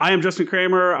I am Justin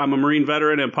Kramer. I'm a Marine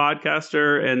veteran and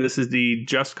podcaster, and this is the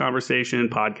Just Conversation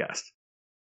podcast.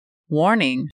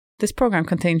 Warning. This program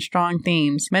contains strong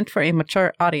themes meant for a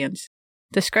mature audience.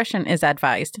 Discretion is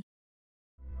advised.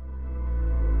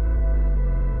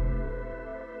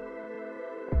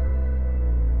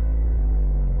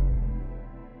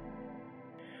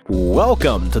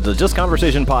 Welcome to the Just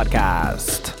Conversation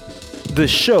podcast, the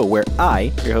show where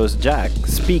I, your host Jack,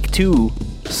 speak to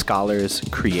scholars,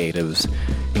 creatives,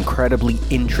 incredibly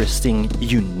interesting,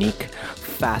 unique,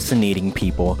 fascinating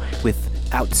people with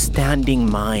outstanding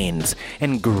minds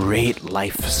and great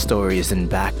life stories and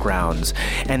backgrounds,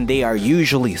 and they are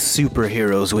usually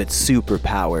superheroes with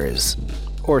superpowers,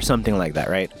 or something like that,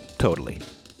 right? Totally.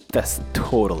 That's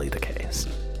totally the case.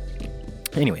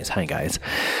 Anyways, hi guys.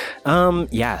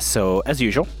 So as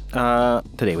usual,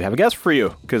 today we have a guest for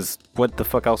you, because what the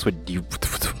fuck else would you,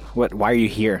 why are you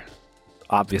here?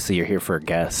 Obviously you're here for a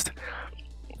guest.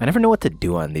 I never know what to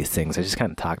do on these things. I just kind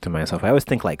of talk to myself. I always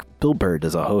think like Bill Burr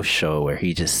does a host show where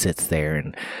he just sits there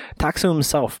and talks to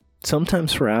himself,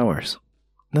 sometimes for hours.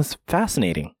 And that's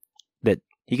fascinating that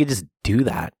he could just do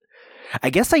that.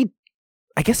 I guess I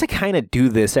kind of do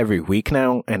this every week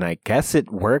now, and I guess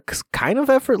it works kind of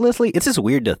effortlessly. It's just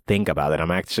weird to think about it. I'm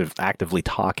actually actively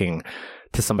talking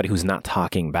to somebody who's not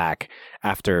talking back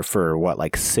after, for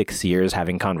 6 years,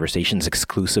 having conversations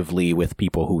exclusively with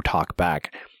people who talk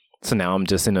back. So now I'm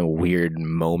just in a weird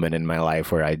moment in my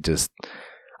life where I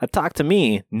talk to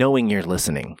me knowing you're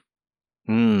listening.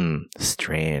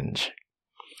 Strange.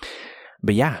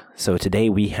 But yeah, so today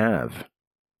we have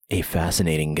a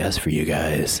fascinating guest for you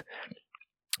guys.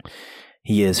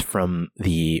 He is from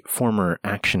the former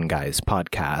Action Guys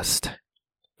podcast,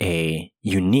 a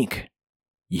unique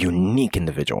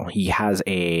individual. He has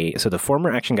so the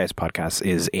former Action Guys podcast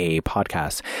is a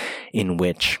podcast in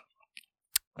which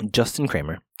Justin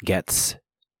Kramer gets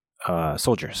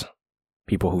soldiers,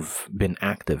 people who've been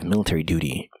active military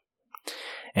duty,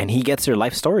 and he gets their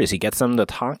life stories. He gets them to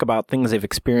talk about things they've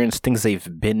experienced, things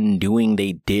they've been doing,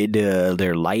 they did,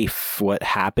 their life, what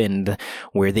happened,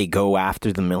 where they go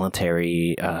after the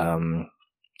military,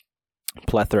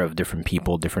 plethora of different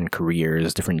people, different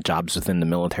careers, different jobs within the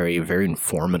military. A very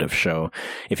informative show.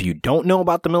 If you don't know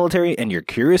about the military and you're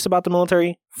curious about the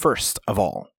military, first of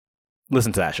all,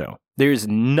 listen to that show. There's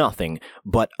nothing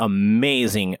but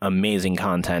amazing, amazing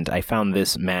content. I found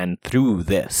this man through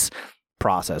this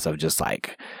process of just I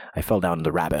fell down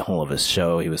the rabbit hole of his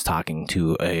show. He was talking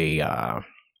to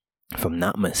if I'm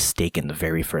not mistaken, the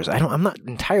very first, I'm not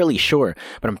entirely sure,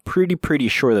 but I'm pretty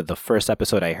sure that the first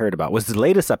episode I heard about was the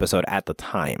latest episode at the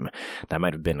time. That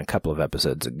might have been a couple of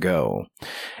episodes ago,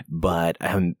 but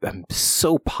I'm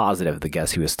so positive the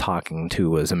guest he was talking to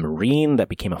was a Marine that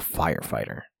became a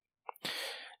firefighter.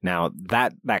 Now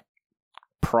that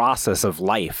process of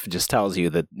life just tells you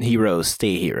that heroes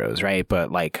stay heroes, right? But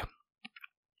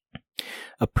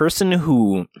a person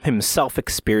who himself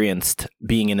experienced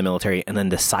being in the military and then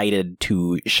decided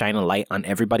to shine a light on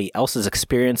everybody else's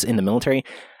experience in the military,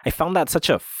 I found that such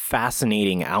a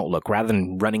fascinating outlook. Rather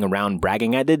than running around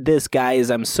bragging, I did this,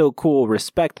 guys, I'm so cool,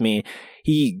 respect me,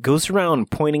 he goes around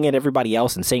pointing at everybody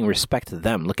else and saying respect to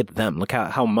them. Look at them. Look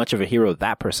how much of a hero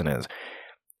that person is.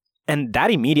 And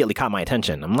that immediately caught my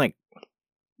attention. I'm like,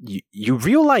 you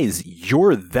realize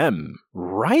you're them,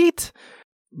 right?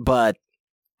 But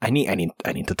I need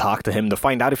to talk to him to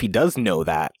find out if he does know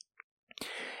that.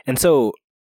 And so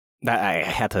that I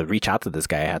had to reach out to this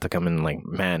guy. I had to come in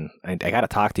man, I got to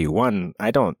talk to you. One,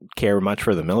 I don't care much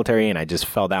for the military, and I just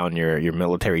fell down your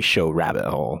military show rabbit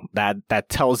hole. That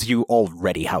tells you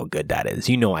already how good that is.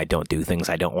 You know I don't do things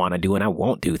I don't want to do, and I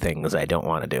won't do things I don't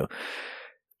want to do.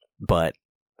 But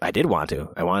I did want to.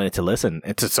 I wanted to listen.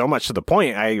 It's so much to the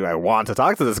point I want to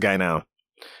talk to this guy now.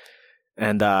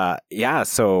 And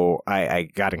so I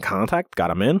got in contact,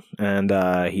 got him in,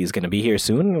 and he's going to be here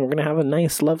soon, and we're going to have a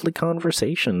nice, lovely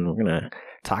conversation. We're going to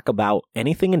talk about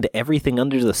anything and everything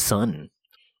under the sun.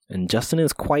 And Justin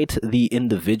is quite the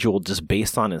individual just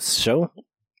based on his show,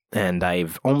 and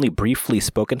I've only briefly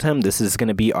spoken to him. This is going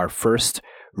to be our first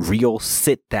real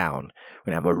sit down.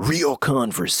 We're going to have a real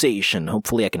conversation.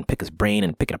 Hopefully I can pick his brain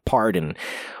and pick it apart and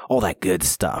all that good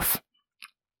stuff.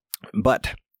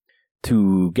 But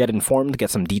to get informed,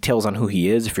 get some details on who he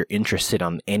is, if you're interested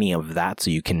on any of that, so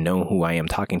you can know who I am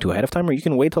talking to ahead of time, or you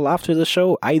can wait till after the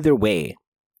show. Either way,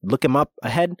 look him up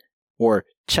ahead or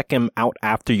check him out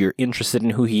after you're interested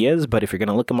in who he is. But if you're going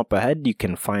to look him up ahead, you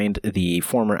can find the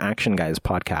former Action Guys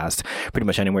podcast pretty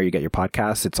much anywhere you get your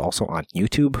podcasts. It's also on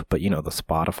YouTube, but the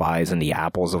Spotifys and the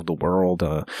Apples of the world,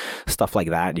 stuff like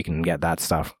that. You can get that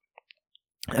stuff.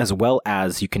 as well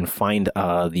as you can find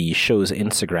the show's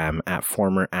Instagram at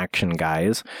Former Action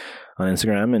Guys on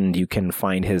Instagram, and you can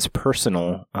find his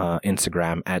personal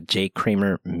Instagram at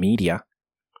jkramermedia.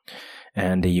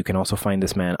 And you can also find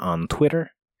this man on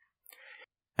Twitter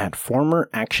at Former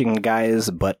Action Guys,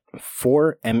 but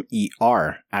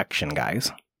 4MER Action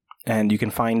Guys. And you can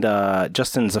find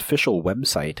Justin's official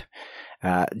website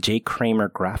at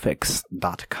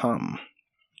jkramergraphics.com.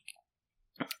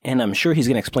 And I'm sure he's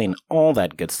going to explain all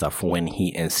that good stuff when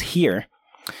he is here.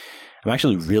 I'm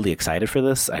actually really excited for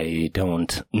this. I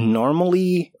don't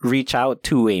normally reach out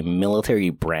to a military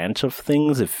branch of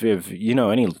things. If you know,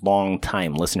 any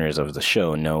long-time listeners of the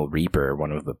show know Reaper,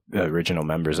 one of the original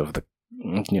members of the,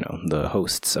 the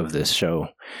hosts of this show,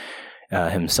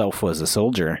 himself was a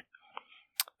soldier,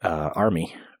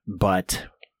 Army. But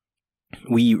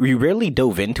we rarely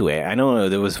dove into it. I know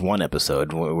there was one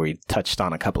episode where we touched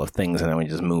on a couple of things and then we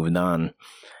just moved on.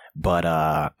 But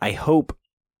I hope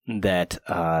that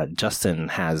Justin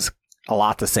has a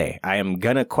lot to say. I am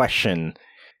going to question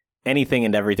anything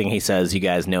and everything he says. You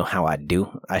guys know how I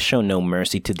do. I show no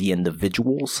mercy to the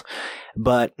individuals.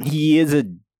 But he is a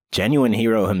genuine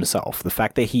hero himself. The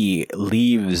fact that he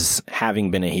leaves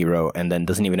having been a hero and then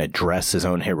doesn't even address his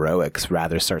own heroics,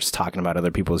 rather starts talking about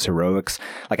other people's heroics.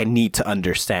 Like, I need to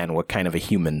understand what kind of a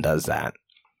human does that.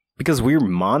 Because we're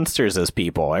monsters as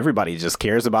people. Everybody just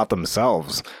cares about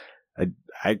themselves.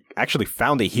 I actually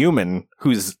found a human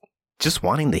who's just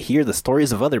wanting to hear the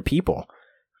stories of other people.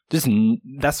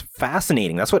 That's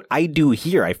fascinating. That's what I do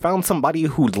here. I found somebody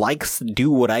who likes to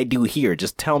do what I do here.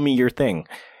 Just tell me your thing.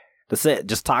 That's it.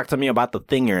 Just talk to me about the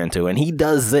thing you're into. And he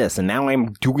does this, and now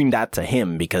I'm doing that to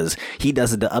him because he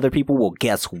does it to other people. Well,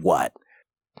 guess what?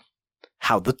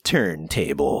 How the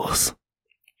turntables.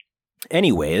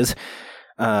 Anyways,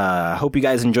 hope you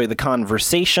guys enjoy the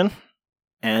conversation.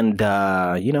 And,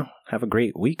 have a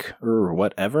great week or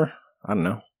whatever. I don't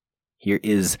know. Here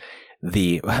is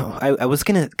I was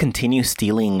going to continue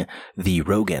stealing the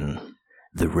Rogan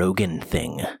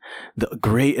thing, the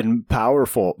great and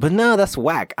powerful. But no, that's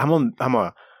whack. I'm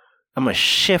a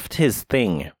shift his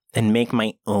thing and make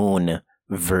my own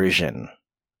version.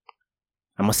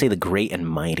 I'm going to say the great and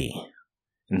mighty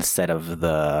instead of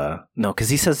because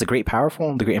he says the great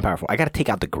and powerful. I got to take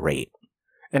out the great.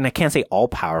 And I can't say all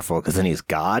powerful because then he's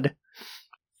God.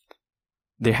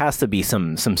 There has to be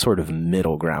some sort of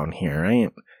middle ground here, right?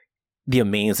 The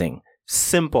amazing.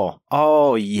 Simple.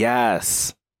 Oh,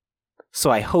 yes.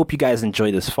 So I hope you guys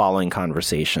enjoy this following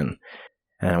conversation.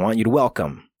 And I want you to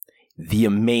welcome the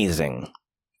amazing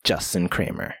Justin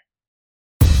Kramer.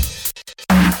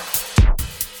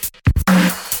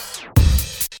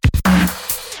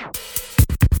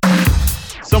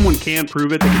 Someone can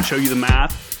prove it. They can show you the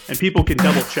math. And people can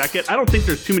double check it. I don't think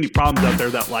there's too many problems out there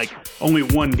that like only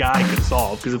one guy can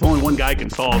solve. Because if only one guy can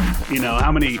solve,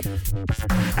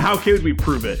 how could we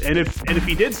prove it? And if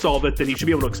he did solve it, then he should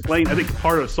be able to explain. I think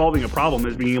part of solving a problem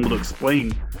is being able to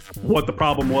explain what the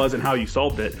problem was and how you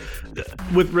solved it.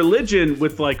 With religion,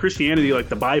 with like Christianity, like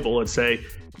the Bible, let's say,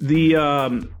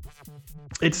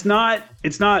 it's not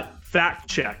fact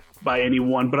checked by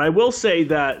anyone. But I will say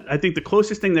that I think the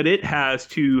closest thing that it has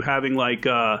to having like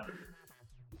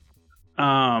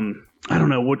I don't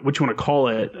know what you want to call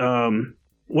it.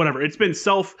 Whatever.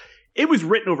 It was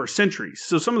written over centuries.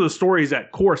 So some of the stories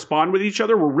that correspond with each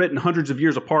other were written hundreds of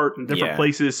years apart in different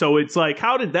places. So it's like,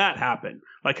 how did that happen?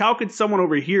 Like, how could someone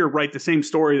over here write the same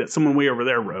story that someone way over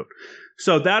there wrote?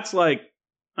 So that's like,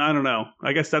 I don't know.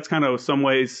 I guess that's kind of some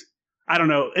ways. I don't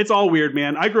know. It's all weird,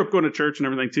 man. I grew up going to church and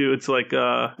everything too. It's like,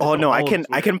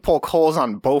 I can poke holes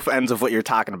on both ends of what you're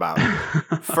talking about.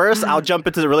 First, I'll jump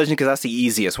into the religion because that's the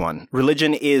easiest one.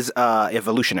 Religion is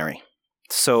evolutionary.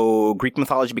 So Greek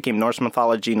mythology became Norse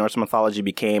mythology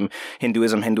became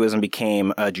Hinduism, Hinduism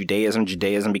became Judaism,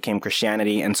 Judaism became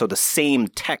Christianity, and so the same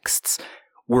texts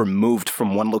were moved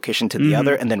from one location to the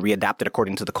other and then readapted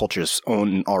according to the culture's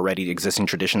own already existing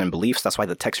tradition and beliefs. That's why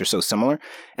the texts are so similar.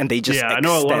 And they just extend. I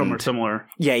know a lot of them are similar.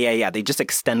 Yeah. They just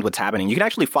extend what's happening. You can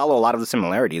actually follow a lot of the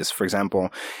similarities. For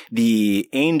example, the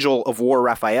angel of war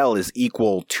Raphael is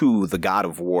equal to the god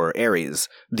of war Ares.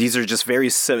 These are just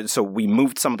so we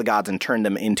moved some of the gods and turned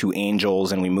them into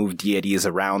angels, and we moved deities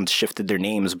around, shifted their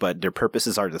names, but their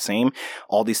purposes are the same.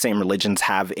 All these same religions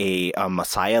have a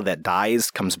Messiah that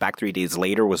dies, comes back 3 days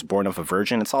later, was born of a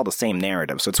virgin. It's all the same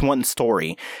narrative. So it's one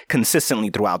story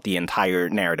consistently throughout the entire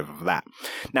narrative of that.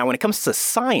 Now, when it comes to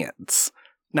science,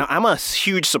 now I'm a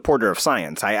huge supporter of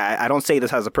science. I don't say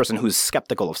this as a person who's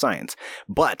skeptical of science,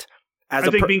 but I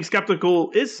think being skeptical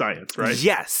is science, right?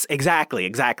 Yes,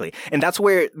 exactly. And that's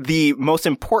where the most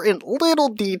important little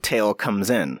detail comes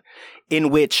in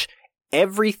which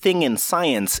everything in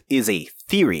science is a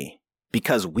theory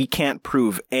because we can't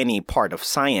prove any part of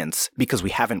science because we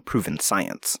haven't proven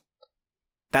science.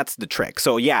 That's the trick.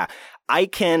 So yeah, I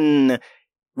can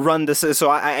run this. So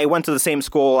I went to the same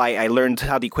school. I learned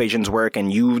how the equations work,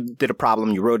 and you did a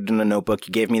problem. You wrote it in a notebook.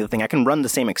 You gave me the thing. I can run the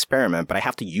same experiment, but I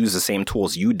have to use the same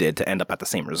tools you did to end up at the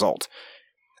same result.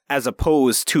 As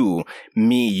opposed to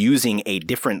me using a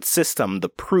different system to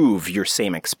prove your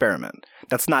same experiment.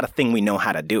 That's not a thing we know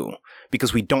how to do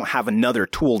because we don't have another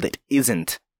tool that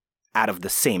isn't out of the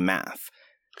same math.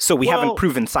 So we haven't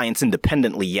proven science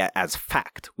independently yet as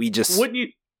fact. We just...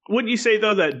 Wouldn't you say,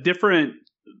 though, that different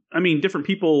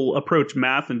people approach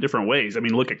math in different ways? I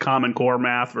mean, look at Common Core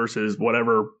math versus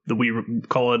whatever we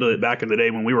call it back in the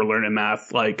day when we were learning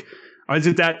math. Like,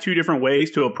 isn't that two different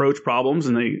ways to approach problems,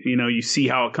 and you see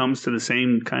how it comes to the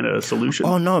same kind of solution?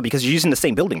 Oh, no, because you're using the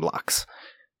same building blocks.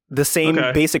 The same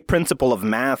basic principle of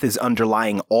math is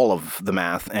underlying all of the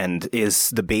math and is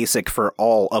the basic for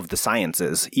all of the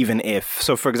sciences. Even if,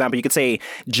 so for example, you could say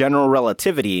general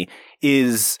relativity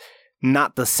is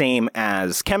not the same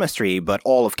as chemistry, but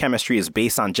all of chemistry is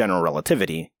based on general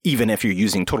relativity, even if you're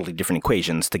using totally different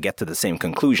equations to get to the same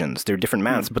conclusions. They're different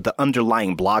maths, but the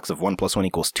underlying blocks of 1 + 1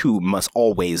 = 2 must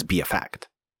always be a fact.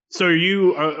 So are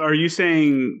you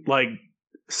saying, like,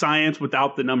 science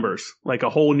without the numbers, like a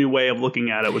whole new way of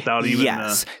looking at it without even...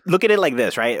 Yes. Look at it like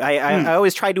this, right? I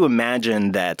always try to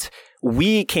imagine that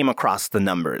we came across the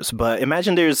numbers, but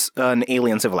imagine there's an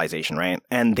alien civilization, right?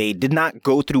 And they did not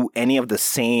go through any of the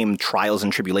same trials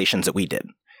and tribulations that we did.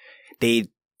 They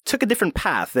took a different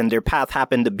path, and their path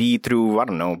happened to be through, I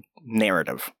don't know,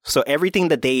 narrative. So everything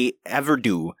that they ever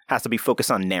do has to be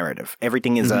focused on narrative.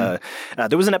 Everything is there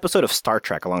was an episode of Star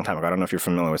Trek a long time ago. I don't know if you're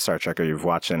familiar with Star Trek or you've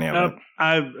watched any of it.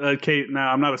 No,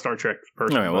 I'm not a Star Trek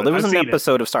person. Okay, well, there was an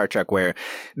episode of Star Trek where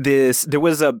there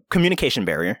was a communication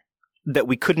barrier that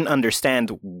we couldn't understand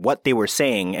what they were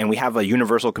saying, and we have a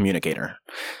universal communicator.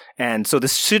 And so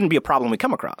this shouldn't be a problem we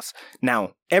come across.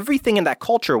 Now, everything in that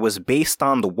culture was based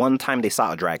on the one time they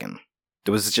saw a dragon.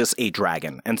 There was just a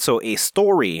dragon. And so a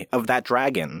story of that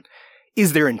dragon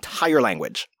is their entire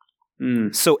language.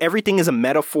 So everything is a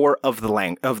metaphor of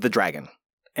the dragon.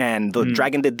 And the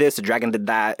dragon did this, the dragon did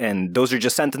that, and those are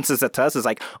just sentences that to us is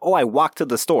like, oh, I walked to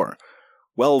the store.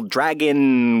 Well,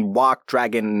 dragon walk,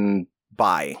 dragon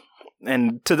buy.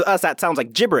 And to us, that sounds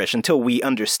like gibberish until we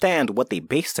understand what they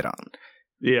based it on.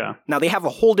 Yeah. Now, they have a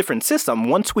whole different system.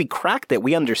 Once we cracked it,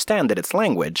 we understand that it's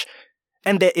language.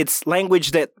 And that it's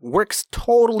language that works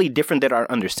totally different than our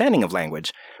understanding of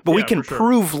language. But we can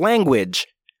prove language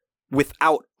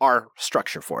without our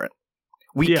structure for it.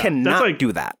 We cannot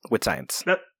do that with science.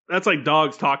 That's like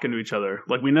dogs talking to each other.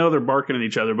 Like, we know they're barking at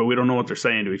each other, but we don't know what they're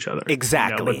saying to each other.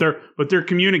 Exactly. But they're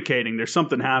communicating. There's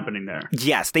something happening there.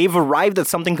 Yes, they've arrived at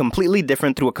something completely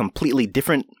different through a completely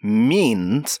different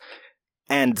means,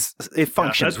 and it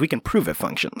functions. We can prove it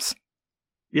functions.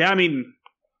 Yeah, I mean,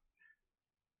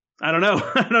 I don't know.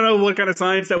 I don't know what kind of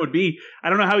science that would be. I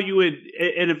don't know how you would,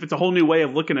 and if it's a whole new way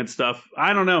of looking at stuff,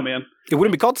 I don't know, man. It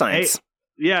wouldn't be called science.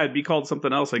 Yeah, it'd be called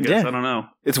something else, I guess. Yeah. I don't know.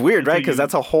 It's weird, right? Because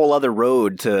that's a whole other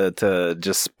road to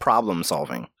just problem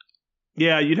solving.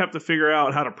 Yeah, you'd have to figure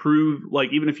out how to prove, like,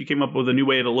 even if you came up with a new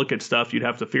way to look at stuff, you'd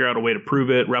have to figure out a way to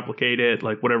prove it, replicate it,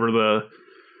 like whatever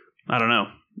I don't know,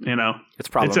 It's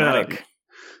problematic.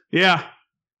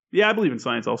 Yeah, I believe in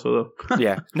science also, though.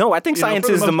 Yeah. No, I think science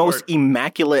is the most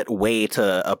immaculate way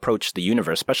to approach the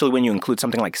universe, especially when you include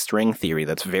something like string theory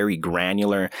that's very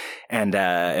granular and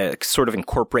it sort of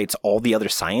incorporates all the other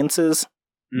sciences.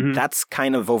 Mm-hmm. That's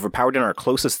kind of overpowered in our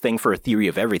closest thing for a theory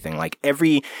of everything. Like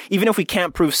even if we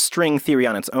can't prove string theory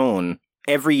on its own,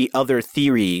 every other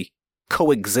theory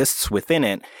coexists within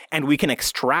it, and we can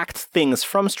extract things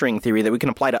from string theory that we can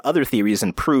apply to other theories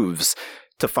and proves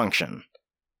to function.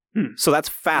 So that's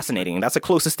fascinating. That's the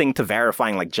closest thing to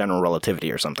verifying like general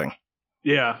relativity or something.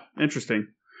 Yeah, interesting.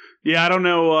 Yeah, I don't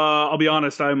know. I'll be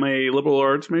honest. I'm a liberal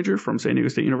arts major from San Diego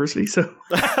State University, so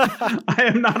I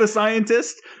am not a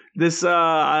scientist. This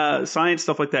science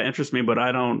stuff like that interests me, but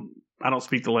I don't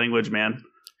speak the language, man.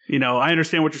 I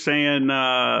understand what you're saying,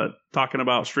 talking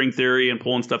about string theory and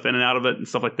pulling stuff in and out of it and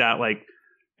stuff like that. Like,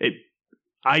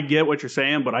 I get what you're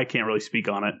saying, but I can't really speak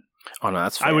on it. Oh, no,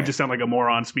 that's fair. I would just sound like a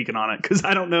moron speaking on it because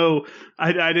I don't know.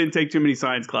 I didn't take too many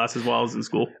science classes while I was in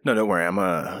school. No, don't worry. I'm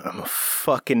a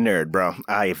fucking nerd, bro.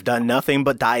 I've done nothing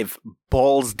but dive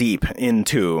balls deep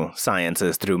into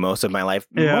sciences through most of my life,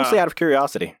 mostly out of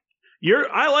curiosity.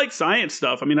 I like science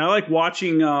stuff. I mean, I like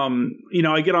watching,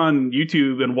 I get on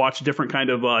YouTube and watch different kind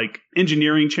of like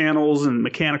engineering channels and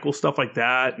mechanical stuff like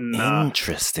that. And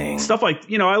interesting stuff like,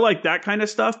 I like that kind of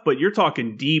stuff, but you're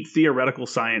talking deep theoretical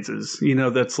sciences,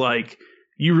 that's like,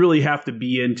 you really have to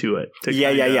be into it.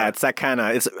 Yeah. It's that kind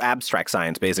of, it's abstract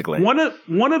science, basically. One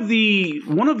of the,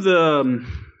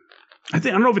 I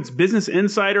don't know if it's Business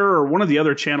Insider or one of the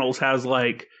other channels has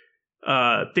like,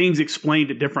 things explained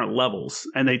at different levels,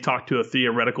 and they talk to a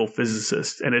theoretical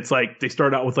physicist, and it's like they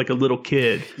start out with like a little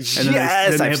kid, and then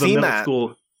I've they have seen a middle that.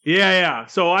 school. Yeah.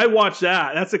 So I watch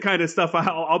that. That's the kind of stuff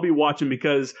I'll be watching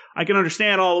because I can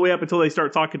understand all the way up until they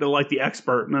start talking to like the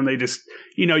expert, and then they just,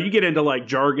 you get into like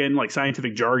jargon, like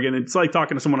scientific jargon. It's like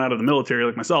talking to someone out of the military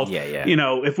like myself. Yeah.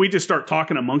 If we just start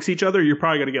talking amongst each other, you're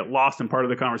probably going to get lost in part of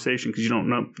the conversation because you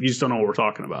just don't know what we're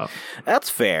talking about. That's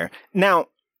fair. Now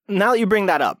that you bring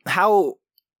that up, how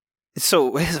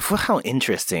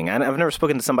interesting. I've never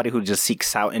spoken to somebody who just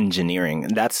seeks out engineering.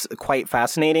 That's quite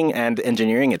fascinating, and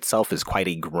engineering itself is quite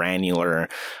a granular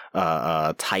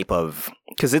type of,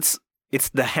 because it's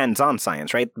the hands-on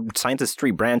science, right? Science is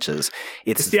 3 branches.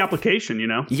 It's the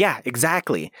application, Yeah,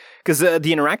 exactly. Because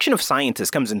the interaction of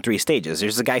scientists comes in 3 stages.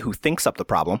 There's the guy who thinks up the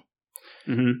problem,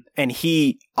 and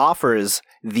he offers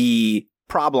the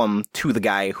problem to the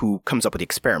guy who comes up with the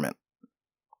experiment.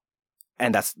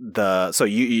 And that's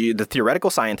the theoretical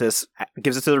scientist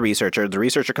gives it to the researcher. The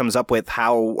researcher comes up with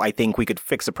how I think we could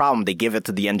fix a problem. They give it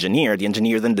to the engineer. The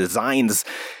engineer then designs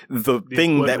the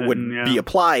thing that would be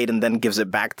applied and then gives it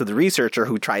back to the researcher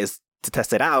who tries to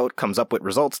test it out, comes up with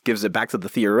results, gives it back to the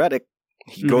theoretic.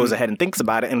 He goes ahead and thinks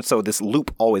about it. And so this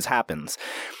loop always happens.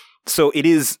 So it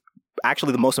is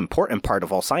actually the most important part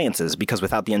of all sciences, because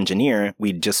without the engineer,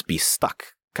 we'd just be stuck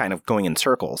kind of going in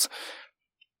circles.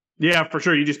 Yeah, for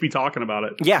sure. You just be talking about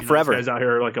it. Yeah, forever. Guys out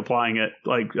here like applying it,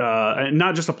 like and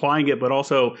not just applying it, but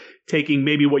also taking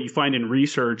maybe what you find in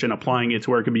research and applying it to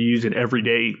where it can be used in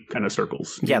everyday kind of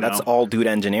circles. Yeah, that's all due to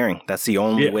engineering. That's the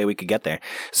only way we could get there.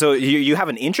 So you have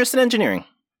an interest in engineering?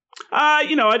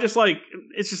 I just like,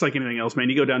 it's just like anything else, man.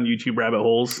 You go down YouTube rabbit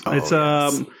holes.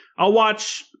 I'll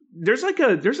watch. There's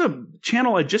a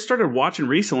channel I just started watching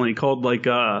recently called like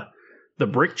the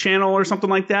Brick Channel or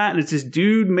something like that, and it's this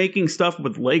dude making stuff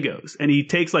with Legos, and he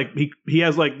takes like he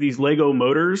has like these Lego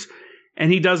motors,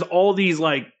 and he does all these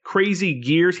like crazy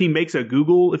gears. He makes a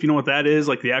Google, if you know what that is,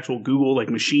 like the actual Google like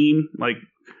machine. Like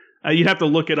you'd have to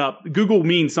look it up. Google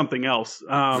means something else.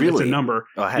 Really? It's a number.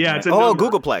 It's a number.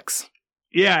 Googleplex.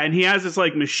 Yeah, and he has this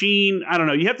like machine. I don't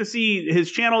know. You have to see his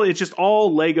channel. It's just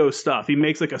all Lego stuff. He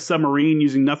makes like a submarine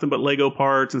using nothing but Lego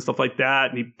parts and stuff like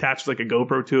that, and he attaches like a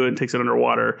GoPro to it and takes it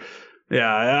underwater.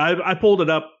 Yeah, I pulled it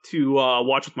up to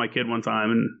watch with my kid one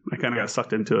time, and I kind of got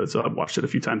sucked into it, so I've watched it a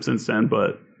few times since then.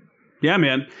 But yeah,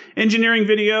 man, engineering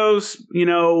videos,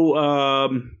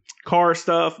 car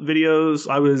stuff videos.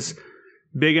 I was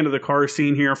big into the car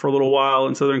scene here for a little while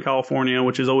in Southern California,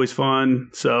 which is always fun.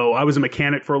 So I was a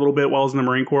mechanic for a little bit while I was in the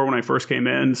Marine Corps when I first came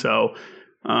in. So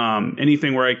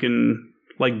anything where I can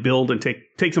like build and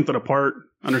take something apart,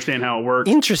 understand how it works.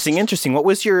 Interesting. What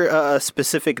was your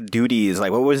specific duties?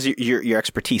 Like, what was your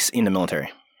expertise in the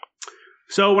military?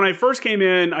 So when I first came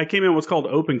in, what's called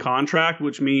open contract,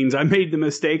 which means I made the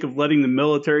mistake of letting the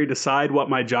military decide what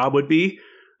my job would be.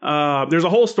 There's a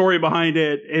whole story behind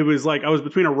it. It was like I was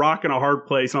between a rock and a hard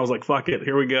place, and I was like, fuck it,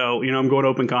 here we go. I'm going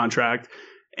open contract.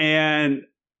 And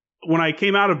when I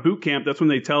came out of boot camp, that's when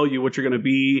they tell you what you're going to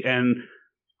be. And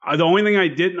the only thing I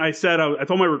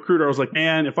told my recruiter, I was like,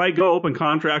 man, if I go open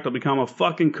contract, I'll become a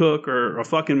fucking cook or a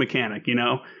fucking mechanic,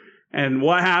 And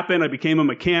what happened? I became a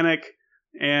mechanic,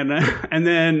 and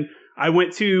then I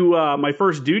went to my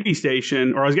first duty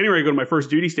station, or I was getting ready to go to my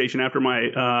first duty station after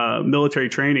my military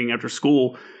training after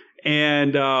school.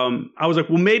 And I was like,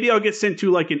 well, maybe I'll get sent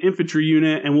to like an infantry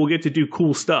unit, and we'll get to do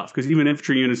cool stuff because even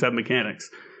infantry units have mechanics.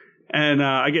 And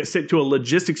I get sent to a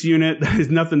logistics unit that is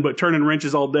nothing but turning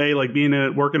wrenches all day, like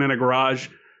working in a garage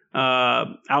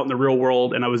out in the real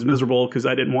world. And I was miserable because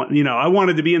I didn't want, I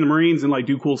wanted to be in the Marines and like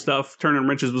do cool stuff. Turning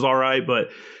wrenches was all right, but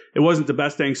it wasn't the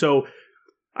best thing. So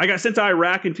I got sent to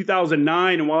Iraq in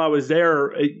 2009. And while I was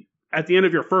there, at the end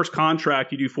of your first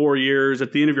contract, you do 4 years.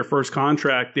 At the end of your first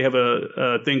contract, they have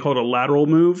a thing called a lateral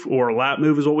move, or a lat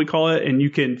move is what we call it. And you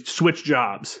can switch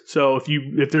jobs. So if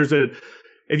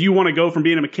you want to go from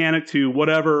being a mechanic to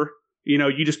whatever,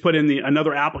 you just put in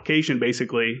another application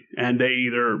basically, and they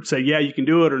either say, yeah, you can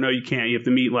do it, or no, you can't. You have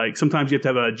to meet sometimes you have to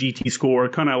have a GT score,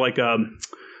 kind of like I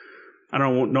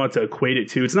don't know what to equate it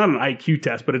to. It's not an IQ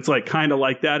test, but it's like kind of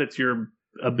like that. It's your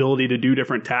ability to do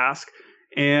different tasks.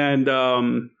 And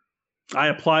I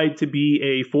applied to be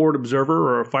a forward observer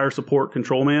or a fire support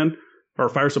control man. or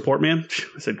fire support man.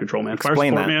 I said control man. Explain fire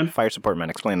support that. Man. Fire support man.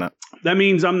 Explain that. That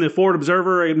means I'm the forward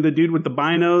observer. I'm the dude with the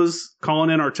binos calling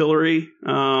in artillery.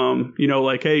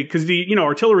 Like, hey, because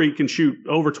artillery can shoot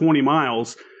over 20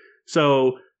 miles.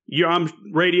 So I'm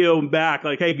radio back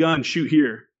like, hey, gun, shoot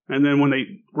here. And then when the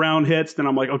round hits, then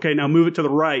I'm like, okay, now move it to the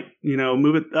right.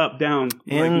 Move it up, down.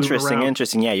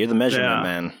 Interesting. Yeah, you're the measurement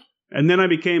man. And then I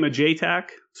became a JTAC.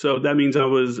 So that means I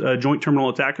was a Joint Terminal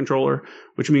Attack Controller,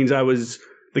 which means I was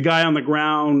the guy on the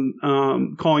ground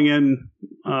calling in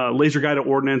laser-guided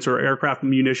ordnance or aircraft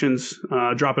munitions,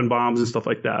 dropping bombs and stuff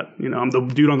like that. I'm the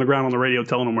dude on the ground on the radio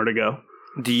telling them where to go.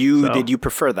 Did you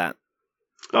prefer that?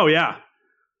 Oh, yeah,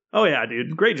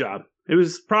 dude. Great job. It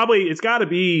is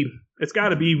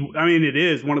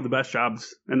one of the best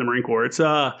jobs in the Marine Corps.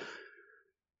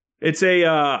 It's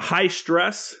a high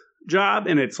stress job,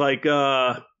 and it's like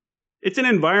it's an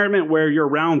environment where you're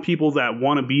around people that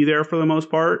want to be there for the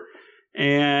most part,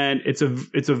 and it's a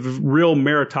real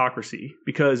meritocracy,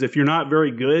 because if you're not very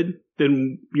good,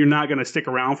 then you're not going to stick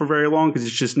around for very long because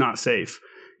it's just not safe.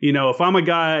 If I'm a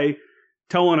guy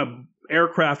telling a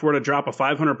aircraft where to drop a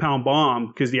 500-pound bomb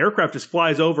because the aircraft just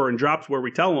flies over and drops where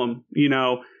we tell them,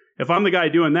 if I'm the guy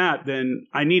doing that, then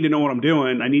I need to know what I'm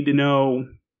doing. I need to know,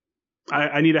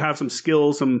 I need to have some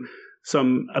skills,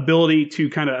 some ability to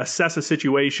kind of assess a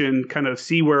situation, kind of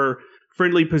see where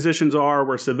friendly positions are,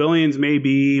 where civilians may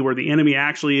be, where the enemy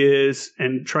actually is,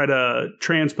 and try to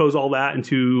transpose all that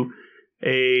into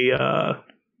a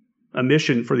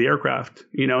mission for the aircraft.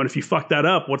 And if you fuck that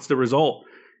up, what's the result?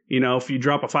 If you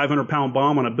drop a 500-pound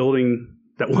bomb on a building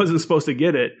that wasn't supposed to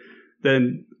get it,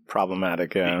 then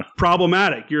problematic. Yeah,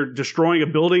 problematic. You're destroying a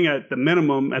building at the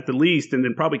minimum, at the least, and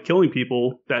then probably killing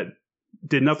people that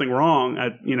did nothing wrong.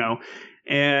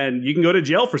 And you can go to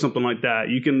jail for something like that.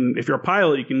 You can, if you're a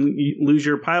pilot, you can lose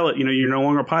your pilot. You're no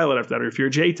longer a pilot after that. Or if you're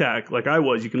a JTAC, like I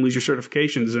was, you can lose your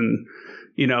certifications. And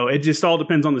it just all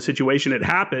depends on the situation. It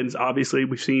happens. Obviously,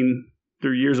 we've seen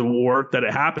through years of war that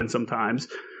it happens sometimes.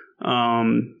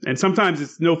 And sometimes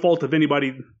it's no fault of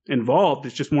anybody involved.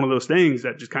 It's just one of those things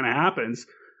that just kind of happens.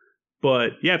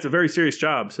 But yeah, it's a very serious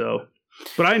job.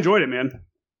 But I enjoyed it, man.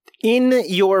 In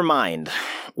your mind,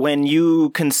 when you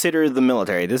consider the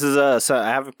military,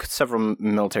 I have several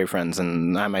military friends,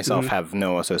 and I myself have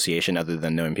no association other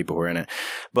than knowing people who are in it.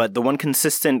 But the one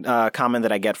consistent comment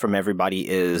that I get from everybody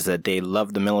is that they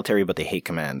love the military, but they hate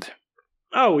command.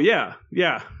 Oh, yeah.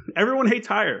 Yeah. Everyone hates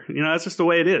hire. That's just the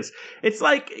way it is. It's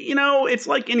like, it's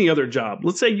like any other job.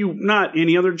 Let's say not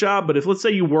any other job, but let's say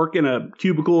you work in a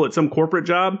cubicle at some corporate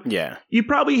job. Yeah. You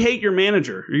probably hate your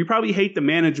manager, or you probably hate the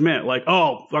management. Like,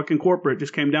 oh, fucking corporate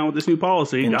just came down with this new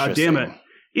policy. God damn it.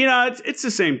 It's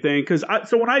the same thing.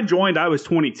 So when I joined, I was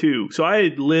 22. So I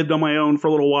had lived on my own for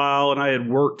a little while, and I had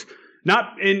worked.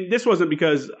 And this wasn't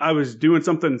because I was doing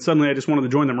something, suddenly I just wanted to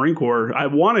join the Marine Corps. I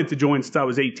wanted to join since I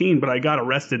was 18, but I got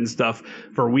arrested and stuff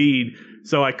for weed,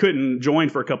 so I couldn't join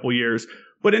for a couple years.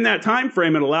 But in that time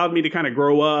frame, it allowed me to kind of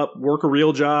grow up, work a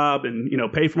real job, and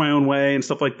pay for my own way and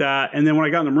stuff like that. And then when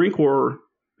I got in the Marine Corps,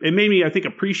 it made me, I think,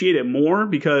 appreciate it more,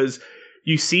 because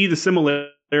you see the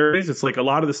similarities. It's like a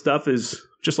lot of the stuff is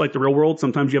just like the real world.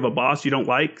 Sometimes you have a boss you don't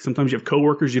like. Sometimes you have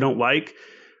coworkers you don't like.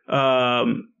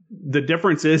 The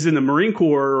difference is in the Marine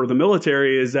Corps or the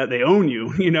military is that they own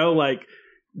you.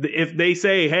 If they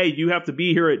say, hey, you have to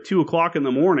be here at 2:00 in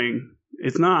the morning,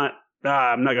 it's not,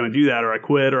 I'm not going to do that, or I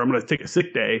quit, or I'm going to take a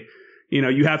sick day.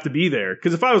 You have to be there.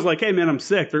 Because if I was like, hey, man, I'm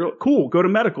sick, they're like, cool, go to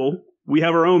medical. We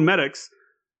have our own medics.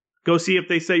 Go see if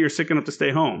they say you're sick enough to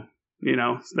stay home.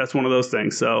 That's one of those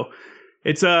things. So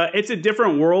it's a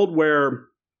different world where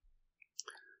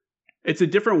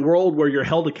you're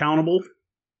held accountable.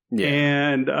 Yeah.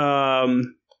 And, a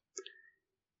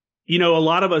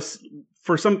lot of us,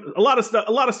 a lot of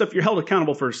stuff, you're held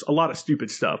accountable for a lot of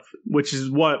stupid stuff, which is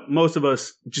what most of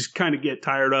us just kind of get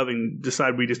tired of and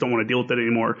decide we just don't want to deal with it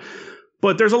anymore.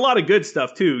 But there's a lot of good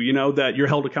stuff too, that you're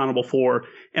held accountable for.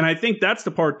 And I think that's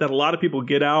the part that a lot of people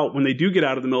get out when they do get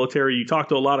out of the military. You talk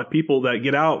to a lot of people that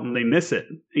get out and they miss it.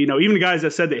 Even the guys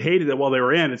that said they hated it while they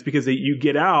were in, it's because you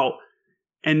get out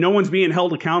and no one's being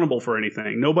held accountable for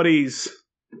anything. Nobody's,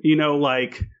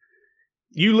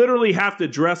 you literally have to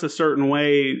dress a certain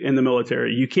way in the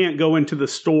military. You can't go into the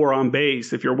store on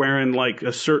base if you're wearing I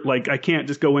can't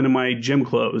just go into my gym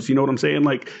clothes. You know what I'm saying?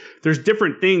 There's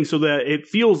different things so that it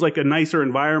feels like a nicer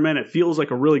environment. It feels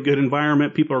like a really good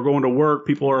environment. People are going to work.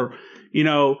 People are,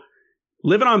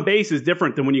 living on base is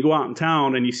different than when you go out in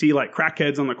town and you see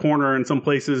crackheads on the corner in some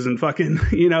places and fucking,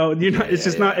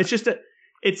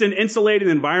 it's an insulated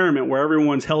environment where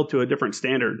everyone's held to a different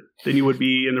standard than you would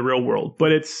be in the real world.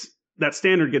 But it's that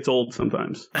standard gets old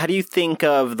sometimes. How do you think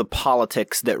of the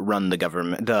politics that run the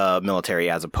government, the military,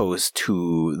 as opposed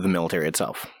to the military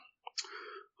itself?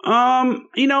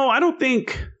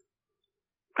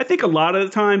 I think a lot of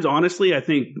the times, honestly, I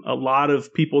think a lot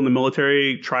of people in the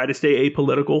military try to stay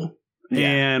apolitical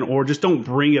or just don't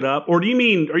bring it up. Or are you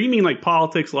mean like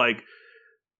politics, like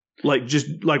just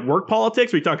like work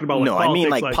politics? Or are you talking about like politics? No, I mean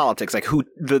like politics, like who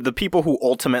the people who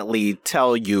ultimately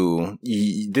tell you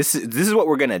this is what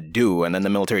we're gonna do, and then the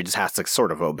military just has to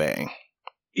sort of obey.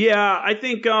 Yeah, I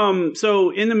think so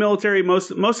in the military,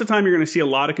 most of the time you're going to see a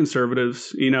lot of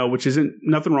conservatives, which isn't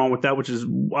nothing wrong with that, which is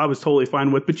I was totally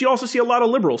fine with. But you also see a lot of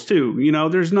liberals too.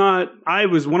 I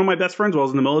was one of my best friends while I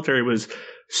was in the military was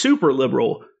super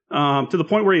liberal to the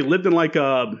point where he lived in a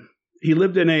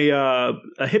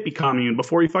hippie commune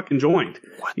before he fucking joined.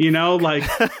 What?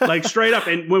 like straight up.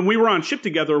 And when we were on ship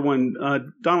together, when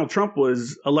Donald Trump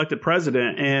was elected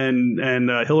president and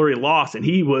Hillary lost, and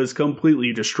he was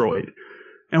completely destroyed.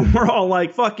 And we're all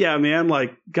like, fuck yeah, man.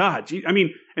 Like, God,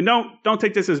 and don't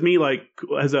take this as me, like,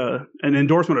 as an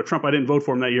endorsement of Trump. I didn't vote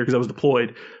for him that year because I was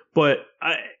deployed. But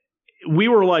we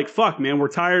were like, fuck, man, we're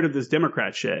tired of this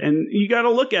Democrat shit. And you got to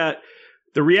look at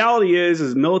the reality is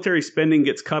military spending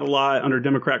gets cut a lot under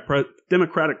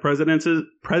Democratic presidents and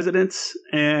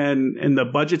the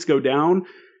budgets go down.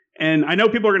 And I know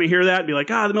people are going to hear that and be like,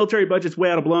 the military budget's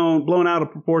way blown out of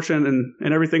proportion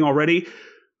and everything already.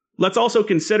 Let's also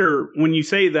consider when you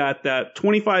say that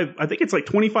 25, I think it's like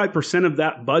 25% of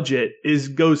that budget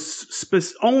goes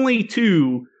only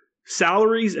to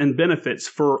salaries and benefits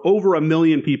for over 1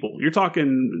 million people. You're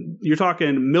talking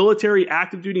military,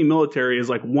 active duty military is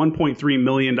like $1.3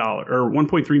 million or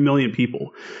 1.3 million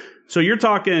people. So you're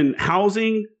talking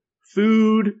housing,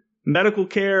 food, medical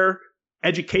care,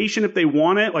 education if they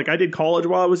want it. Like I did college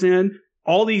while I was in,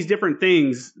 all these different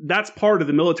things. That's part of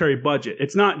the military budget.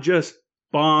 It's not just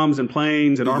bombs and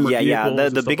planes and armored vehicles. Yeah.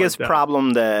 The biggest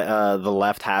problem that the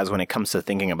left has when it comes to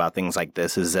thinking about things like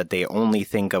this is that they only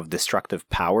think of destructive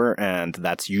power, and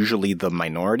that's usually the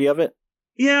minority of it.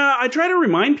 Yeah, I try to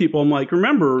remind people. I'm like,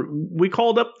 remember, we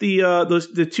called up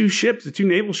the two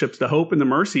naval ships, the Hope and the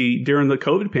Mercy, during the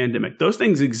COVID pandemic. Those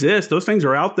things exist. Those things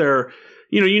are out there.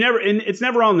 And it's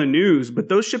never on the news, but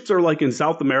those ships are like in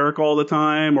South America all the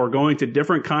time, or going to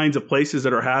different kinds of places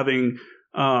that are having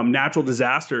natural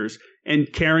disasters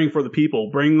and caring for the people,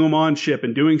 bringing them on ship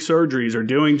and doing surgeries or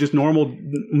doing just normal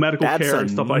medical care and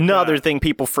stuff like that. Another thing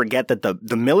people forget, that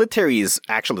the military is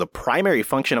actually, the primary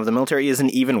function of the military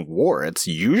isn't even war. It's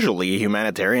usually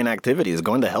humanitarian activities,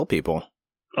 going to help people.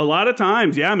 A lot of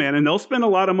times, yeah, man. And they'll spend a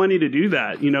lot of money to do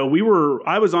that.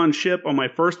 I was on ship on my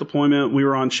first deployment. We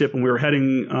were on ship and we were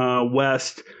heading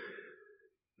west.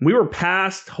 We were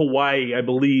past Hawaii. I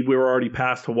believe we were already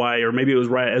past Hawaii, or maybe it was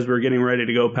right as we were getting ready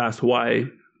to go past Hawaii.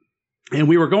 And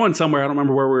we were going somewhere. I don't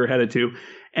remember where we were headed to.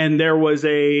 And there was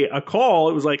a call.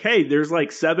 It was like, hey, there's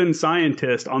like 7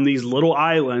 scientists on these little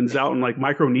islands out in like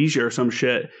Micronesia or some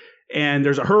shit. And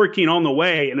there's a hurricane on the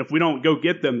way. And if we don't go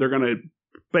get them, they're going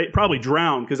to probably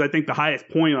drown, because I think the highest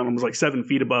point on them was like 7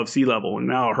 feet above sea level. And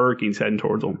now a hurricane's heading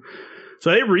towards them.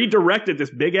 So they redirected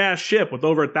this big ass ship with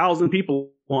over 1,000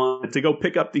 people on it to go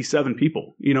pick up these 7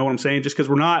 people. You know what I'm saying? Just because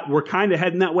we're kind of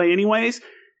heading that way anyways.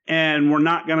 And we're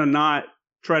not going to not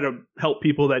try to help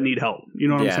people that need help. You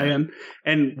know what I'm saying?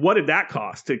 And what did that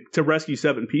cost to rescue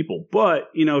 7 people? But,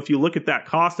 if you look at that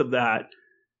cost of that,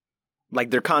 like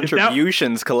their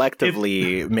contributions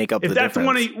collectively make up the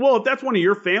difference. If that's one of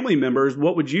your family members,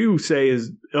 what would you say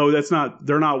is,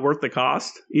 they're not worth the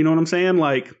cost? You know what I'm saying?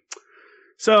 Like,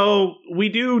 so we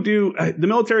do the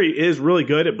military is really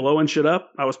good at blowing shit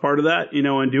up. I was part of that,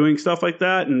 and doing stuff like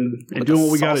that and doing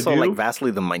what we got to do. Also, like,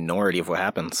 vastly the minority of what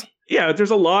happens. Yeah,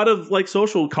 there's a lot of like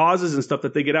social causes and stuff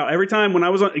that they get out. Every time when I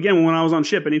was on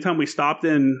ship, anytime we stopped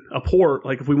in a port,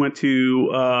 like if we went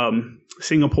to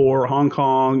Singapore, Hong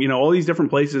Kong, all these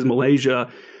different places, Malaysia,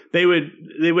 they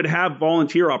would have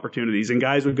volunteer opportunities, and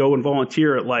guys would go and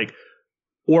volunteer at like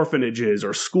orphanages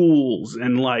or schools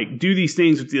and like do these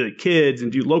things with the kids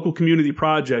and do local community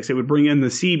projects. They would bring in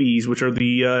the Seabees, which are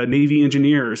the Navy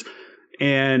engineers,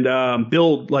 and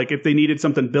build, like if they needed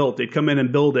something built, they'd come in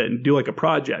and build it and do like a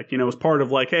project. As part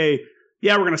of like, hey,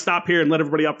 yeah, we're going to stop here and let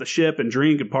everybody off the ship and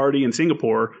drink and party in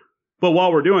Singapore. But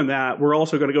while we're doing that, we're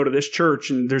also going to go to this church,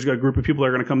 and there's a group of people that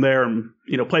are going to come there and,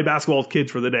 play basketball with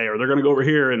kids for the day, or they're going to go over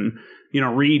here and,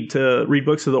 read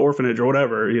books to the orphanage or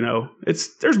whatever.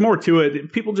 There's more to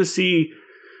it. People just see,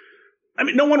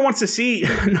 nobody wants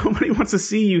to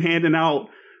see you handing out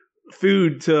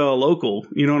food to a local.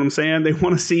 You know what I'm saying? They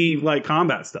want to see like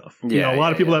combat stuff. A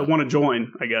lot of people that want to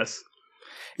join, I guess.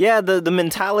 Yeah, the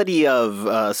mentality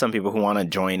of some people who want to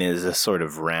join is a sort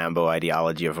of Rambo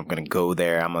ideology of I'm going to go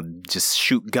there, I'm going to just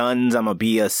shoot guns, I'm going to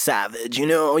be a savage,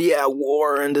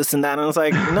 war and this and that. And it's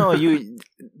like, no,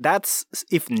 that's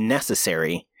if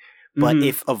necessary, but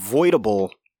if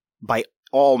avoidable by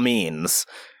all means.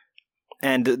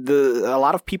 And a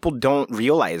lot of people don't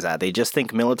realize that. They just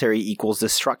think military equals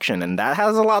destruction. And that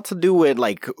has a lot to do with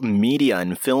like media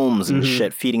and films and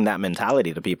shit feeding that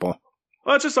mentality to people.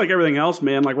 Well, it's just like everything else,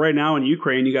 man. Like right now in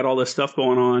Ukraine, you got all this stuff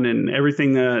going on, and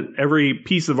every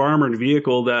piece of armored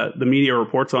vehicle that the media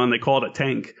reports on, they call it a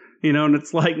tank. And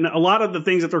it's like a lot of the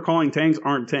things that they're calling tanks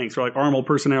aren't tanks. They're like armored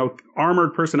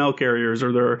personnel carriers,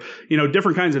 or they're,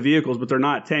 different kinds of vehicles, but they're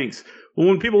not tanks. Well,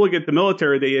 when people look at the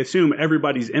military, they assume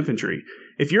everybody's infantry.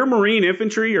 If you're Marine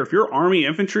infantry or if you're Army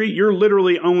infantry, you're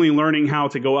literally only learning how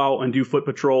to go out and do foot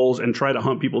patrols and try to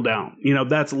hunt people down.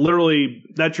 That's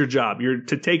your job. You're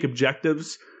to take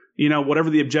objectives, whatever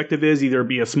the objective is, either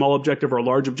be a small objective or a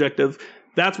large objective.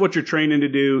 That's what you're training to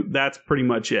do. That's pretty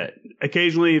much it.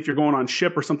 Occasionally, if you're going on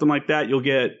ship or something like that, you'll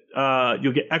get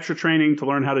extra training to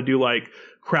learn how to do like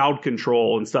crowd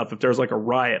control and stuff. If there's like a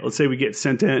riot, let's say we get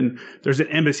sent in, there's an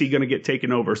embassy going to get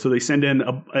taken over, so they send in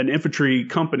an infantry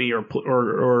company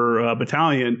or a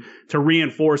battalion to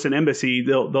reinforce an embassy.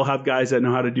 They'll have guys that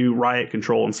know how to do riot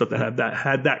control and stuff that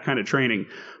had that kind of training.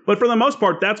 But for the most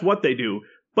part, that's what they do.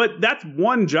 But that's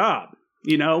one job.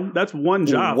 That's one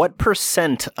job. What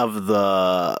percent of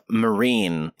the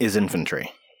Marine is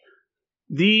infantry?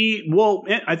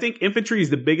 I think infantry is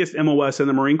the biggest MOS in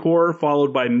the Marine Corps,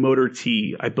 followed by motor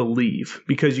T, I believe,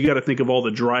 because you got to think of all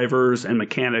the drivers and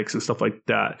mechanics and stuff like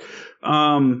that.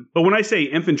 But when I say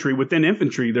infantry, within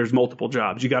infantry, there's multiple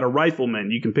jobs. You got a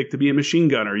rifleman. You can pick to be a machine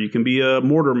gunner. You can be a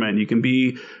mortarman. You can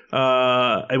be,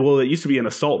 it used to be an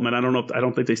assaultman. I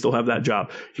don't think they still have that job.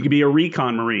 You can be a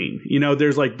recon Marine.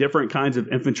 There's like different kinds of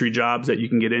infantry jobs that you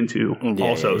can get into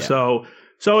also. Yeah.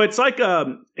 So it's like,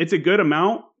 it's a good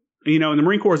amount. And the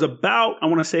Marine Corps is about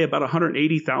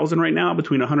 180,000 right now,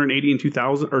 between 180 and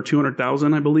 2,000 or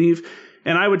 200,000, I believe.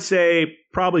 And I would say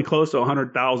probably close to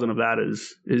 100,000 of that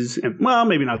is well,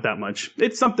 maybe not that much.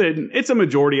 It's a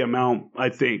majority amount, I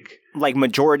think. Like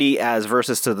majority as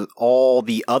versus to all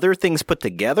the other things put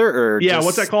together, or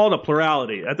what's that called? A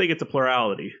plurality. I think it's a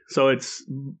plurality. So it's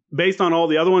based on all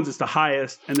the other ones. It's the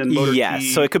highest, and then motor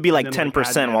T, so it could be like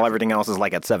 10% while everything else is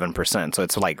like at 7%. So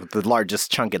it's like the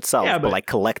largest chunk itself, but like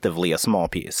collectively a small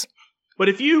piece. But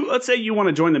let's say you want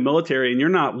to join the military and you're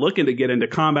not looking to get into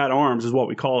combat arms, is what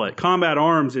we call it. Combat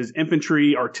arms is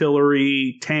infantry,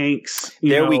 artillery, tanks.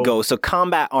 There we go. So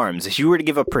combat arms, if you were to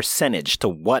give a percentage to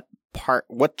what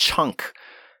chunk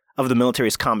of the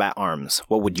military's combat arms,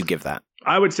 what would you give that?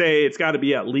 I would say it's got to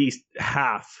be at least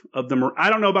half of them.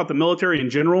 I don't know about the military in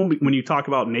general. When you talk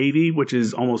about Navy, which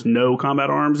is almost no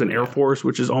combat arms, and Air Force,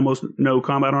 which is almost no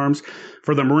combat arms.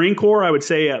 For the Marine Corps, I would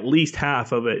say at least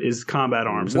half of it is combat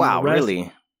arms. Wow,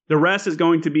 really? The rest is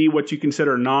going to be what you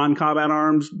consider non-combat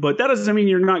arms, but that doesn't mean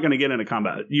you're not going to get into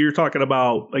combat. You're talking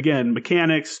about, again,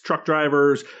 mechanics, truck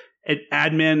drivers,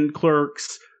 admin,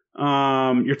 clerks.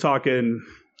 You're talking...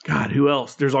 God, who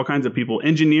else? There's all kinds of people.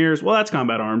 Engineers. Well, that's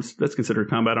combat arms. That's considered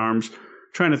combat arms.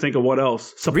 Trying to think of what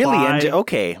else. Supply. Really?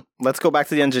 Okay. Let's go back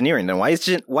to the engineering then. Why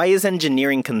is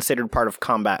engineering considered part of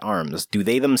combat arms? Do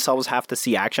they themselves have to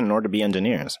see action in order to be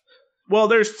engineers? Well,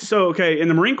 in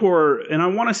the Marine Corps, and I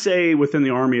want to say within the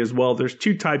Army as well, there's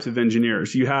two types of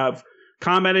engineers. You have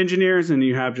combat engineers and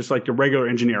you have just like the regular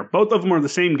engineer. Both of them are the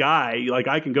same guy. Like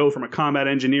I can go from a combat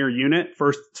engineer unit,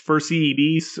 first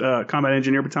CEB, Combat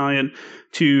Engineer Battalion,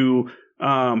 to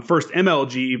first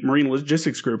MLG, Marine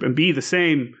Logistics Group, and be the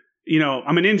same.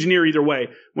 I'm an engineer either way.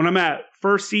 When I'm at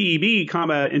first CEB,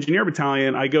 Combat Engineer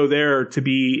Battalion, I go there to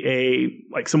be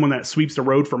someone that sweeps the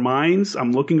road for mines.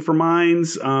 I'm looking for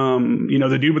mines.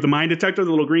 The dude with the mine detector,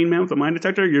 the little green man with the mine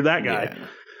detector, you're that guy. Yeah.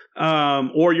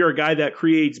 Or you're a guy that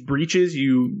creates breaches.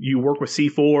 You work with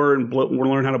C4 and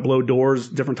learn how to blow doors,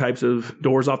 different types of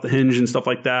doors off the hinge and stuff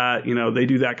like that. They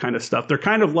do that kind of stuff. They're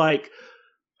kind of like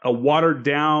a watered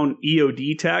down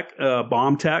EOD tech,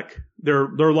 bomb tech. They're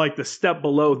like the step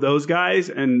below those guys.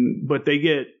 But they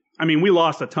get, we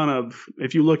lost a ton of,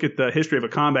 if you look at the history of a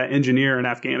combat engineer in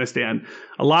Afghanistan,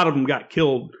 a lot of them got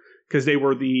killed because they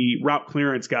were the route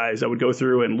clearance guys that would go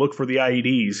through and look for the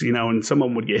IEDs, and some of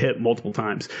them would get hit multiple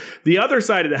times. The other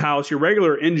side of the house, your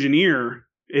regular engineer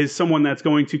is someone that's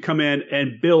going to come in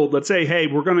and build. Let's say, hey,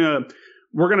 we're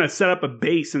gonna set up a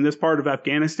base in this part of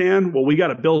Afghanistan. Well, we got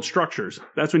to build structures.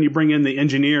 That's when you bring in the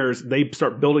engineers. They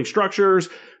start building structures.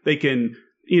 They can,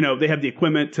 they have the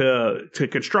equipment to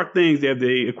construct things. They have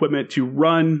the equipment to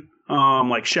run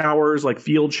like showers, like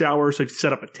field showers. So you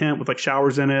set up a tent with like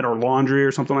showers in it or laundry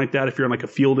or something like that if you're in like a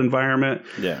field environment.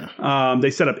 Yeah. They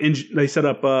set up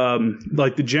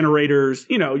like the generators,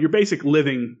 your basic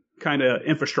living kind of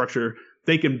infrastructure.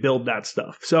 They can build that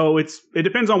stuff. So it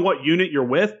depends on what unit you're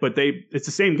with, but it's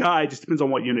the same guy. It just depends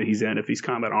on what unit he's in, if he's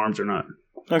combat arms or not.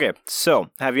 Okay. So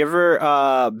have you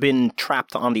ever been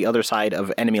trapped on the other side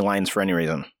of enemy lines for any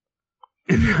reason?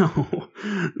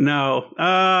 No.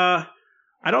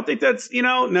 I don't think that's,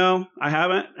 no, I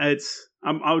haven't.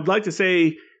 I would like to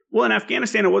say, well, in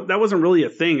Afghanistan, that wasn't really a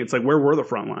thing. It's like, where were the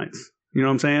front lines? You know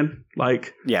what I'm saying?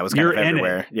 Like, yeah, it was kind of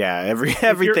everywhere. Yeah,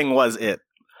 everything was it.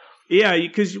 Yeah,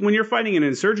 because when you're fighting an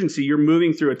insurgency, you're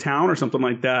moving through a town or something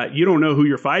like that. You don't know who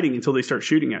you're fighting until they start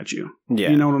shooting at you. Yeah.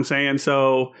 You know what I'm saying?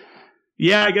 So,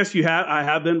 yeah, I guess I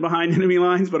have been behind enemy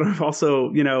lines, but I've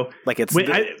also, like it's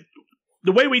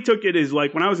the way we took it is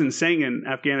like when I was in Sangin,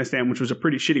 Afghanistan, which was a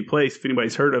pretty shitty place, if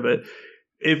anybody's heard of it.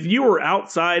 If you were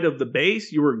outside of the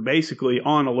base, you were basically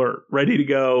on alert, ready to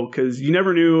go, because you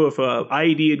never knew if a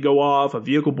IED would go off, a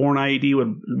vehicle-borne IED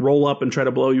would roll up and try to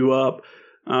blow you up.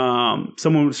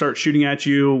 Someone would start shooting at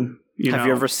you. Have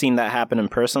you ever seen that happen in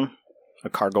person? A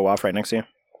car go off right next to you?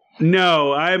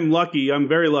 No, I'm lucky. I'm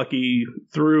very lucky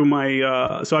through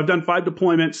my... so I've done 5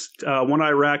 deployments, 1 to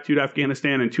Iraq, 2 to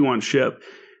Afghanistan, and 2 on ship.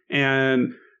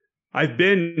 And I've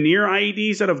been near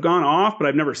IEDs that have gone off, but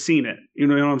I've never seen it. You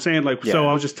know what I'm saying? Like, yeah. So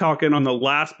I was just talking on the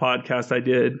last podcast I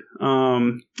did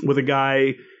with a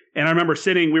guy, and I remember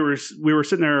we were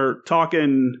sitting there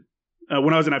talking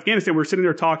when I was in Afghanistan. We were sitting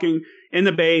there talking in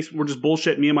the base. We're just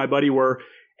bullshitting. Me and my buddy were,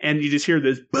 and you just hear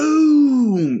this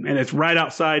boom, and it's right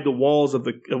outside the walls of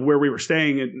where we were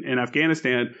staying in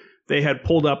Afghanistan. They had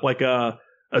pulled up like a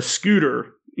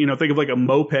scooter. Think of like a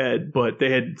moped, but they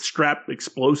had strapped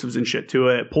explosives and shit to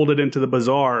it, pulled it into the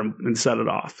bazaar and set it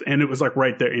off. And it was like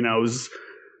right there, it was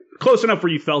close enough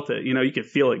where you felt it, you could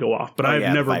feel it go off. But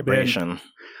I've never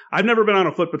been on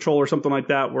a foot patrol or something like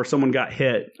that where someone got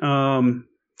hit.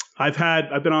 I've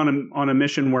been on a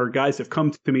mission where guys have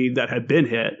come to me that had been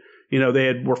hit.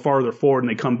 Were farther forward and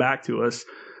they come back to us.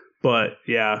 But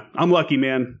yeah, I'm lucky,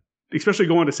 man. Especially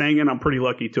going to Sangin, I'm pretty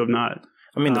lucky to have not.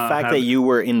 I mean, the fact that you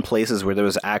were in places where there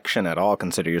was action at all,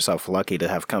 consider yourself lucky to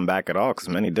have come back at all, because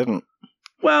many didn't.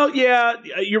 Well, yeah,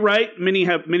 you're right. Many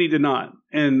did not.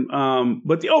 And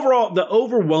but the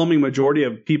overwhelming majority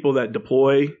of people that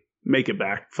deploy make it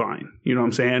back fine. You know what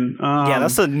I'm saying? Yeah,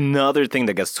 that's another thing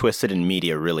that gets twisted in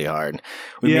media really hard.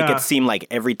 We make it seem like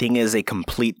everything is a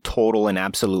complete, total, and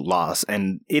absolute loss,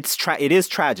 and it is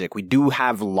tragic. We do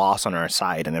have loss on our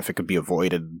side, and if it could be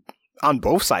avoided. On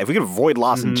both sides, if we could avoid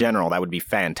loss in general, that would be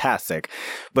fantastic.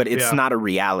 But it's not a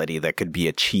reality that could be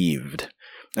achieved.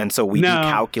 And so we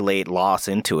calculate loss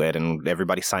into it, and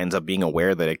everybody signs up being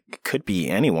aware that it could be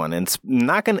anyone. And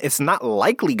it's not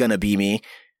likely going to be me,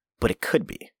 but it could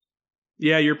be.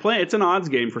 Yeah, it's an odds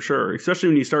game for sure, especially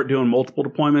when you start doing multiple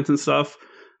deployments and stuff.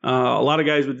 A lot of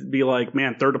guys would be like,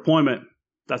 man, 3rd deployment.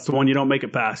 That's the one you don't make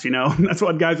it past, That's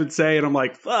what guys would say. And I'm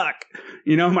like, fuck.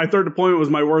 My 3rd deployment was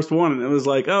my worst one. And it was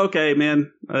like, oh, okay,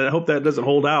 man, I hope that doesn't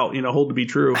hold out, hold to be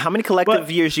true. How many collective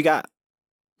years you got?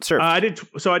 Sir. I did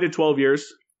 12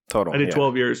 years. Total. I did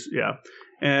 12 years, yeah.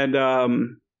 And,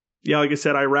 like I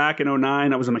said, Iraq in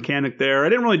 2009, I was a mechanic there. I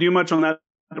didn't really do much on that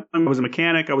deployment. I was a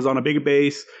mechanic. I was on a big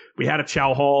base. We had a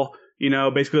chow hall.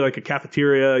 Basically like a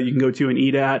cafeteria you can go to and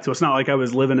eat at. So it's not like I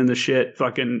was living in the shit,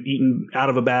 fucking eating out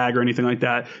of a bag or anything like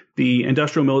that. The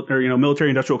military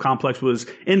industrial complex was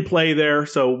in play there.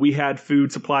 So we had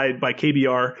food supplied by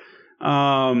KBR.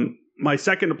 My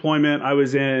 2nd deployment, I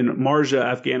was in Marja,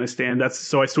 Afghanistan.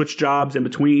 So I switched jobs in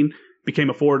between, became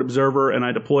a forward observer, and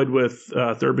I deployed with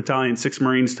 3rd Battalion, 6th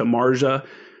Marines to Marja.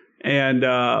 And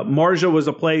Marja was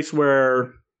a place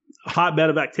where a hotbed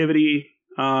of activity.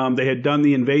 They had done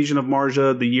the invasion of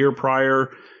Marja the year prior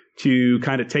to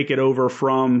kind of take it over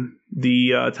from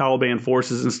the Taliban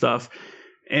forces and stuff.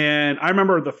 And I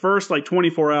remember the first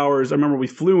 24 hours, I remember we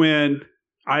flew in.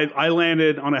 I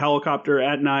landed on a helicopter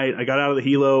at night. I got out of the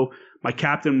helo. My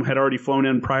captain had already flown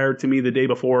in prior to me the day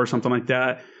before or something like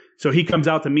that. So he comes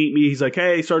out to meet me. He's like,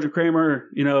 hey, Sergeant Kramer,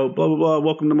 blah, blah, blah.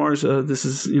 Welcome to Marja. This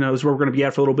is, this is where we're going to be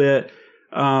at for a little bit.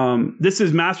 This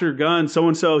is Master Gun,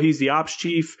 so-and-so. He's the ops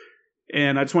chief.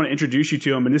 And I just want to introduce you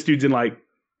to him. And this dude's in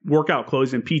workout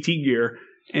clothes and PT gear.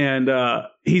 And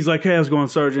he's like, hey, how's it going,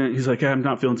 Sergeant? He's like, hey, I'm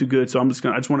not feeling too good. So I just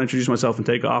want to introduce myself and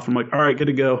take off. I'm like, all right, good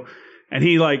to go. And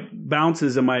he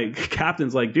bounces. And my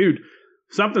captain's like, dude,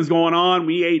 something's going on.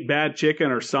 We ate bad chicken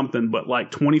or something. But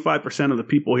 25% of the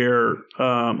people here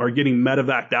are getting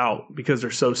medevaced out because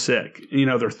they're so sick.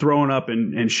 They're throwing up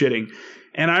and shitting.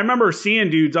 And I remember seeing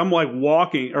dudes, I'm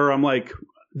walking, or I'm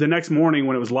the next morning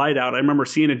when it was light out, I remember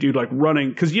seeing a dude like running,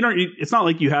 because it's not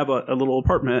like you have a little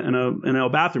apartment and a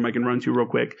bathroom I can run to real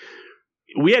quick.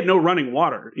 We had no running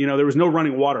water. There was no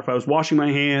running water. If I was washing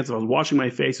my hands, if I was washing my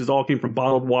face, it all came from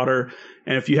bottled water.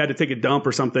 And if you had to take a dump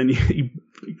or something,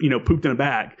 you pooped in a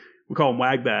bag. We call them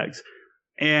wag bags.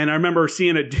 And I remember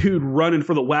seeing a dude running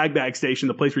for the wag bag station,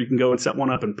 the place where you can go and set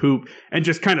one up and poop, and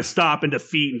just kind of stop and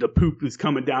defeat, and the poop was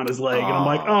coming down his leg. And I'm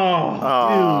like,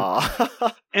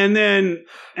 dude. And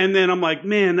then I'm like,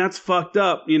 man, that's fucked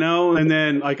up, And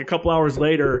then like a couple hours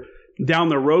later, down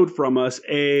the road from us,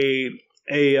 a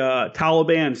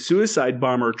Taliban suicide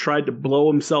bomber tried to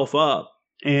blow himself up,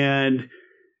 and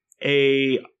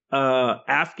a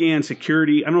Afghan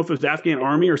security, I don't know if it was the Afghan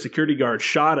army or security guard,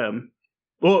 shot him.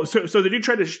 Well, so the dude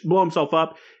tried to blow himself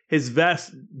up. His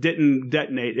vest didn't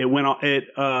detonate. It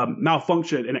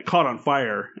malfunctioned and it caught on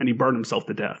fire, and he burned himself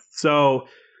to death. So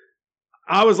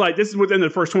I was like, this is within the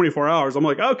first 24 hours. I'm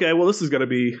like, okay, well, this is going to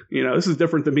be, this is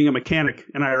different than being a mechanic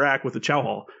in Iraq with a chow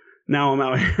hall. Now I'm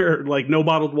out here, like, no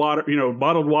bottled water,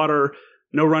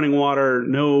 no running water,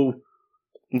 no.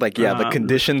 Like, yeah, the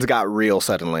conditions got real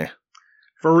suddenly.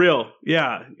 For real.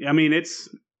 Yeah. I mean,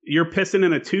 you're pissing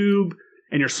in a tube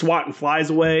and you're swatting flies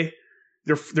away.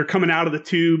 They're coming out of the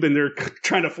tube and they're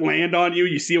trying to land on you.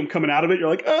 You see them coming out of it. You're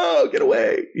like, oh, get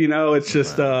away. It's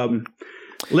just,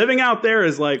 living out there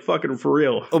is like fucking for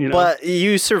real. But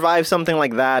you survive something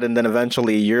like that, and then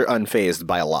eventually you're unfazed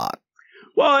by a lot.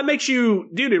 Well, it makes you,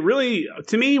 dude, it really,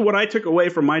 to me, what I took away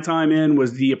from my time in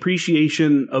was the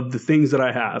appreciation of the things that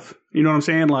I have. You know what I'm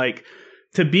saying? Like,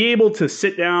 to be able to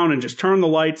sit down and just turn the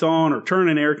lights on or turn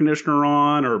an air conditioner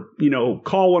on or,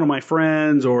 call one of my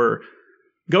friends or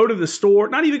go to the store,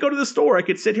 not even go to the store. I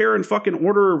could sit here and fucking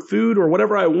order food or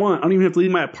whatever I want. I don't even have to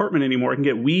leave my apartment anymore. I can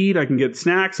get weed, I can get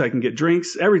snacks, I can get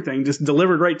drinks, everything just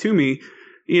delivered right to me.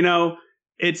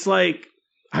 It's like,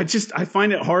 I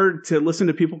find it hard to listen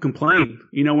to people complain.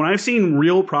 When I've seen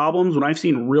real problems, when I've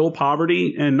seen real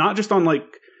poverty, and not just on like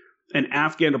an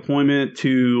Afghan deployment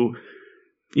to,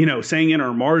 saying in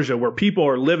our Marja, where people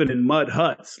are living in mud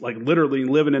huts, like literally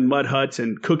living in mud huts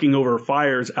and cooking over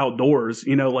fires outdoors,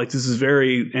 like this is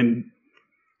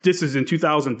in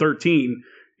 2013.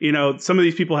 Some of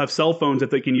these people have cell phones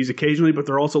that they can use occasionally, but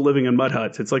they're also living in mud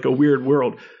huts. It's like a weird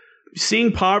world.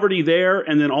 Seeing poverty there,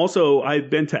 and then also I've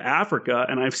been to Africa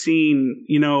and I've seen,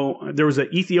 there was an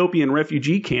Ethiopian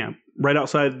refugee camp right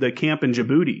outside the camp in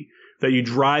Djibouti that you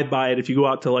drive by it if you go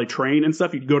out to like train and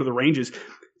stuff. You go to the ranges.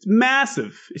 It's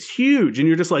massive. It's huge. And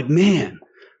you're just like, man,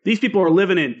 these people are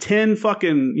living in 10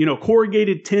 fucking,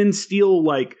 corrugated tin steel,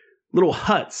 like little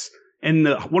huts in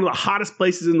one of the hottest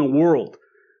places in the world.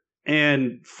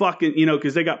 And fucking,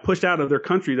 because they got pushed out of their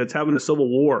country that's having a civil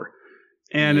war.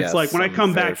 And yes, it's like when I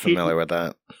come back here, familiar with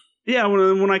that. Yeah,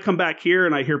 when I come back here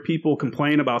and I hear people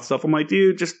complain about stuff, I'm like,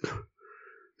 dude, just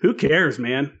who cares,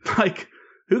 man? Like,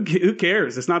 who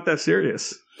cares? It's not that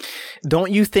serious.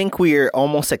 Don't you think we're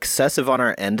almost excessive on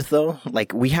our end, though?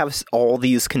 Like, we have all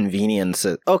these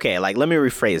conveniences. Okay, like, let me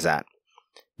rephrase that.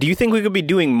 Do you think we could be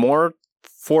doing more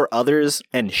for others,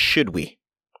 and should we?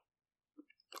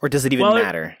 Or does it even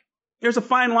matter? There's a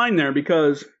fine line there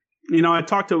because, I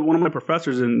talked to one of my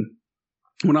professors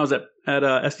when I was at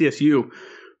SDSU.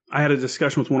 I had a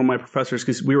discussion with one of my professors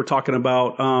because we were talking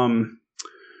about, I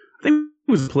think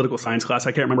it was a political science class,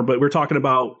 I can't remember, but we were talking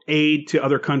about aid to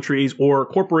other countries or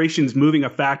corporations moving a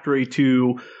factory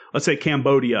to, let's say,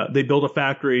 Cambodia. They build a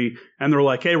factory and they're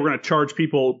like, hey, we're going to charge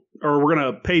people, or we're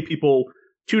going to pay people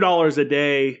 $2 a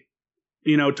day,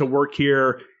 to work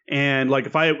here. And like,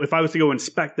 if I was to go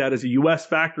inspect that as a U.S.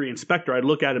 factory inspector, I'd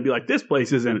look at it and be like, this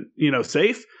place isn't,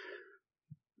 safe.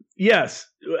 Yes,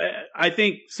 I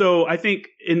think so. I think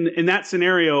in that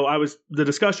scenario, the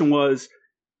discussion was,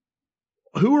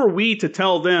 who are we to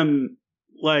tell them,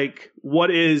 like,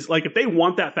 what is, like, if they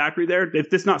want that factory there,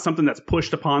 if it's not something that's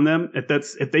pushed upon them,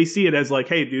 if they see it as like,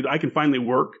 hey, dude, I can finally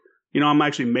work, I'm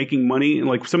actually making money. And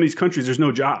like some of these countries, there's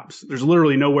no jobs. There's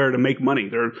literally nowhere to make money.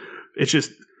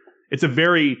 It's a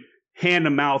very hand to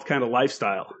mouth kind of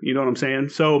lifestyle. You know what I'm saying?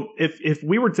 So if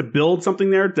we were to build something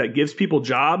there that gives people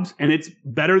jobs and it's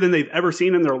better than they've ever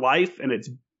seen in their life, and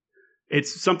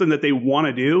it's something that they want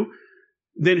to do,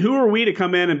 then who are we to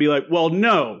come in and be like, well,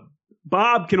 no,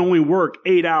 Bob can only work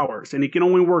 8 hours and he can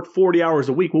only work 40 hours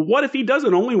a week. Well, what if he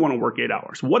doesn't only want to work 8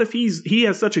 hours? What if he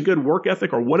has such a good work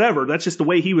ethic or whatever? That's just the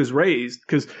way he was raised,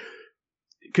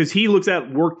 because he looks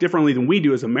at work differently than we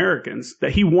do as Americans,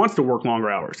 that he wants to work longer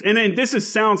hours. And then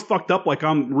sounds fucked up, like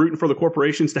I'm rooting for the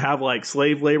corporations to have like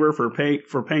slave labor for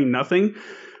paying nothing.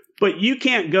 But you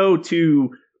can't go to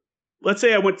let's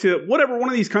say I went to whatever one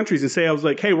of these countries and say I was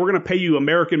like, hey, we're going to pay you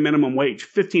American minimum wage,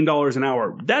 $15 an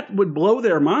hour. That would blow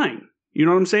their mind. You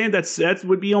know what I'm saying? That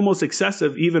would be almost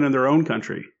excessive even in their own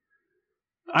country.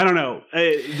 I don't know.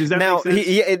 Does that make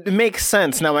sense? It makes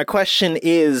sense. Now, my question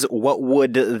is, what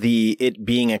would it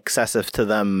being excessive to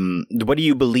them, what do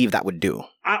you believe that would do?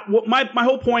 My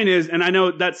whole point is, and I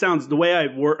know that sounds, the way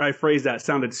I phrased that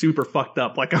sounded super fucked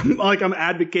up. Like I'm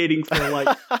advocating for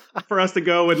like for us to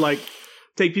go and like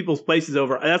take people's places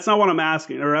over. That's not what I'm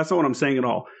asking, or that's not what I'm saying at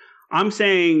all. I'm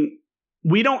saying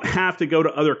we don't have to go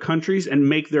to other countries and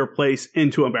make their place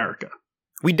into America.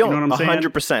 We don't. You know what I'm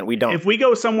 100%. We don't. If we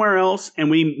go somewhere else and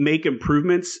we make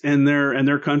improvements in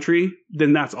their country,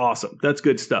 then that's awesome. That's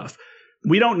good stuff.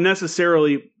 We don't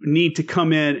necessarily need to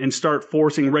come in and start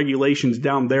forcing regulations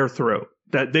down their throat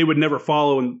that they would never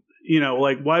follow. And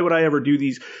like, why would I ever do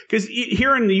these? Because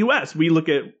here in the U.S., we look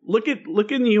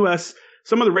in the U.S.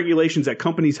 some of the regulations that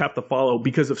companies have to follow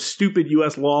because of stupid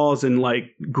U.S. laws and like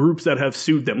groups that have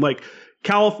sued them, like.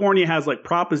 California has like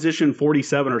Proposition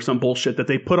 47 or some bullshit that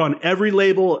they put on every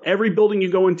label. Every building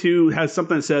you go into has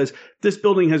something that says this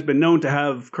building has been known to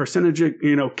have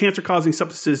carcinogenic, cancer-causing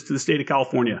substances to the state of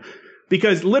California.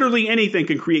 Because literally anything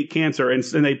can create cancer. And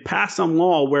they pass some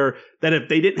law where that if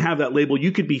they didn't have that label,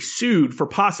 you could be sued for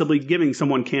possibly giving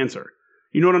someone cancer.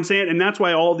 You know what I'm saying? And that's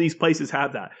why all these places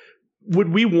have that.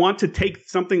 Would we want to take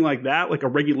something like that, like a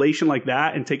regulation like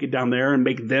that, and take it down there and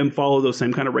make them follow those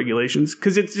same kind of regulations?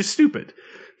 Because it's just stupid.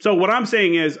 So what I'm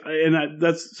saying is,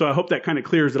 so I hope that kind of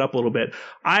clears it up a little bit.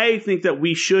 I think that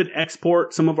we should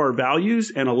export some of our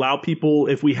values and allow people,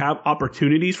 if we have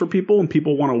opportunities for people and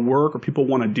people want to work or people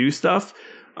want to do stuff,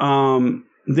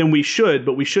 then we should,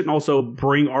 but we shouldn't also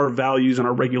bring our values and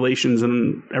our regulations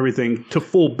and everything to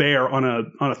full bear on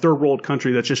a third world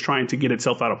country that's just trying to get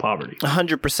itself out of poverty.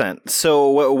 100%.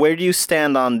 So where do you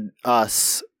stand on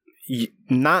us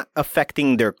not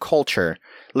affecting their culture,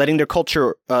 letting their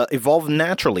culture evolve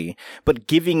naturally, but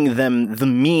giving them the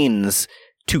means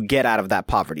to get out of that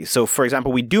poverty? So, for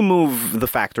example, we do move the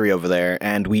factory over there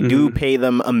and we do pay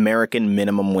them American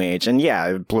minimum wage. And yeah,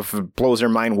 it blows their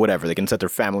mind, whatever. They can set their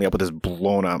family up with this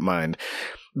blown out mind.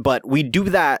 But we do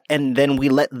that and then we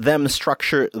let them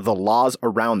structure the laws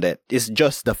around it. It's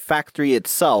just the factory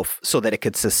itself, so that it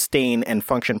could sustain and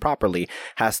function properly,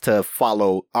 has to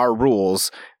follow our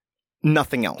rules.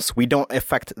 Nothing else. We don't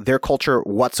affect their culture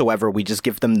whatsoever. We just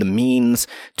give them the means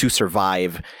to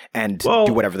survive and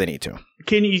do whatever they need to.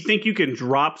 Can you think you can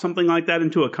drop something like that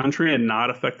into a country and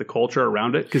not affect the culture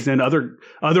around it? Because then other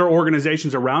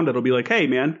organizations around it will be like, hey,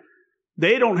 man,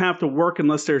 they don't have to work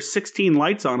unless there's 16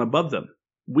 lights on above them.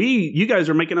 You guys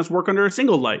are making us work under a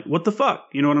single light. What the fuck?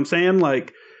 You know what I'm saying?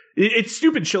 Like, it's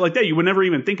stupid shit like that you would never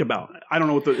even think about. I don't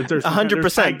know if there's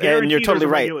 100%, and you're totally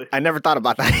right. I never thought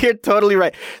about that. You're totally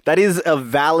right. That is a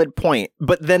valid point.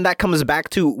 But then that comes back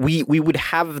to we would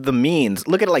have the means.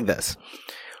 Look at it like this.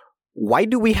 Why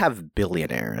do we have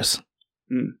billionaires?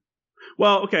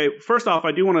 Well, okay. First off,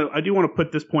 I do want to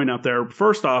put this point out there.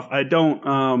 First off, I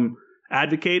don't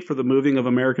advocate for the moving of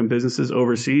American businesses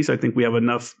overseas. I think we have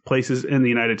enough places in the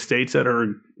United States that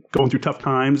are going through tough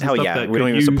times. Hell yeah, we don't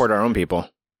even support our own people.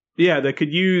 Yeah, that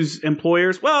could use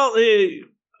employers. Well,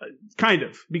 kind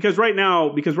of, because right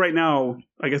now,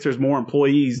 I guess there's more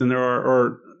employees than there are,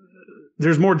 or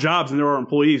there's more jobs than there are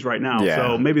employees right now. Yeah.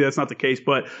 So maybe that's not the case,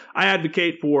 but I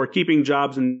advocate for keeping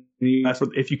jobs in the U.S.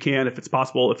 if you can, if it's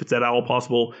possible, if it's at all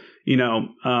possible, so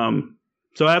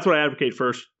that's what I advocate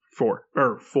for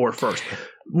first.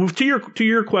 To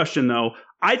your question though,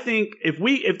 I think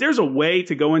if there's a way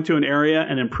to go into an area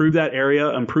and improve that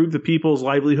area, improve the people's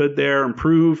livelihood there,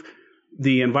 improve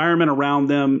the environment around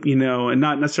them, and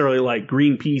not necessarily like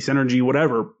Greenpeace, energy,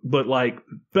 whatever, but like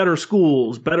better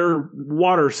schools, better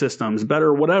water systems,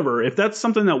 better whatever. If that's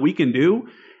something that we can do,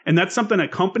 and that's something a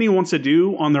company wants to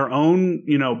do on their own,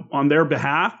 on their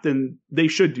behalf, then they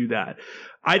should do that.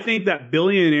 I think that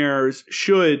billionaires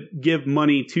should give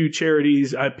money to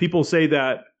charities. People say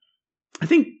that. I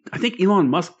think Elon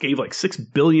Musk gave like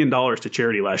 $6 billion to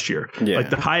charity last year, like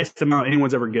the highest amount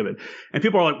anyone's ever given. And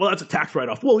people are like, well, that's a tax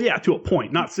write-off. Well, yeah, to a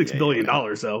point, not $6 billion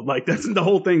though. Like that's the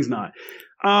whole thing's not.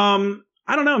 I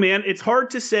don't know, man. It's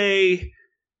hard to say.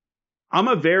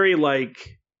 If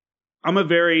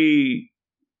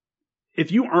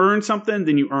you earn something,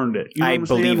 then you earned it. You know I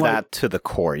believe that to the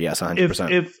core. Yes,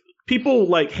 100%. If people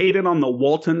like hated on the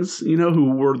Waltons,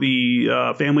 who were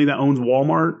the family that owns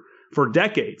Walmart for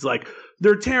decades, like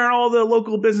they're tearing all the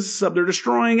local businesses up. They're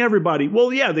destroying everybody.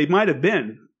 Well, yeah, they might have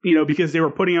been, because they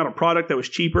were putting out a product that was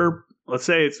cheaper. Let's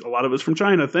say a lot of it's from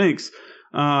China. Thanks.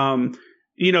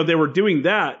 they were doing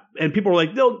that, and people were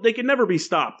like, they can never be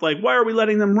stopped. Like, why are we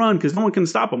letting them run? Because no one can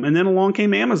stop them. And then along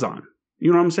came Amazon.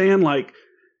 You know what I'm saying? Like,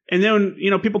 and then,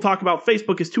 people talk about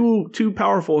Facebook is too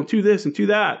powerful and too this and too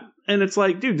that. And it's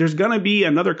like, dude, there's going to be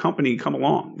another company come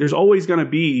along. There's always going to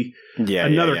be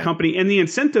another company. And the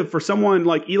incentive for someone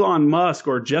like Elon Musk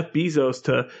or Jeff Bezos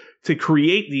to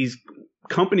create these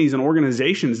companies and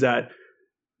organizations that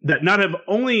not have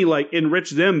only like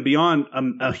enriched them beyond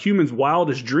a human's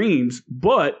wildest dreams,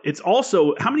 but it's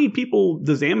also, how many people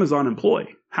does Amazon employ?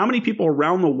 How many people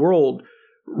around the world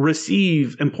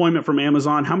receive employment from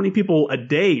Amazon? How many people a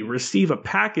day receive a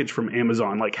package from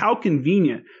Amazon? Like, how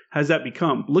convenient has that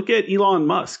become? Look at Elon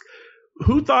Musk.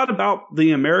 Who thought about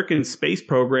the American space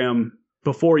program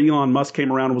before Elon Musk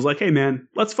came around and was like, hey man,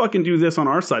 let's fucking do this on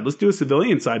our side. Let's do a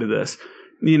civilian side of this.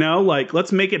 Like,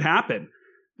 let's make it happen.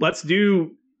 Let's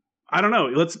do, I don't know,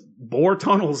 let's bore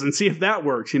tunnels and see if that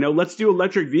works. Let's do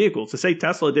electric vehicles. To say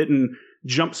Tesla didn't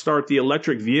jumpstart the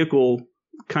electric vehicle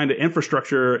kind of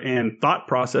infrastructure and thought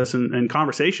process and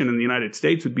conversation in the United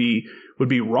States would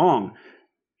be wrong.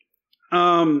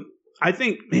 I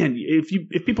think, man,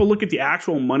 if people look at the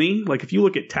actual money, like if you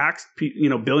look at tax,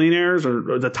 billionaires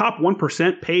or the top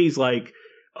 1% pays, like,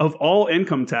 of all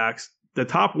income tax, the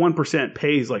top 1%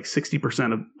 pays like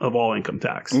 60% of all income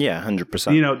tax. Yeah,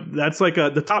 100%. That's like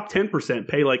the top 10%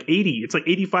 pay like 80. It's like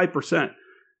 85%.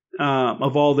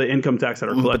 Of all the income tax that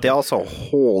are collected. But they also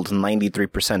hold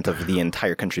 93% of the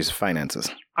entire country's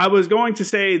finances. I was going to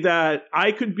say that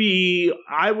I would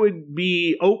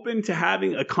be open to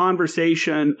having a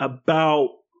conversation about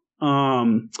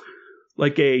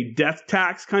like a death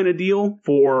tax kind of deal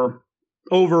for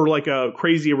over like a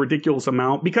crazy, ridiculous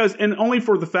amount, because, and only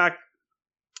for the fact,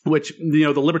 which, the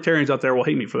libertarians out there will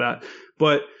hate me for that.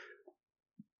 But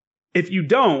if you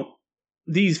don't,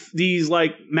 these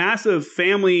like massive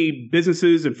family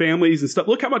businesses and families and stuff.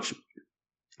 Look how much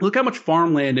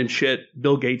farmland and shit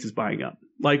Bill Gates is buying up.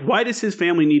 Like, why does his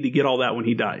family need to get all that when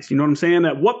he dies? You know what I'm saying?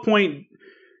 At what point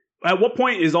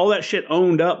is all that shit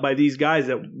owned up by these guys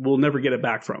that we'll never get it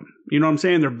back from? You know what I'm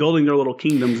saying? They're building their little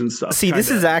kingdoms and stuff. See,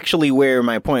 this is actually where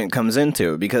my point comes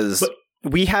into, because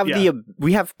we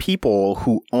have people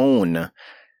who own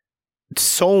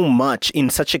so much in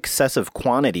such excessive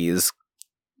quantities.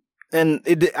 And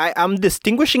I'm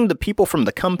distinguishing the people from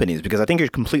the companies, because I think you're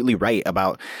completely right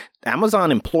about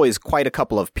Amazon employs quite a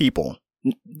couple of people.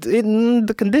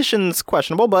 The conditions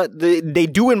questionable, but they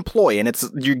do employ, and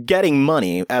you're getting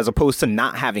money as opposed to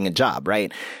not having a job,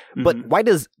 right? Mm-hmm. But why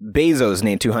does Bezos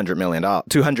need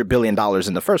 $200 billion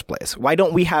in the first place? Why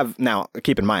don't we have, now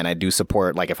keep in mind, I do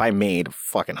support, like, if I made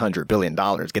fucking $100 billion,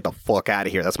 get the fuck out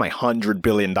of here. That's my $100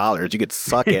 billion. You could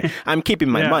suck it. I'm keeping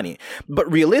my money.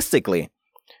 But realistically,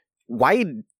 why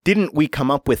didn't we come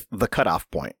up with the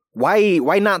cutoff point? Why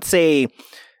not say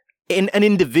an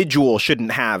individual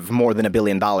shouldn't have more than $1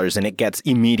 billion and it gets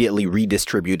immediately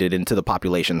redistributed into the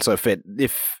population? So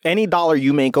if any dollar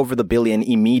you make over the billion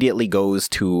immediately goes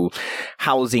to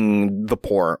housing the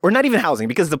poor, or not even housing,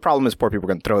 because the problem is poor people are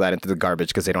going to throw that into the garbage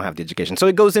because they don't have the education. So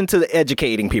it goes into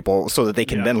educating people so that they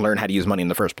can then learn how to use money in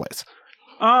the first place.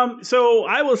 So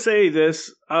I will say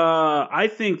this. I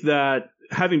think that,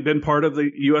 having been part of the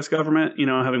U.S. government,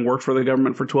 having worked for the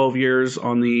government for 12 years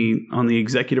on the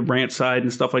executive branch side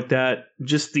and stuff like that,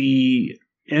 just the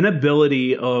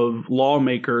inability of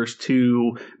lawmakers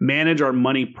to manage our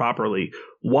money properly.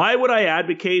 Why would I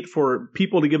advocate for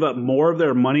people to give up more of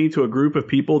their money to a group of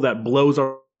people that blows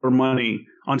our money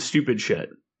on stupid shit,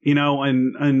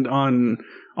 and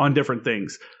on different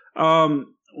things?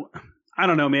 I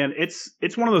don't know, man.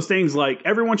 It's one of those things, like,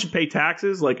 everyone should pay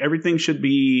taxes. Like, everything should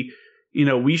be,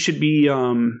 we should be,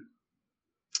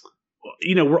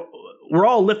 we're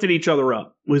all lifting each other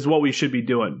up is what we should be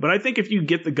doing. But I think if you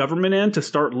get the government in to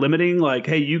start limiting, like,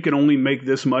 hey, you can only make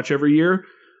this much every year.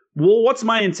 Well, what's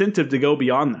my incentive to go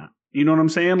beyond that? You know what I'm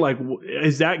saying? Like,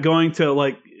 is that going to,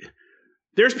 like,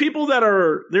 there's people that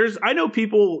are, I know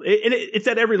people, and it's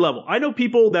at every level. I know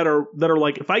people that are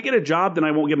like, if I get a job, then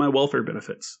I won't get my welfare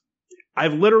benefits.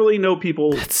 I've literally know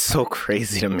people. That's so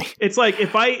crazy to me. It's like,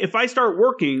 if I start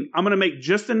working, I'm going to make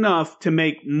just enough to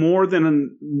make more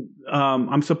than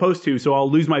I'm supposed to. So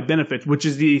I'll lose my benefits, which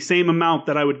is the same amount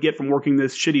that I would get from working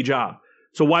this shitty job.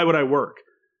 So why would I work?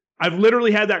 I've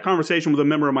literally had that conversation with a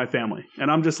member of my family,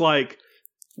 and I'm just like,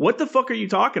 what the fuck are you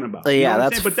talking about? Yeah, you know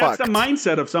that's But fucked. That's the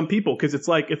mindset of some people, because it's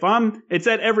like, it's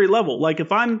at every level. Like,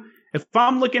 if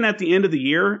I'm looking at the end of the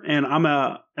year and I'm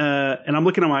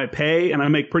looking at my pay and I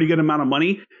make pretty good amount of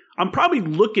money, I'm probably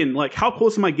looking like, how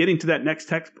close am I getting to that next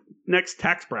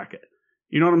tax bracket?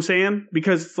 You know what I'm saying?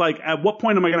 Because it's like, at what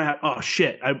point am I going to have, oh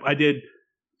shit, I did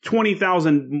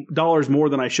 $20,000 more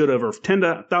than I should have, or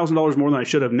 $10,000 more than I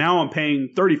should have. Now I'm paying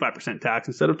 35% tax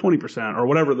instead of 20%, or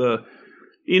whatever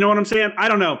you know what I'm saying? I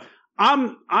don't know.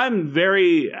 I'm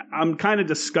kind of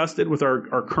disgusted with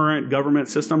our current government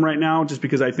system right now, just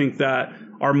because I think that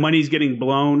our money's getting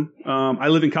blown. I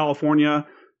live in California.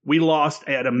 We lost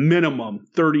at a minimum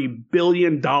 $30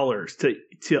 billion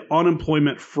to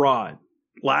unemployment fraud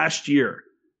last year.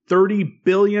 $30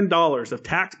 billion of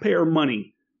taxpayer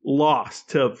money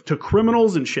lost to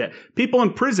criminals and shit. People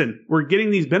in prison were getting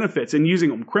these benefits and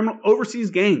using them. Overseas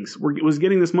gangs was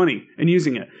getting this money and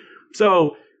using it.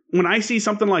 So when I see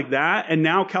something like that, and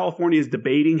now California is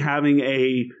debating having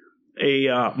a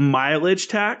mileage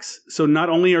tax. So not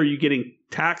only are you getting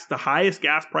taxed the highest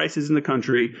gas prices in the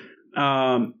country,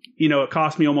 it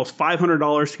cost me almost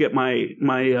 $500 to get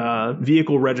my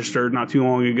vehicle registered not too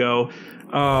long ago.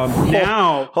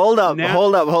 Hold up. We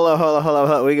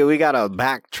gotta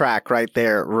backtrack right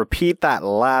there. Repeat that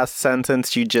last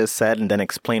sentence you just said, and then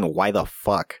explain why the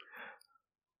fuck.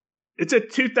 It's a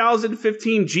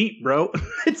 2015 Jeep, bro.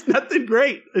 It's nothing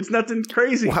great. It's nothing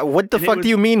crazy. What the fuck do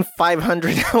you mean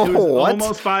 $500? It was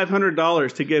almost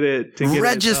 $500 to get it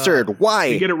registered.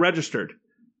 Why? To get it registered.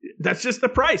 That's just the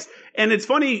price. And it's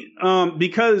funny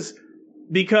because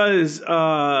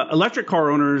electric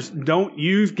car owners don't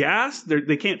use gas.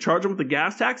 They can't charge them with the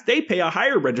gas tax. They pay a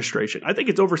higher registration. I think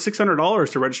it's over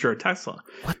 $600 to register a Tesla.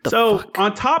 What the fuck?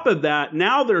 On top of that,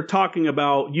 now they're talking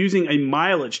about using a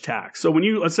mileage tax. So when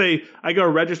let's say I go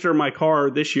register my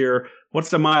car this year, what's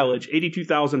the mileage?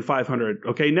 82,500.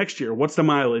 Okay, next year, what's the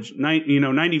mileage?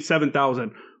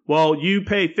 97,000. Well, you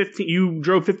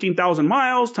drove 15,000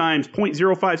 miles times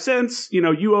 0.05 cents.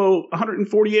 You owe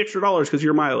 $140 extra because of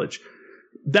your mileage.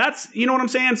 That's, you know what I'm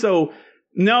saying? So,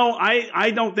 no,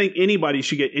 I don't think anybody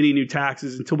should get any new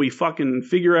taxes until we fucking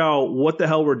figure out what the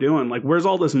hell we're doing. Like, where's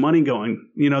all this money going,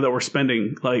 that we're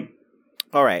spending? Like,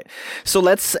 all right. So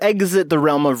let's exit the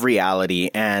realm of reality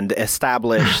and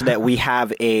establish that we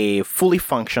have a fully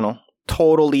functional,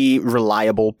 totally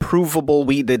reliable, provable.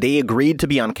 They agreed to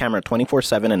be on camera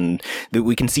 24/7, and that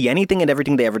we can see anything and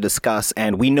everything they ever discuss,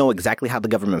 and we know exactly how the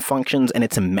government functions, and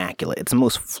it's immaculate. It's the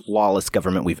most flawless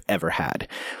government we've ever had.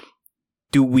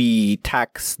 Do we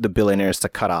tax the billionaires to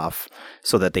cut off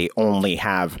so that they only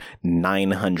have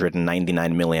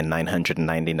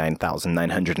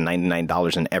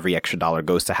 $999,999,999 and every extra dollar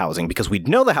goes to housing? Because we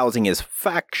know the housing is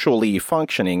factually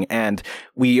functioning, and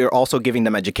we are also giving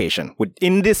them education.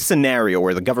 In this scenario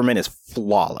where the government is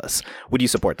flawless, would you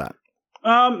support that?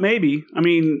 Maybe. I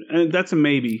mean, that's a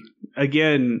maybe.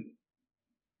 Again,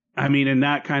 I mean, in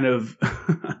that kind of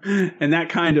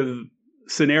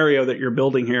scenario that you're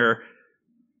building here,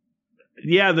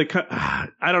 yeah,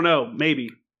 I don't know. Maybe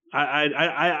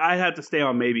I had to stay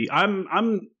on maybe.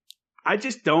 I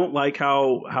just don't like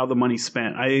how the money's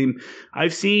spent.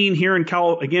 I've seen here in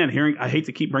I hate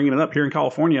to keep bringing it up, here in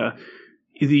California,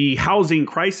 the housing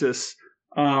crisis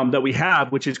that we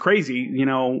have, which is crazy.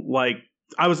 Like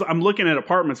I'm looking at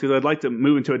apartments because I'd like to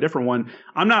move into a different one.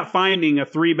 I'm not finding a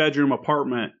 3-bedroom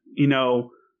apartment,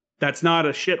 that's not a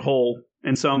shithole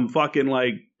in some fucking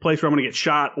like place where I'm going to get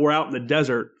shot or out in the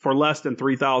desert for less than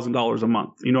 $3,000 a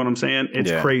month. You know what I'm saying?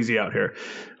 It's crazy out here.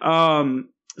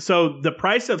 So the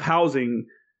price of housing,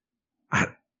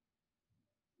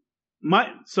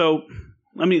 so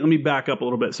let me back up a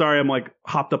little bit. Sorry, I'm like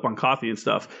hopped up on coffee and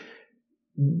stuff.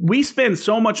 We spend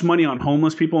so much money on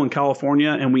homeless people in California,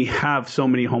 and we have so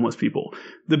many homeless people.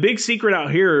 The big secret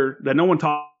out here that no one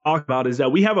talks about is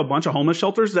that we have a bunch of homeless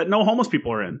shelters that no homeless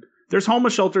people are in. There's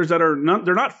homeless shelters that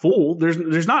they're not full.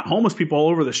 There's not homeless people all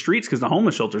over the streets because the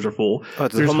homeless shelters are full. Oh,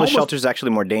 the homeless shelter is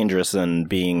actually more dangerous than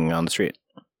being on the street.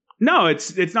 No,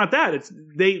 it's not that. It's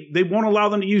they won't allow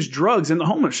them to use drugs in the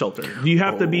homeless shelter. You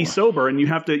have to be sober, and you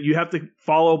have to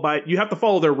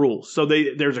follow their rules. So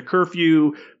there's a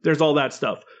curfew. There's all that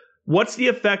stuff. What's the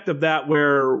effect of that?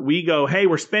 Where we go, hey,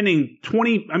 we're spending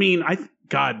 20. I mean,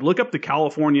 God, look up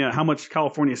how much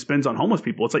California spends on homeless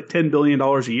people. It's like $10 billion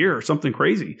a year or something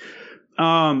crazy.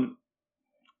 The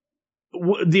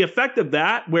effect of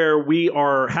that, where we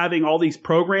are having all these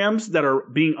programs that are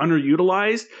being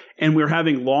underutilized, and we're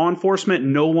having law enforcement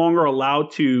no longer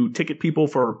allowed to ticket people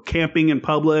for camping in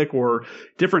public or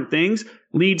different things,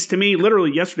 leads to me,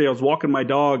 literally yesterday I was walking my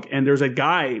dog and there's a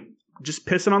guy just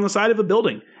pissing on the side of a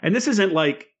building. And this isn't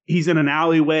like he's in an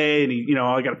alleyway and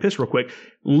I got to piss real quick.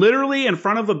 Literally in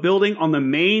front of a building on the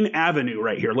main avenue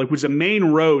right here, like which is a main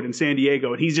road in San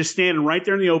Diego. And he's just standing right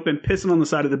there in the open, pissing on the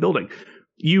side of the building.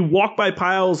 You walk by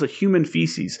piles of human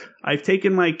feces. I've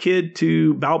taken my kid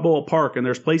to Balboa Park, and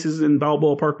there's places in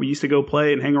Balboa Park we used to go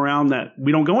play and hang around that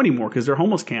we don't go anymore because they're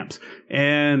homeless camps.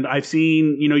 And I've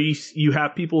seen, you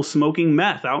have people smoking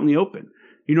meth out in the open.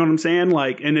 You know what I'm saying?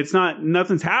 And it's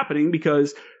nothing's happening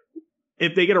because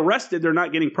if they get arrested, they're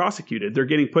not getting prosecuted. They're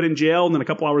getting put in jail, and then a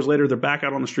couple hours later, they're back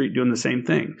out on the street doing the same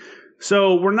thing.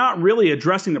 So we're not really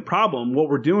addressing the problem. What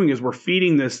we're doing is we're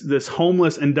feeding this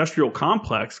homeless industrial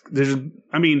complex. There's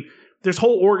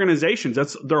whole organizations.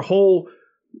 That's their whole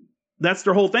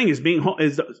thing is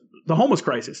the homeless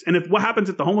crisis. And what happens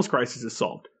if the homeless crisis is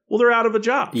solved? Well, they're out of a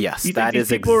job. Yes, that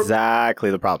is exactly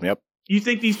the problem. Yep. You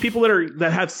think these people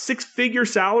that have 6-figure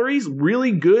salaries,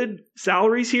 really good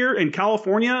salaries here in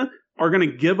California, are going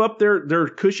to give up their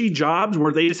cushy jobs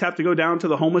where they just have to go down to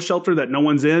the homeless shelter that no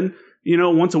one's in,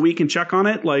 once a week and check on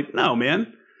it? No,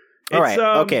 man. All right.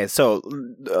 Okay. So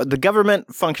the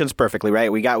government functions perfectly,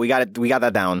 right? We got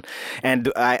that down.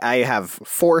 And I have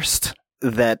forced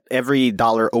that every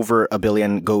dollar over $1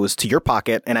 billion goes to your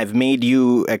pocket, and I've made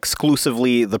you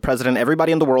exclusively the president.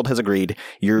 Everybody in the world has agreed.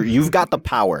 You've got the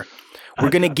power. We're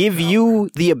going to give you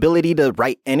the ability to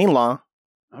write any law.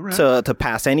 All right. To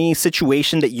pass any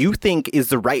situation that you think is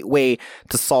the right way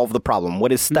to solve the problem.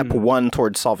 What is step one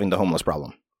towards solving the homeless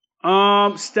problem?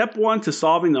 Step one to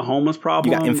solving the homeless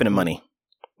problem. You got infinite money.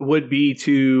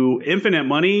 Infinite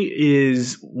money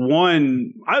is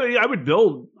one.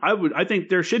 I think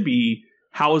there should be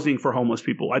housing for homeless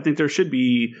people. I think there should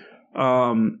be,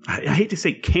 I hate to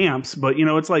say camps, but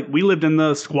it's like we lived in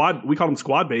the squad. We call them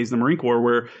squad bays in the Marine Corps,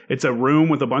 where it's a room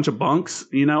with a bunch of bunks,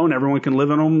 and everyone can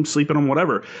live in them, sleep in them,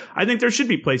 whatever. I think there should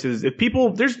be places. If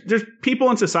people, there's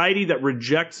people in society, that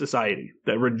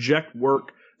reject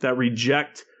work, that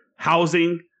reject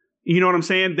housing. You know what I'm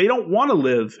saying? They don't want to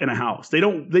live in a house.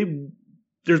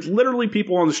 There's literally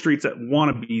people on the streets that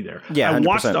want to be there. Yeah,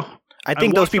 100%. I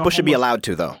think those people should be allowed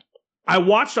to, though. I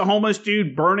watched a homeless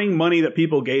dude burning money that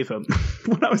people gave him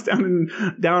when I was down in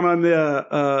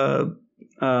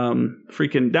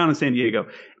San Diego.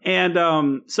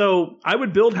 And so I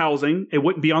would build housing. It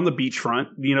wouldn't be on the beachfront.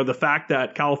 The fact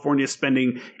that California is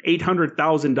spending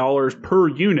 $800,000 per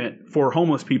unit for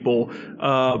homeless people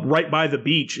right by the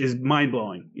beach is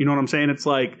mind-blowing. You know what I'm saying? It's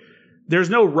like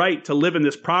there's no right to live in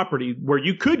this property where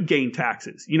you could gain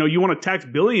taxes. You want to tax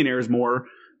billionaires more,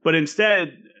 but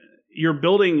instead you're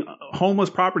building homeless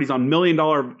properties on $1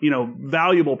 million,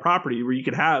 valuable property where you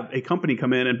could have a company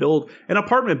come in and build an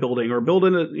apartment building or build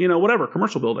whatever,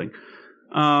 commercial building.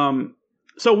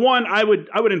 So one, I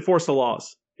would enforce the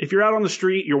laws. If you're out on the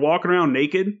street, you're walking around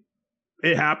naked,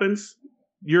 it happens.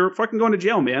 You're fucking going to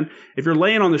jail, man. If you're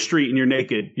laying on the street and you're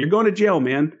naked, you're going to jail,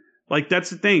 man.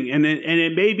 That's the thing. And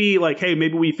it may be like, hey,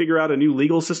 maybe we figure out a new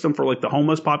legal system for the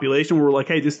homeless population where we're like,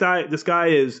 hey, this guy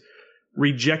is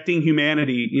rejecting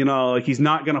humanity, he's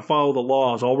not going to follow the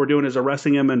laws. All we're doing is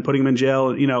arresting him and putting him in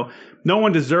jail. No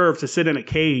one deserves to sit in a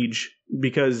cage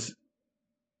because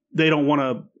they don't want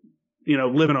to,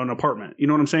 live in an apartment. You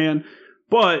know what I'm saying?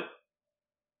 But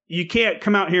you can't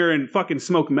come out here and fucking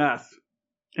smoke meth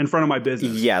in front of my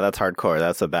business. Yeah, that's hardcore.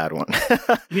 That's a bad one.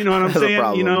 You know what I'm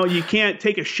saying? You can't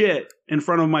take a shit in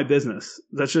front of my business.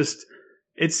 That's just...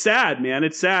 It's sad, man.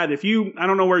 It's sad. I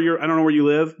don't know where you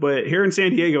live, but here in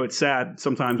San Diego, it's sad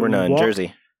sometimes. We're not in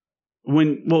Jersey.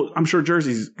 I'm sure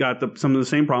Jersey's got some of the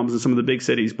same problems in some of the big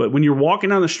cities, but when you're walking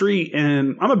down the street,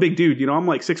 and I'm a big dude, I'm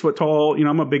like 6 foot tall,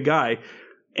 I'm a big guy,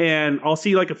 and I'll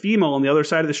see a female on the other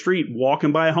side of the street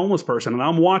walking by a homeless person, and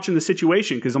I'm watching the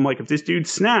situation because I'm like, if this dude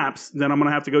snaps, then I'm going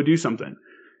to have to go do something.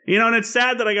 And it's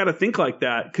sad that I got to think like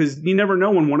that because you never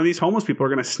know when one of these homeless people are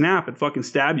going to snap and fucking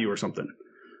stab you or something.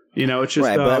 It's just...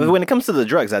 Right, but when it comes to the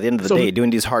drugs, at the end of the day, doing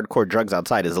these hardcore drugs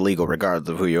outside is illegal regardless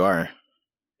of who you are.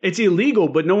 It's illegal,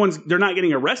 but they're not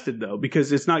getting arrested, though, because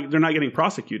they're not getting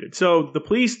prosecuted. So the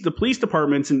police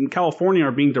departments in California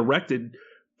are being directed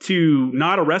to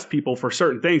not arrest people for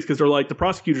certain things because they're like, the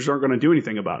prosecutors aren't going to do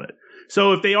anything about it.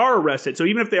 So if they are arrested, so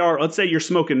even if they are, let's say you're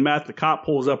smoking meth, the cop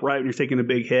pulls up right when you're taking a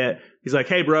big hit. He's like,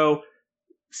 hey, bro,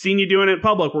 seen you doing it in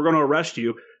public, we're going to arrest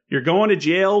you. You're going to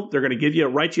jail. They're going to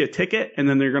write you a ticket, and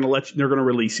then they're going to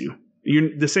release you.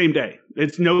 The same day.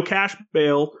 It's no cash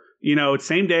bail. It's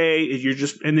same day.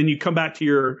 And then you come back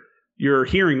to your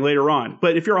hearing later on.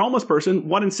 But if you're a homeless person,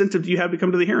 what incentive do you have to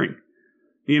come to the hearing?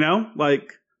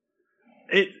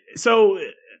 So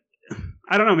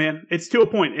I don't know, man. It's to a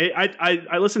point.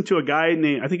 I listened to a guy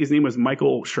named, I think his name was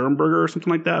Michael Schoenberger or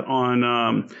something like that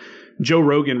on Joe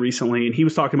Rogan recently, and he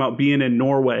was talking about being in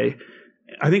Norway.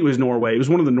 I think it was Norway. It was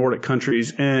one of the Nordic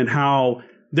countries, and how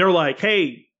they're like,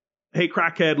 hey,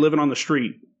 crackhead living on the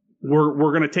street.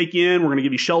 we're going to take you in. We're going to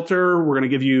give you shelter. We're going to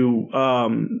give you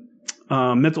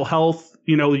mental health.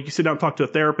 You know, you can sit down and talk to a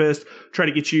therapist, try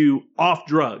to get you off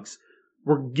drugs.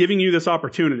 We're giving you this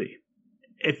opportunity.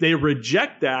 If they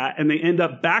reject that and they end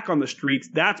up back on the streets,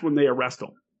 that's when they arrest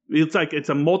them. It's like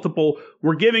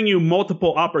we're giving you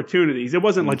multiple opportunities. It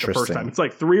wasn't like the first time. It's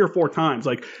like 3 or 4 times.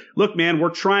 Like, look, man, we're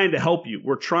trying to help you.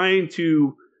 We're trying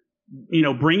to, you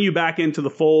know, bring you back into the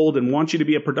fold and want you to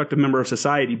be a productive member of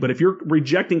society. But if you're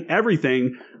rejecting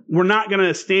everything, we're not going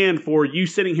to stand for you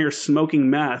sitting here smoking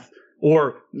meth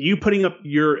or you putting up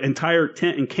your entire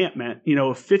tent encampment, you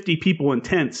know, 50 people in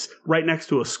tents right next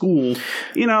to a school,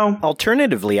 you know.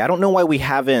 Alternatively, I don't know why we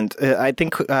haven't. I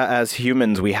think as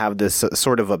humans, we have this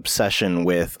sort of obsession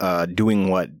with doing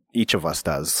what each of us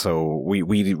does. So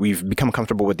we've become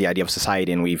comfortable with the idea of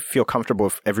society, and we feel comfortable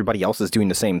if everybody else is doing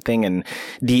the same thing. And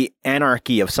the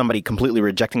anarchy of somebody completely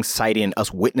rejecting society and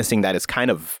us witnessing that is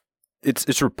kind of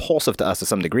it's repulsive to us to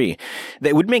some degree.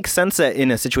 It would make sense that in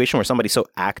a situation where somebody's so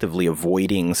actively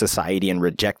avoiding society and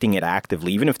rejecting it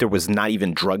actively, even if there was not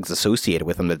even drugs associated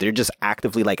with them, that they're just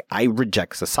actively like, I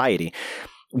reject society.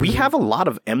 We have a lot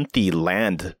of empty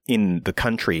land in the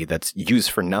country that's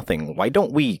used for nothing. Why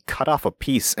don't we cut off a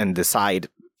piece and decide,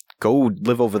 go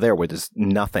live over there where there's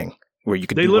nothing, where you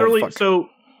could They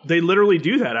literally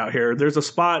do that out here. There's a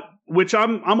spot, which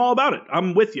I'm all about it.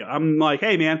 I'm with you. I'm like,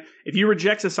 hey man, if you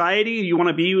reject society, you want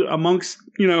to be amongst,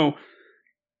 you know,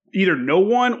 either no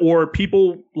one or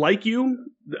people like you.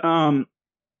 In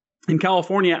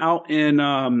California, out in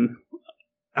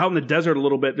the desert a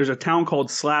little bit, there's a town called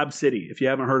Slab City. If you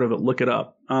haven't heard of it, look it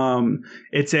up.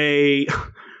 It's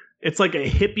like a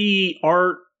hippie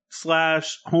art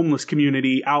 / homeless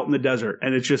community out in the desert.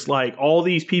 And it's just like all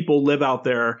these people live out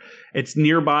there. It's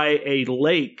nearby a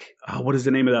lake. What is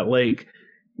the name of that lake?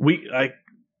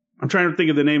 I'm trying to think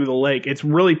of the name of the lake. It's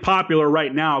really popular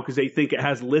right now because they think it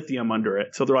has lithium under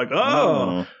it. So they're like,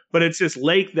 but it's this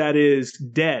lake that is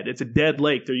dead. It's a dead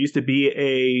lake. There used to be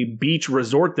a beach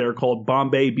resort there called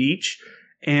Bombay Beach.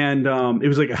 And it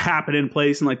was like a happening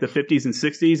place in like the 50s and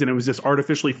 60s. And it was this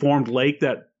artificially formed lake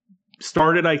that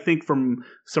started, I think, from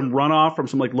some runoff from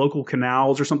some like local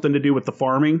canals or something to do with the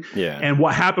farming. Yeah. And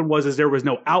what happened was there was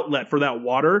no outlet for that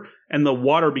water, and the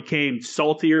water became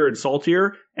saltier and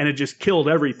saltier, and it just killed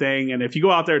everything. And if you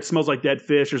go out there, it smells like dead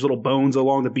fish. There's little bones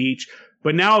along the beach.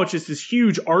 But now it's just this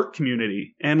huge art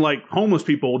community, and like homeless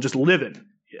people just living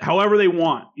however they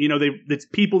want. You know, it's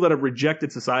people that have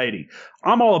rejected society.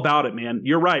 I'm all about it, man.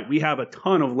 You're right. We have a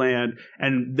ton of land,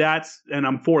 and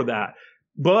I'm for that.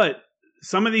 But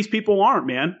some of these people aren't,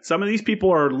 man. Some of these people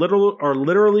are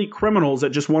literally criminals that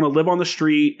just want to live on the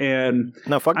street. And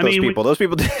no, fuck those people. Those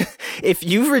people. If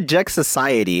you reject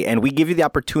society and we give you the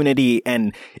opportunity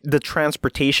and the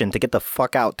transportation to get the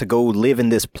fuck out to go live in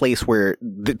this place where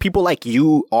the people like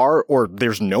you are, or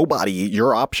there's nobody,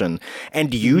 your option,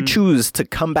 and you choose to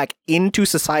come back into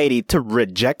society to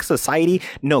reject society,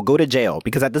 no, go to jail,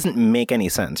 because that doesn't make any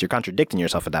sense. You're contradicting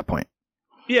yourself at that point.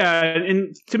 Yeah,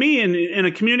 and to me, in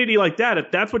a community like that,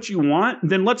 if that's what you want,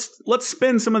 then let's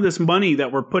spend some of this money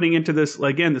that we're putting into this,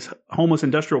 again, this homeless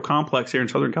industrial complex here in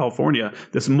Southern California,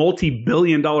 this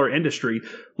multi-billion-dollar industry.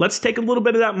 Let's take a little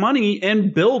bit of that money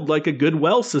and build like a good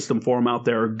well system for them out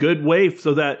there, a good way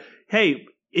so that, hey,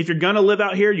 if you're going to live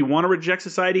out here, you want to reject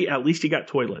society, at least you got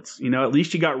toilets, you know, at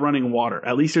least you got running water,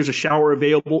 at least there's a shower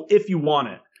available if you want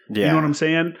it. Yeah. You know what I'm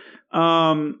saying?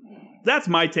 That's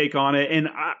my take on it. And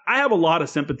I have a lot of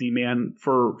sympathy, man,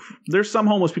 there's some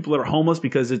homeless people that are homeless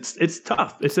because it's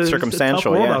tough. It's a tough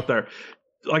world out there.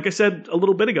 Like I said a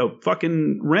little bit ago,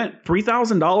 fucking rent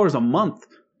 $3,000 a month,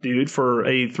 dude, for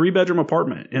a 3-bedroom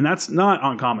apartment. And that's not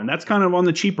uncommon. That's kind of on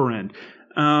the cheaper end.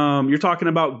 You're talking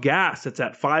about gas that's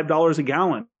at $5 a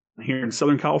gallon here in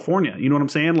Southern California. You know what I'm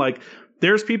saying? Like,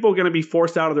 there's people going to be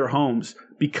forced out of their homes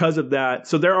because of that.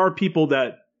 So there are people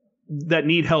that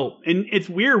need help. And it's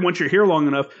weird, once you're here long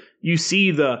enough, you see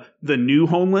the new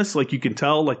homeless, like you can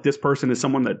tell, like this person is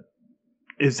someone that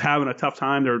is having a tough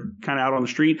time. They're kind of out on the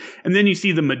street. And then you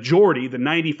see the majority, the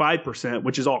 95%,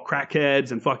 which is all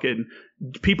crackheads and fucking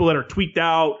people that are tweaked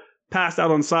out, passed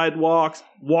out on sidewalks,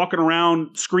 walking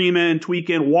around, screaming,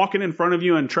 tweaking, walking in front of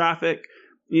you in traffic.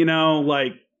 You know,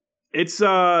 like it's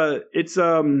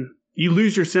you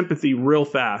lose your sympathy real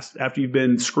fast after you've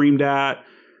been screamed at.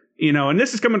 You know, and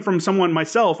this is coming from someone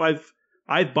myself.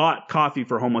 I've bought coffee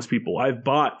for homeless people. I've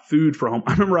bought food for I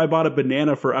remember I bought a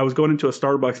banana I was going into a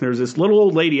Starbucks and there was this little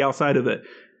old lady outside of it.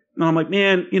 And I'm like,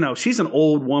 man, you know, she's an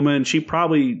old woman. She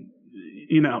probably,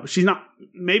 you know, she's not,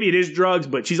 maybe it is drugs,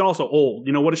 but she's also old.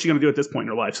 You know, what is she going to do at this point in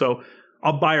her life? So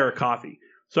I'll buy her a coffee.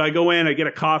 So I go in, I get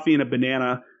a coffee and a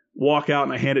banana. walk out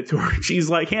and I hand it to her. She's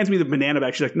like, hands me the banana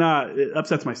bag. She's like, nah, it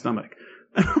upsets my stomach.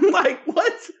 And I'm like,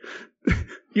 what?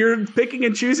 You're picking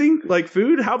and choosing like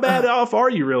food? How bad off are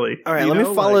you really? All right, let me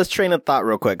follow this train of thought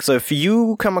real quick. So if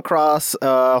you come across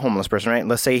a homeless person, right?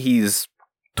 Let's say he's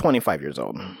 25 years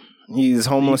old. He's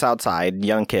homeless outside,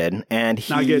 young kid, and he's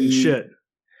not getting shit.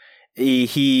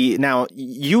 He's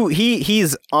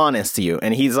honest to you,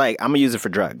 and he's like, I'm gonna use it for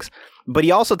drugs. But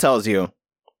he also tells you,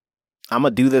 I'm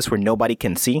gonna do this where nobody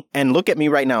can see. And look at me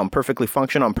right now. I'm perfectly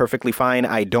functional. I'm perfectly fine.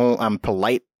 I'm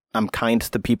polite. I'm kind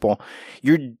to people.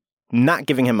 You're not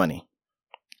giving him money.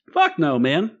 Fuck no,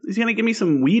 man. He's gonna give me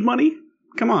some weed money?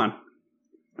 Come on.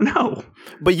 No.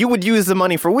 But you would use the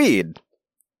money for weed.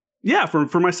 Yeah,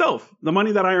 for myself. The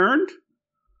money that I earned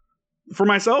for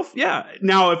myself, yeah.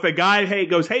 Now, if a guy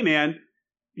goes, hey, man,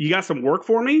 you got some work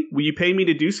for me? Will you pay me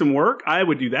to do some work? I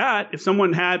would do that. If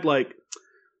someone had like,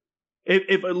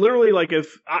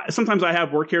 sometimes I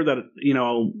have work here that,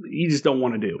 you just don't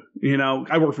want to do.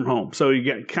 I work from home, so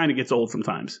kind of gets old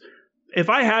sometimes. If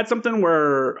I had something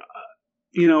where,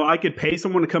 I could pay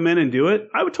someone to come in and do it,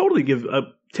 I would totally give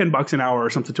 $10 an hour or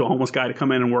something to a homeless guy to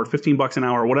come in and work, $15 an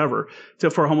hour or whatever,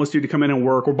 for a homeless dude to come in and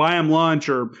work, or buy him lunch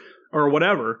or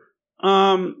whatever.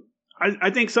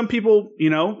 I think some people,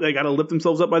 they got to lift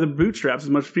themselves up by the bootstraps. As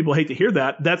much as people hate to hear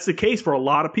that, that's the case for a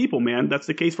lot of people, man. That's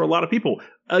the case for a lot of people.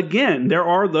 Again, there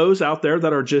are those out there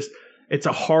that are just, it's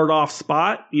a hard off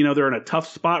spot. They're in a tough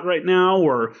spot right now,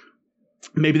 or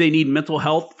maybe they need mental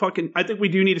health. I think we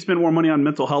do need to spend more money on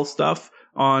mental health stuff,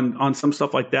 on some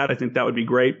stuff like that. I think that would be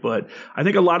great. But I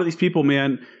think a lot of these people,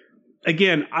 man,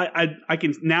 again, I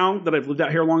can, now that I've lived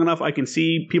out here long enough, I can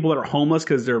see people that are homeless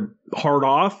because they're hard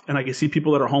off, and I can see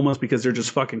people that are homeless because they're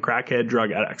just fucking crackhead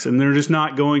drug addicts, and they're just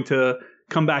not going to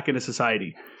come back into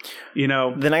society. Then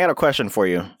I got a question for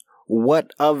you.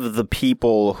 What of the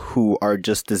people who are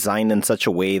just designed in such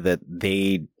a way that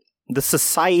the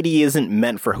society isn't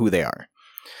meant for who they are?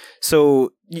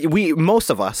 So most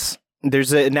of us,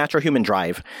 there's a natural human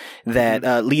drive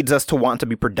that leads us to want to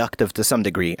be productive to some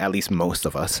degree, at least most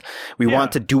of us. We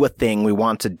want to do a thing. We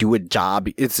want to do a job.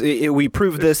 We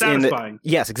proved this satisfying.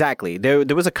 Yes, exactly.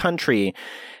 There was a country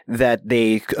that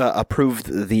they approved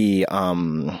the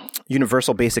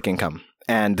universal basic income.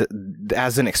 And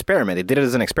as an experiment, they did it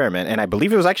as an experiment. And I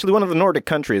believe it was actually one of the Nordic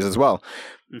countries as well.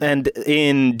 Mm-hmm. And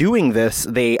in doing this,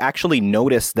 they actually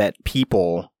noticed that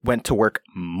people went to work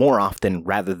more often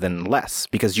rather than less,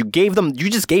 because you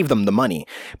just gave them the money.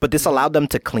 But this allowed them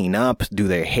to clean up, do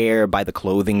their hair, buy the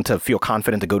clothing, to feel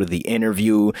confident to go to the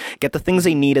interview, get the things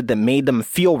they needed that made them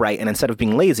feel right. And instead of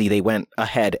being lazy, they went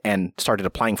ahead and started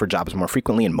applying for jobs more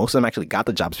frequently. And most of them actually got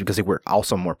the jobs because they were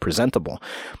also more presentable.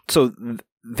 So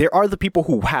there are the people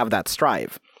who have that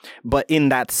strive. But in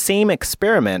that same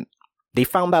experiment, they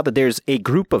found out that there's a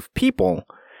group of people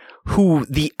who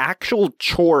the actual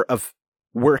chore of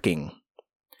working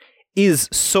is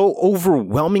so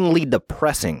overwhelmingly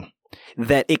depressing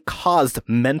that it caused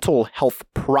mental health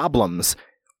problems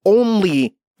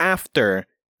only after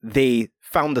they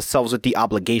found themselves with the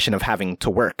obligation of having to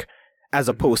work, as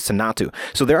opposed to not to.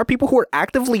 So there are people who are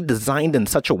actively designed in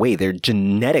such a way, their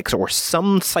genetics or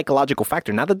some psychological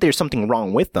factor, not that there's something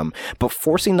wrong with them, but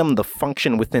forcing them to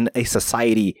function within a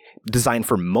society designed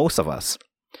for most of us.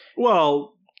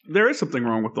 Well, there is something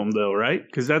wrong with them though, right?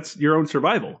 Because that's your own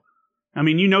survival. I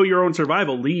mean, your own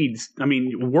survival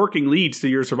working leads to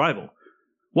your survival.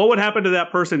 What would happen to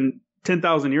that person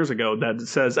 10,000 years ago that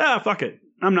says, fuck it,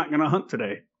 I'm not going to hunt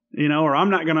today, or I'm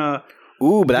not going to...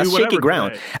 Ooh, but that's shaky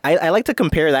ground. I like to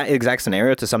compare that exact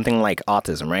scenario to something like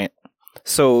autism, right?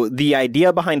 So the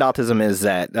idea behind autism is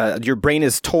that your brain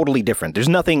is totally different. There's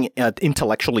nothing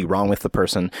intellectually wrong with the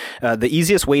person. The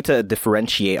easiest way to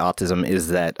differentiate autism is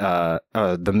that the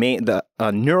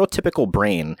neurotypical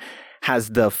brain has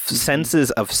the senses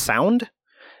of sound,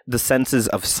 the senses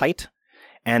of sight,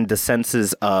 and the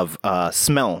senses of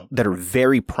smell that are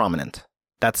very prominent.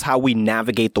 That's how we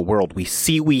navigate the world. We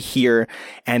see, we hear,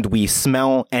 and we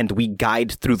smell, and we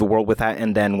guide through the world with that.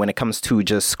 And then when it comes to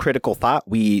just critical thought,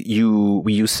 we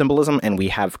use symbolism, and we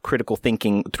have critical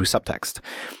thinking through subtext.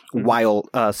 Mm-hmm. While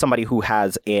somebody who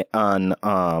has an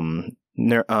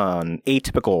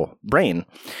atypical brain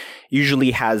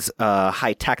usually has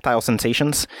high tactile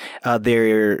sensations.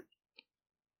 They're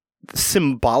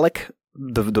symbolic.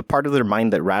 The part of their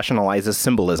mind that rationalizes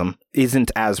symbolism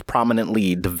isn't as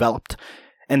prominently developed.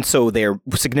 And so they're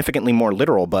significantly more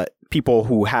literal, but people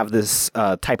who have this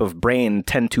type of brain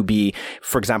tend to be,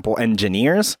 for example,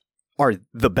 engineers, or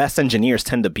the best engineers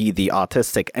tend to be the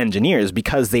autistic engineers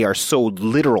because they are so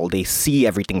literal. They see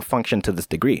everything function to this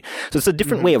degree. So it's a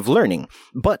different way of learning,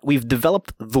 but we've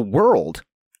developed the world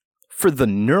for the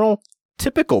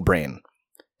neurotypical brain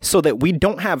so that we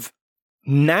don't have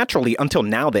naturally, until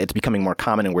now that it's becoming more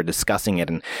common and we're discussing it.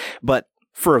 But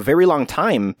for a very long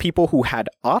time, people who had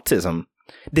autism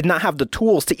did not have the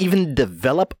tools to even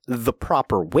develop the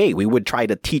proper way. We would try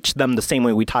to teach them the same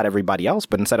way we taught everybody else,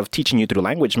 but instead of teaching you through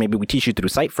language, maybe we teach you through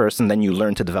sight first and then you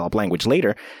learn to develop language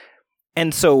later.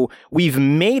 And so we've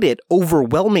made it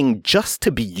overwhelming just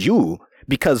to be you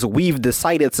because we've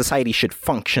decided society should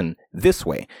function this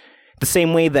way. The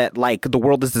same way that, like, the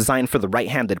world is designed for the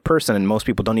right-handed person and most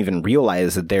people don't even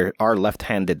realize that there are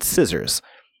left-handed scissors.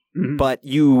 Mm-hmm. But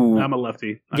I'm a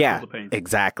lefty. Yeah,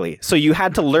 exactly. So you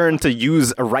had to learn to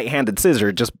use a right-handed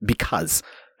scissor just because.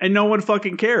 And no one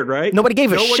fucking cared, right? Nobody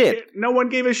gave a shit. No one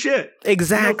gave a shit.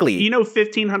 Exactly. You know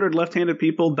 1,500 left-handed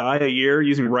people die a year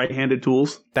using right-handed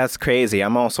tools? That's crazy.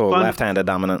 I'm also left-handed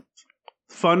dominant.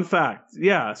 Fun fact.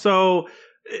 Yeah. So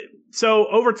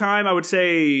over time, I would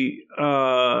say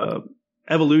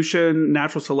evolution,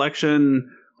 natural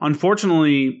selection,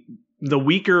 unfortunately, the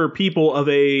weaker people of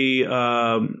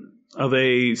a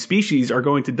species are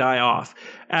going to die off.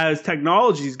 As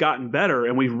technology's gotten better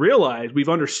and we've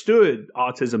understood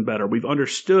autism better. We've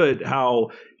understood how,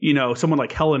 someone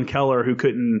like Helen Keller who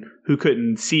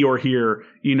couldn't see or hear,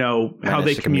 how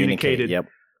they communicated,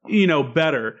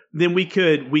 better. Then we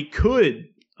could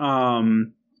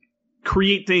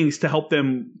create things to help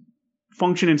them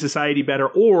function in society better,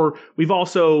 or we've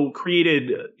also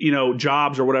created,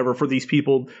 jobs or whatever for these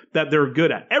people that they're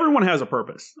good at. Everyone has a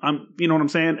purpose. You know what I'm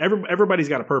saying? Everybody's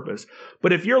got a purpose.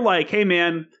 But if you're like, hey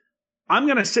man, I'm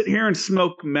going to sit here and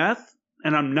smoke meth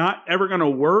and I'm not ever going to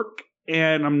work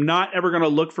and I'm not ever going to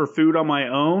look for food on my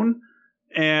own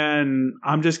and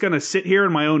I'm just going to sit here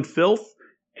in my own filth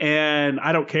and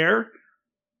I don't care,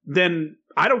 then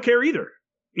I don't care either.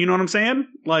 You know what I'm saying?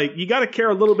 Like, you got to care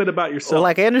a little bit about yourself. Well,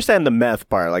 like, I understand the meth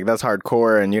part. Like, that's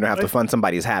hardcore and you don't have to fund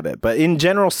somebody's habit. But in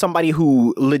general, somebody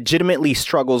who legitimately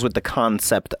struggles with the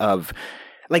concept of,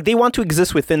 like, they want to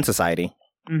exist within society.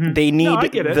 Mm-hmm. They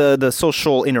need the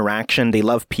social interaction. They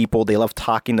love people. They love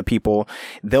talking to people.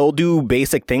 They'll do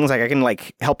basic things. Like, I can,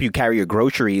 like, help you carry your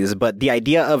groceries. But the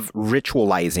idea of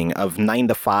ritualizing, of 9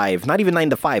 to 5, not even 9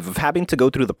 to 5, of having to go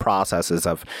through the processes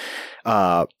of,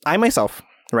 I myself...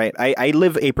 Right. I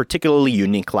live a particularly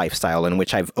unique lifestyle in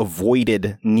which I've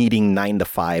avoided needing 9 to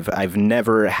 5. I've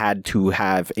never had to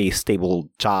have a stable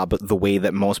job the way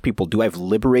that most people do. I've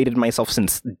liberated myself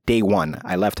since day one.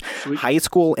 I left high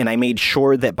school and I made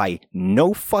sure that by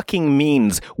no fucking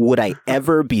means would I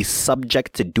ever be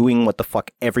subject to doing what the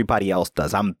fuck everybody else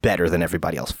does. I'm better than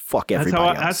everybody else. Fuck everybody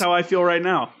else. That's how I feel right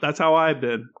now. That's how I've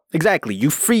been. Exactly. You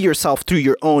free yourself through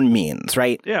your own means,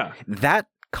 right? Yeah. That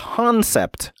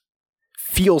concept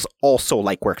feels also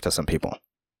like work to some people.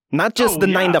 Not just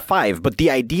 9 to 5, but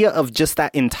the idea of just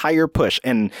that entire push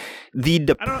and the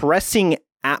depressing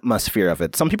atmosphere of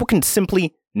it. Some people can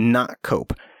simply not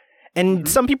cope. And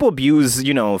some people abuse,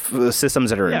 systems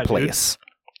that are in place.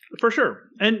 Dude. For sure.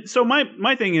 And so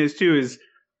my thing is, too, is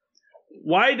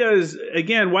why does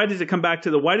it come back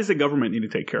to why does the government need to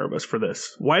take care of us for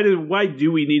this? Why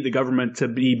do we need the government to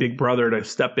be big brother to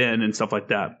step in and stuff like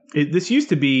that? This used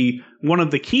to be one of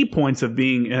the key points of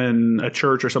being in a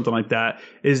church or something like that,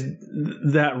 is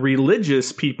that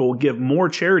religious people give more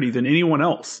charity than anyone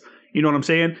else. You know what I'm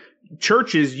saying?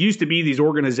 Churches used to be these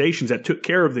organizations that took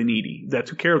care of the needy, that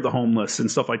took care of the homeless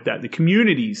and stuff like that. The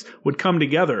communities would come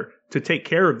together to take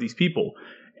care of these people.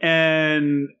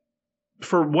 And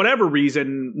for whatever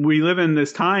reason, we live in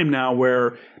this time now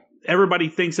where everybody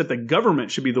thinks that the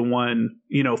government should be the one,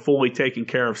 fully taking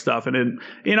care of stuff. And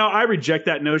then, I reject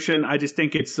that notion. I just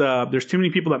think it's, there's too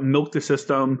many people that milk the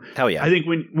system. Hell yeah. I think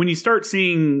when you start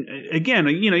seeing, again,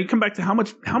 you come back to how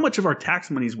much of our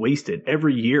tax money is wasted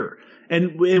every year.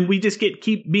 And we just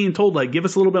keep being told, like, give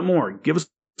us a little bit more, give us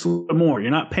a little bit more.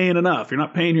 You're not paying enough. You're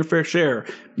not paying your fair share.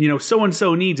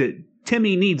 So-and-so needs it.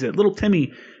 Timmy needs it. Little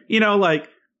Timmy,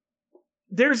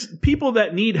 there's people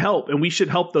that need help and we should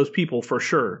help those people for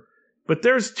sure. But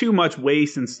there's too much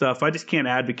waste and stuff. I just can't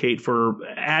advocate for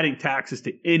adding taxes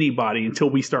to anybody until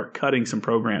we start cutting some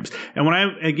programs. And when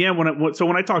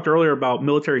I talked earlier about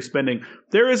military spending,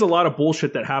 there is a lot of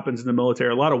bullshit that happens in the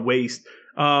military, a lot of waste.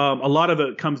 A lot of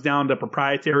it comes down to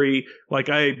proprietary. Like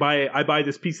I buy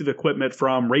this piece of equipment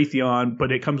from Raytheon,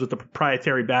 but it comes with a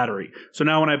proprietary battery. So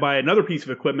now when I buy another piece of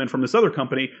equipment from this other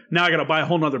company, now I got to buy a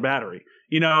whole nother battery.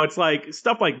 It's like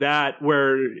stuff like that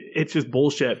where it's just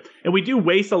bullshit. And we do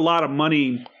waste a lot of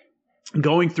money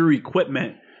going through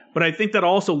equipment, but I think that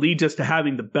also leads us to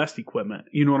having the best equipment.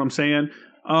 You know what I'm saying?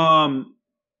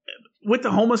 With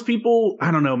the homeless people,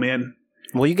 I don't know, man.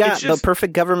 Well, you got the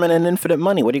perfect government and infinite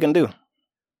money. What are you going to do?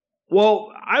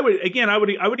 Well, I would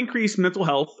increase mental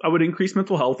health. I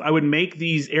would make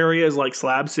these areas like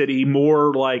Slab City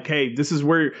more like, hey, this is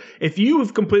where, if you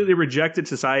have completely rejected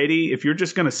society, if you're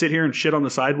just going to sit here and shit on the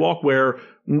sidewalk where,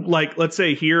 like, let's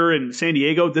say here in San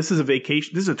Diego, this is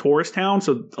a tourist town.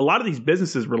 So a lot of these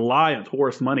businesses rely on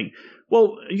tourist money.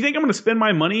 Well, you think I'm going to spend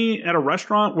my money at a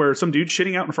restaurant where some dude's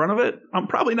shitting out in front of it? I'm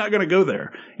probably not going to go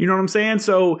there. You know what I'm saying?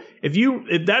 So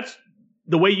if that's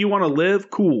the way you want to live,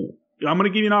 cool. I'm going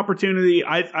to give you an opportunity.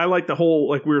 I like the whole,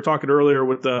 like we were talking earlier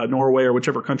with Norway or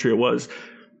whichever country it was.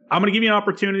 I'm going to give you an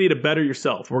opportunity to better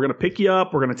yourself. We're going to pick you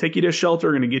up. We're going to take you to a shelter.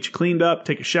 We're going to get you cleaned up,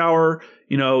 take a shower,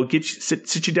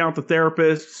 sit you down with a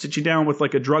therapist, sit you down with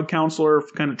like a drug counselor,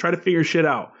 kind of try to figure shit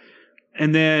out.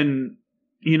 And then,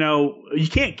 you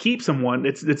can't keep someone.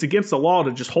 It's against the law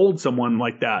to just hold someone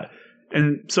like that.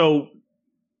 And so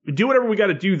do whatever we got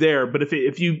to do there. But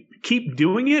if you keep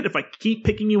doing it, if I keep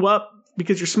picking you up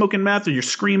because you're smoking meth or you're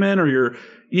screaming or you're,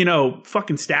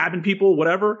 fucking stabbing people,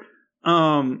 whatever.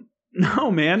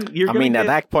 No, man. At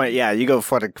that point, yeah, you go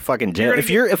for the fucking jail. If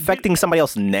you're affecting somebody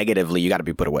else negatively, you got to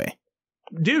be put away.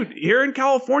 Dude, here in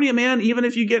California, man, even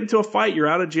if you get into a fight, you're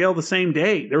out of jail the same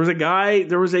day. There was a guy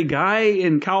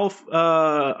in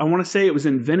I want to say it was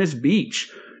in Venice Beach,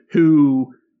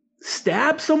 who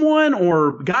stabbed someone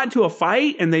or got into a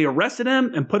fight and they arrested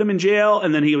him and put him in jail.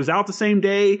 And then he was out the same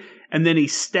day. And then he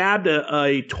stabbed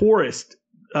a tourist.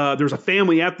 There was a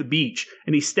family at the beach,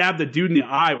 and he stabbed the dude in the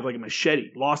eye with like a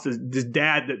machete. Lost his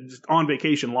dad that just on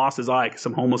vacation lost his eye because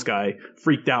some homeless guy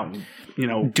freaked out.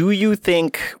 And, Do you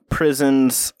think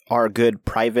prisons are good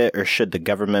private, or should the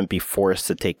government be forced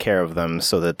to take care of them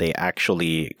so that they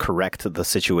actually correct the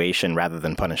situation rather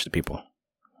than punish the people?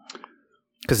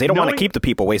 Because they don't want to keep the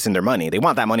people wasting their money. They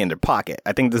want that money in their pocket.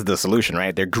 I think this is the solution,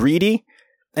 right? They're greedy.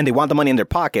 And they want the money in their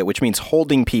pocket, which means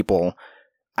holding people.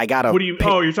 You're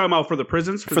talking about for the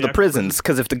prisons? For the prisons.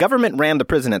 Because if the government ran the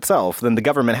prison itself, then the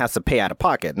government has to pay out of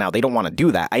pocket. Now, they don't want to do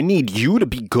that. I need you to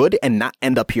be good and not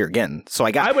end up here again. So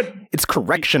it's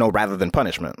correctional rather than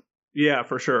punishment. Yeah,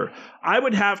 for sure. I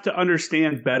would have to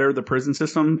understand better the prison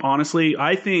system, honestly.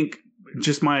 I think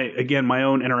just my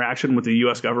own interaction with the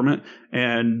U.S. government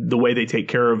and the way they take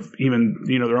care of even,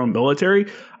 their own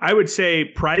military, I would say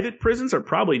private prisons are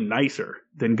probably nicer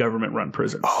than government-run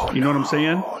prisons. Know what I'm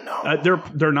saying? No.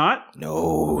 They're not?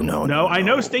 No. I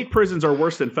know state prisons are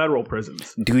worse than federal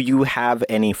prisons. Do you have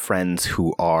any friends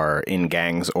who are in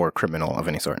gangs or criminal of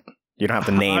any sort? You don't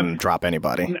have to drop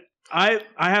anybody. I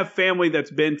have family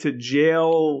that's been to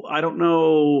jail. I don't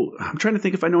know. I'm trying to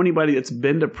think if I know anybody that's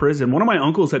been to prison. One of my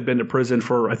uncles had been to prison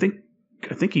for, I think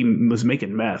he was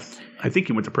making meth. I think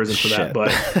he went to prison for that.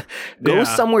 But Go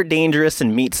somewhere dangerous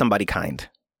and meet somebody kind.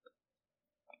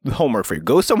 Homework for you.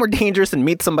 Go somewhere dangerous and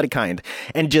meet somebody kind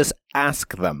and just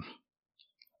ask them.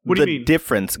 What do you mean?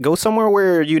 Difference. Go somewhere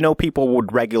where people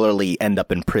would regularly end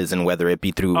up in prison, whether it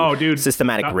be through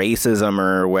systematic racism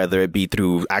or whether it be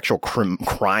through actual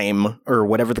crime or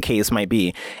whatever the case might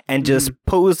be, and just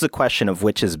pose the question of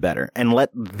which is better and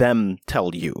let them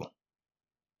tell you.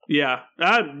 Yeah,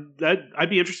 I'd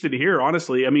be interested to hear,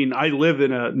 honestly. I mean, I live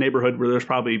in a neighborhood where there's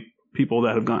probably people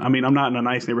that have gone. I mean, I'm not in a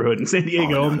nice neighborhood in San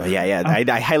Diego. No. Yeah.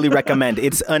 I highly recommend.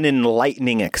 It's an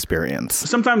enlightening experience.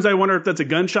 Sometimes I wonder if that's a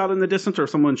gunshot in the distance or if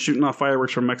someone's shooting off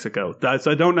fireworks from Mexico.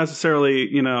 I don't necessarily,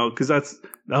 because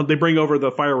they bring over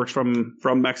the fireworks from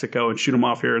Mexico and shoot them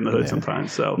off here in the hood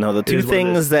sometimes. So no, the two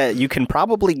things that you can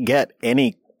probably get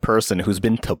any person who's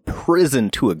been to prison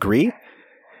to agree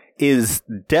is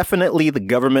definitely the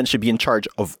government should be in charge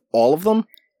of all of them,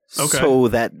 so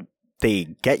that they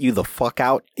get you the fuck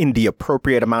out in the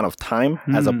appropriate amount of time,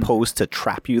 as opposed to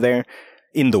trap you there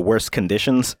in the worst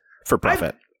conditions for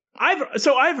profit.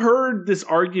 I've heard this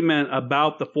argument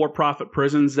about the for-profit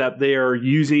prisons that they are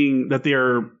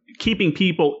keeping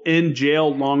people in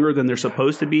jail longer than they're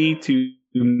supposed to be to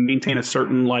maintain a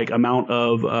certain amount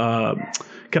of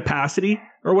capacity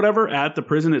or whatever at the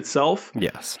prison itself.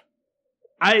 Yes.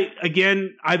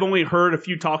 I've only heard a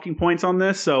few talking points on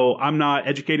this, so I'm not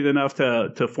educated enough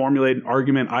to formulate an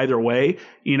argument either way.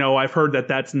 I've heard that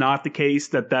that's not the case,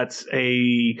 there's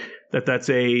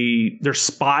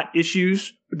spot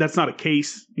issues. But that's not a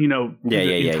case,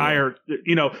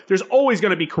 there's always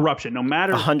going to be corruption, no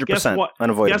matter 100%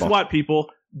 unavoidable. Guess what,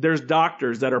 people? There's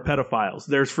doctors that are pedophiles.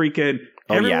 There's freaking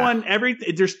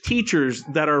there's teachers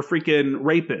that are freaking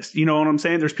rapists. You know what I'm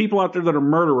saying? There's people out there that are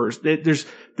murderers. There's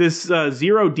this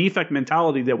zero defect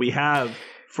mentality that we have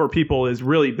for people is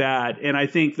really bad. And I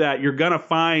think that you're going to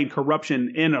find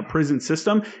corruption in a prison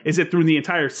system. Is it through the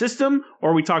entire system,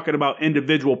 or are we talking about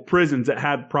individual prisons that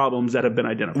have problems that have been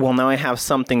identified? Well, now I have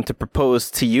something to propose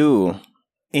to you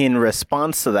in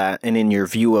response to that and in your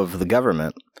view of the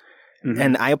government,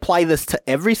 and I apply this to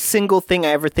every single thing I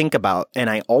ever think about, and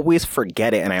I always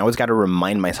forget it, and I always got to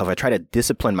remind myself, I try to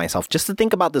discipline myself just to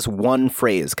think about this one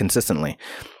phrase consistently.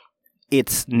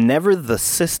 It's never the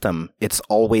system, it's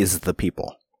always the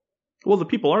people. Well, the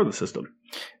people are the system.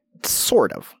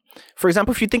 Sort of. For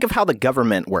example, if you think of how the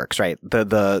government works, right?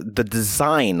 The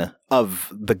design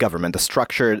of the government, the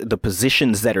structure, the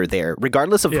positions that are there,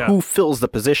 regardless of who fills the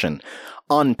position,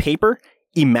 on paper,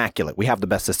 immaculate. We have the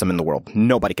best system in the world.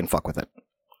 Nobody can fuck with it.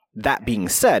 That being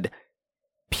said,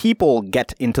 people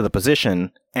get into the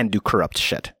position and do corrupt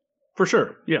shit. For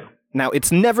sure, yeah. Now,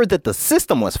 it's never that the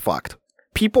system was fucked.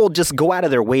 People just go out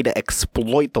of their way to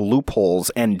exploit the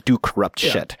loopholes and do corrupt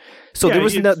shit. So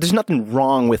there's nothing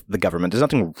wrong with the government. There's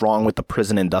nothing wrong with the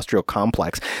prison industrial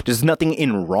complex. There's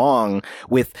nothing wrong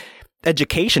with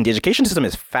education. The education system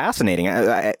is fascinating.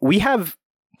 We have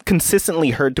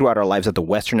consistently heard throughout our lives that the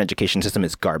Western education system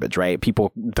is garbage, right?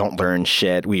 People don't learn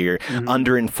shit. We're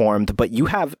underinformed. But you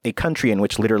have a country in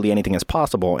which literally anything is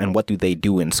possible. And what do they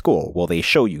do in school? Well, they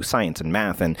show you science and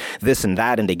math and this and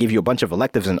that. And they give you a bunch of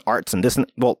electives and arts and this.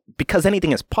 Well, because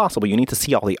anything is possible, you need to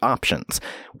see all the options.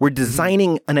 We're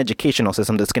designing an educational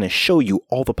system that's going to show you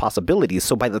all the possibilities.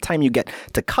 So by the time you get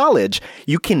to college,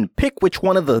 you can pick which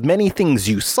one of the many things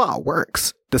you saw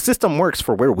works. The system works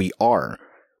for where we are.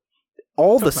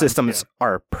 All the systems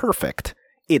are perfect.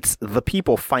 It's the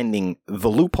people finding the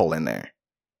loophole in there.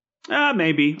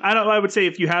 Maybe. I would say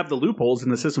if you have the loopholes, then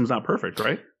the system's not perfect,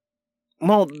 right?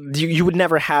 Well, you would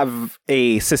never have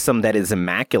a system that is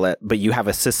immaculate, but you have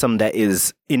a system that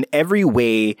is in every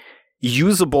way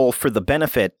usable for the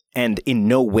benefit and in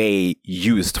no way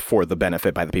used for the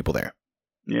benefit by the people there.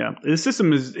 Yeah, the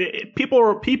system is people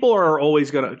are always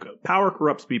gonna power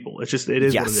corrupts people. It is what it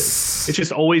is. It's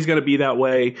just always gonna be that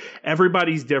way.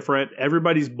 Everybody's different.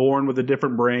 Everybody's born with a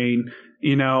different brain.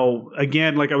 You know,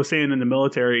 again, like I was saying in the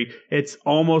military, it's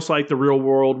almost like the real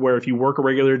world where if you work a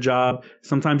regular job,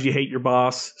 sometimes you hate your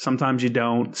boss, sometimes you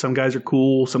don't. Some guys are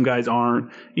cool, some guys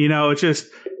aren't. You know, it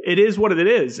is what it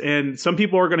is. And some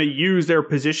people are going to use their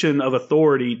position of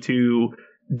authority to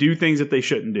do things that they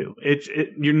shouldn't do.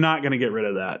 You're not going to get rid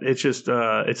of that. It's just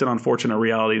it's an unfortunate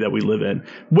reality that we live in,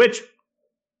 which,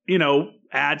 you know,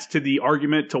 adds to the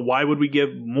argument to why would we give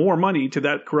more money to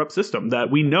that corrupt system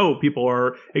that we know people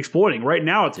are exploiting right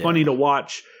now. It's funny to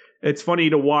watch. It's funny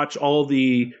to watch all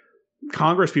the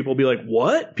Congress people be like,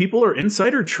 what? People are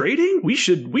insider trading? We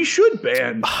should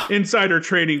ban insider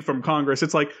trading from Congress.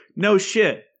 It's like, no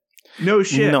shit. No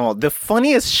shit. No, the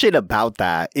funniest shit about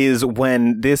that is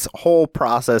when this whole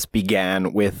process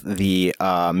began with the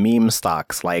meme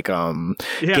stocks like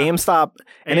GameStop.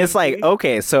 And it's like,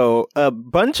 okay, so a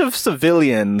bunch of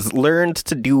civilians learned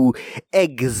to do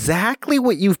exactly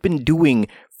what you've been doing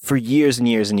for years and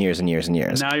years and years and years and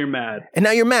years. Now you're mad. And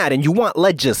now you're mad and you want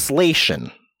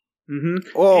legislation. Mm-hmm.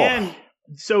 Oh. And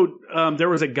so there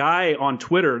was a guy on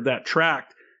Twitter that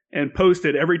tracked and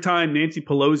posted every time Nancy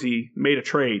Pelosi made a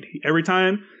trade. Every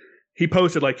time he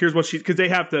posted, like, here's what because they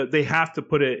have to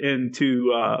put it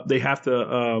into, they have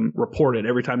to report it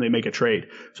every time they make a trade.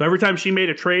 So every time she made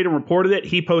a trade and reported it,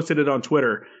 he posted it on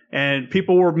Twitter. And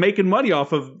people were making money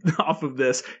off of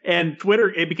this. And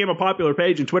Twitter, it became a popular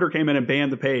page, and Twitter came in and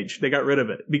banned the page. They got rid of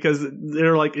it because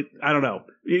they're like, I don't know.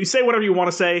 You say whatever you want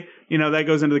to say. You know, that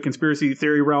goes into the conspiracy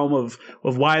theory realm of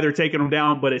why they're taking them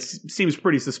down, but it seems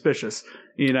pretty suspicious.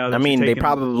 You know, I mean, they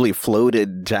probably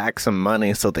floated Jack some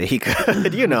money so that he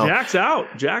could, you know. Jack's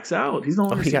out. He's no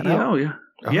longer CEO. Yeah.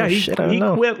 Yeah, he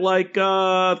quit like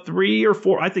 3 or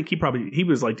 4. I think he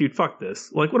was like, dude, fuck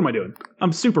this. Like, what am I doing?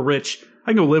 I'm super rich.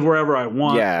 I can go live wherever I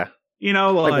want. Yeah. You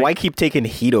know, like why keep taking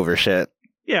heat over shit?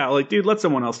 Yeah, like, dude, let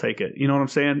someone else take it. You know what I'm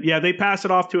saying? Yeah, they passed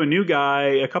it off to a new guy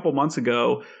a couple months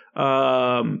ago.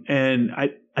 And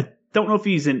I don't know if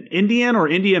he's an Indian or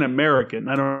Indian American.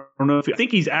 I don't know I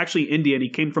think he's actually Indian. He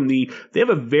came from they have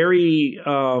a very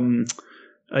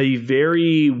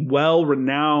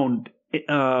well-renowned,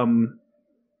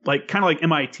 like kind of like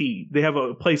MIT. They have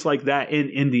a place like that in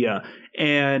India.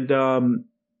 And,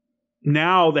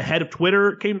 now the head of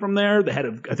Twitter came from there. The head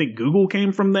of, I think, Google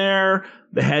came from there.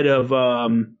 The head of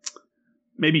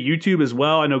maybe YouTube as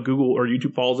well. I know Google or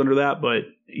YouTube falls under that. But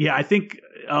yeah, I think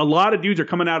a lot of dudes are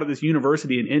coming out of this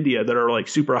university in India that are like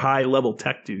super high level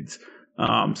tech dudes.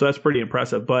 So that's pretty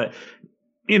impressive. But,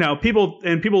 you know, people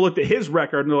looked at his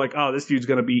record and they're like, oh, this dude's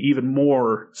going to be even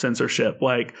more censorship.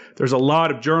 Like, there's a lot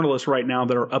of journalists right now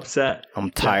that are upset. I'm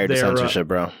tired of censorship,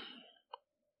 bro.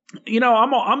 You know,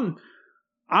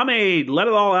 let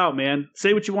it all out, man.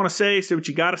 Say what you want to say what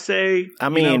you got to say. I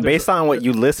mean, based on what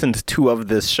you listened to of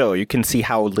this show, you can see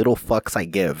how little fucks I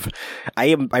give.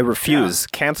 I refuse.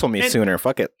 Yeah. Cancel me sooner.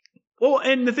 Fuck it. Well,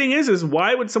 and the thing is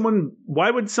why would someone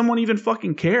even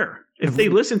fucking care? If they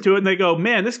listen to it and they go,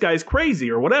 man, this guy's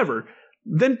crazy or whatever,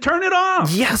 then turn it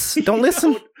off. Yes, don't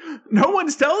listen. No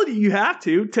one's telling you have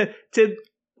to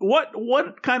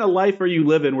what kind of life are you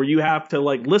living where you have to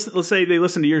like listen? Let's say they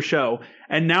listen to your show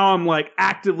and now I'm like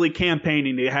actively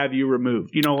campaigning to have you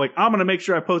removed. You know, like I'm going to make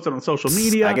sure I post it on social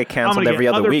media. I get canceled every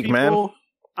other week, man.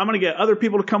 I'm going to get other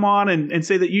people to come on and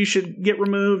say that you should get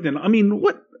removed. And I mean,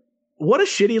 what a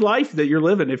shitty life that you're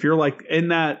living if you're like in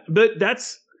that. But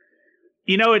that's,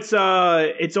 you know, it's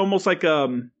almost like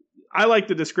I like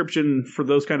the description for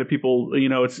those kind of people. You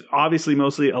know, it's obviously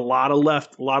mostly a lot of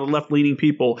left-leaning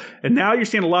people. And now you're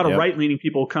seeing a lot of right-leaning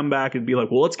people come back and be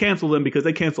like, well, let's cancel them because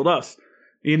they canceled us.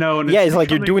 You know, and it's like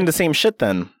you're doing the same shit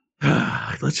then.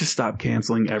 Let's just stop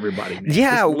canceling everybody, man.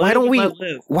 Yeah, why do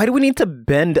we need to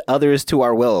bend others to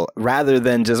our will rather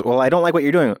than just, well, I don't like what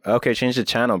you're doing. Okay, change the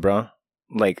channel, bro.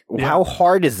 Like, how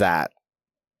hard is that?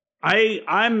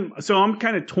 I'm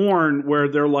kind of torn where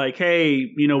they're like,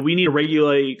 hey, you know, we need to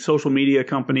regulate social media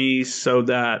companies so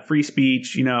that free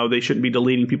speech, you know, they shouldn't be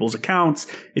deleting people's accounts.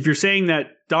 If you're saying that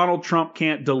Donald Trump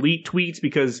can't delete tweets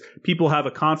because people have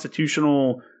a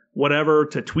constitutional whatever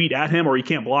to tweet at him, or he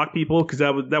can't block people because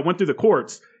that went through the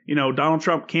courts. You know, Donald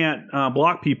Trump can't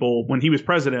block people when he was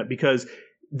president because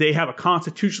they have a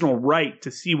constitutional right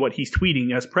to see what he's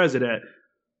tweeting as president.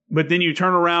 But then you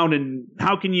turn around and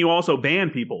how can you also ban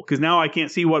people? Because now I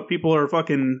can't see what people are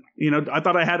fucking, you know, I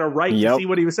thought I had a right to see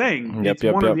what he was saying. It's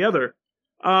one or the other.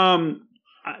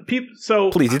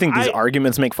 Please, you think these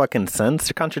arguments make fucking sense?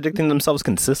 They're contradicting themselves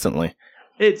consistently.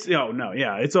 It's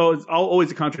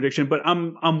always a contradiction, but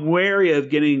I'm wary of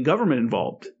getting government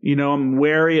involved. You know, I'm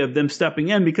wary of them stepping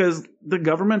in because the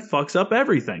government fucks up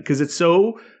everything because it's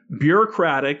so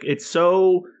bureaucratic.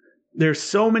 There's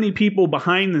so many people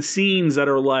behind the scenes that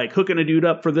are like hooking a dude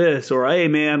up for this, or hey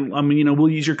man, we'll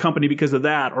use your company because of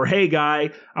that, or hey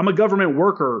guy, I'm a government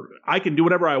worker, I can do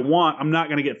whatever I want, I'm not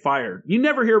going to get fired. You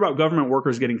never hear about government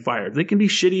workers getting fired. They can be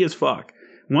shitty as fuck.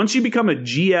 Once you become a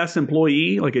GS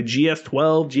employee, like a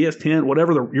GS12, GS10,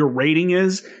 whatever your rating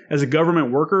is as a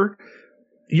government worker,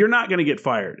 you're not going to get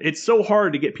fired. It's so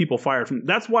hard to get people fired from.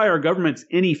 That's why our government's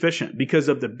inefficient, because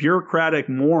of the bureaucratic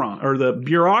the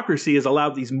bureaucracy has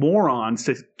allowed these morons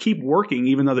to keep working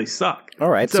even though they suck. All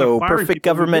right. So perfect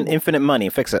government, infinite money.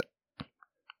 Fix it.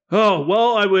 Oh,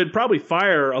 well, I would probably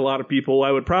fire a lot of people.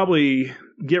 I would probably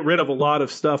get rid of a lot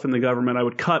of stuff in the government. I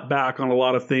would cut back on a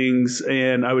lot of things,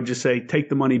 and I would just say, take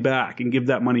the money back and give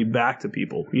that money back to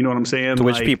people. You know what I'm saying? To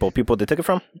which people? People they took it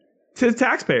from? To the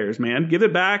taxpayers, man. Give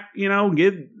it back,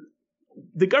 the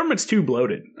government's too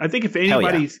bloated. I think if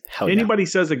anybody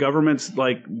says the government's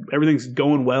like everything's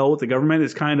going well with the government,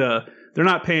 it's kind of they're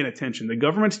not paying attention. The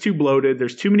government's too bloated.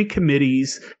 There's too many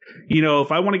committees. You know, if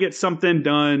I want to get something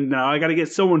done, now I got to get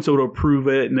so-and-so to approve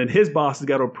it, and then his boss has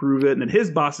got to approve it, and then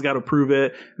his boss has got to approve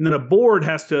it, and then a board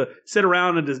has to sit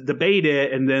around and just debate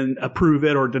it and then approve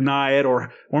it or deny it,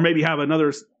 or maybe have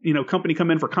another, company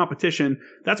come in for competition.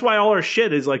 That's why all our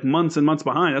shit is like months and months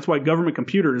behind. That's why government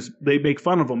computers, they make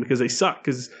fun of them because they suck,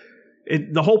 because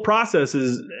the whole process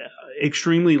is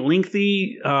extremely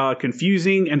lengthy,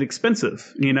 confusing, and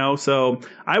expensive, so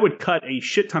I would cut a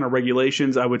shit ton of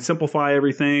regulations. I would simplify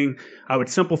everything. I would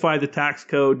simplify the tax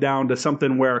code down to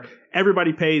something where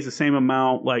everybody pays the same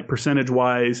amount, like percentage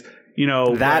wise,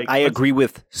 that I agree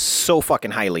with so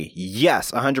fucking highly.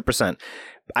 Yes, 100%.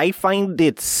 I find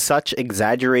it such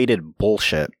exaggerated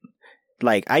bullshit.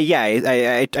 Like,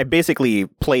 I basically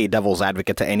play devil's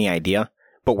advocate to any idea,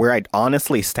 but where I'd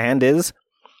honestly stand is,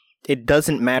 it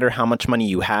doesn't matter how much money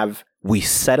you have. We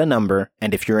set a number,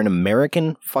 and if you're an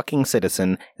American fucking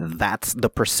citizen, that's the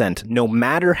percent, no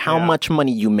matter how much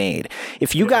money you made.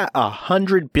 If you got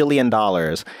 $100 billion,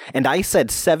 and I said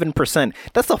 7%,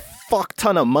 that's a fuck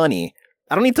ton of money.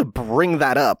 I don't need to bring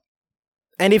that up.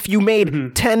 And if you made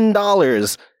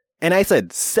 $10, and I said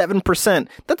 7%,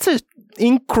 that's an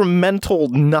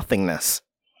incremental nothingness.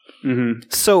 Mm-hmm.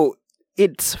 So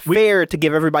it's fair to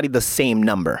give everybody the same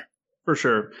number. For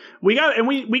sure. We got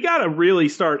to really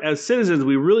start, as citizens,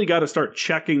 we really got to start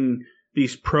checking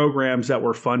these programs that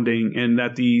we're funding, and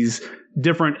that these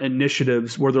different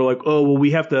initiatives where they're like, oh, well,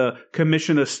 we have to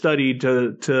commission a study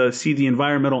to see the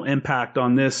environmental impact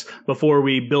on this before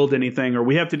we build anything, or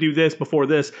we have to do this before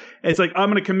this. It's like, I'm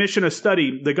going to commission a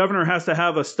study. The governor has to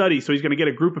have a study, so he's going to get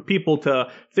a group of people to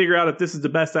figure out if this is the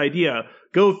best idea.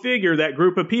 Go figure, that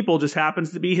group of people just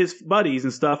happens to be his buddies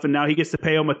and stuff, and now he gets to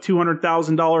pay them a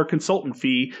 $200,000 consultant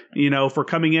fee, for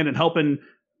coming in and helping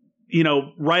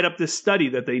write up this study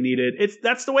that they needed.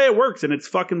 That's the way it works, and it's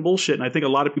fucking bullshit. And I think a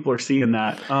lot of people are seeing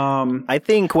that. I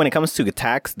think when it comes to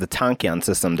tax, the Tankian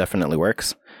system definitely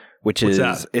works, which What's is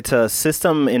that? It's a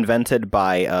system invented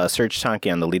by Serge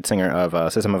Tankian, the lead singer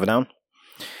of System of a Down.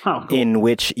 Oh, cool. In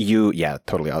which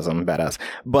totally awesome, badass.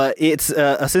 But it's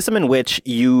a system in which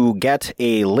you get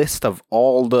a list of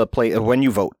all the when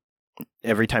you vote.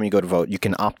 Every time you go to vote, you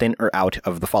can opt in or out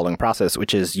of the following process,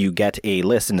 which is you get a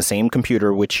list in the same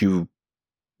computer which you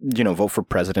vote for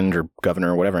president or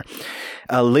governor or whatever,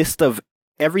 a list of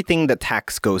everything that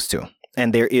tax goes to.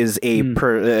 And there is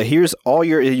here's all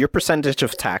your percentage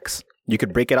of tax. You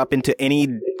could break it up into any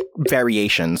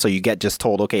variation. So you get just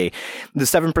told, okay, the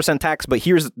 7% tax, but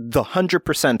here's the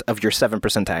 100% of your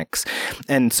 7% tax.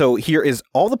 And so here is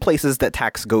all the places that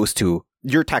tax goes to,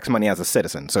 your tax money as a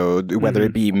citizen. So whether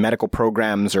it be medical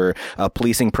programs or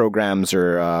policing programs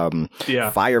or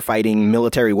firefighting,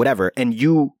 military, whatever, and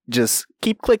you just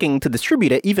keep clicking to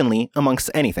distribute it evenly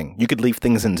amongst anything. You could leave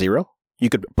things in zero. You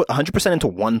could put 100% into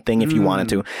one thing if you wanted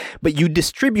to, but you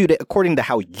distribute it according to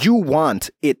how you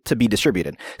want it to be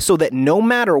distributed, so that no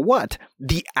matter what,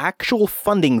 the actual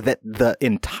funding that the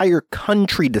entire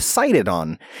country decided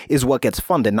on is what gets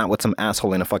funded, not what some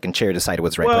asshole in a fucking chair decided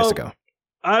was the right place to go.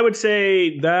 I would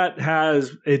say that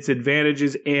has its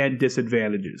advantages and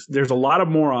disadvantages. There's a lot of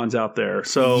morons out there.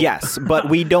 So yes, but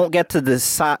we don't get to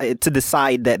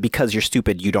decide that because you're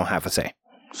stupid, you don't have a say.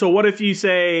 So what if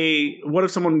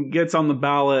someone gets on the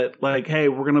ballot like, hey,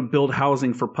 we're going to build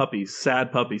housing for puppies, sad,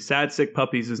 sick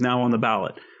puppies is now on the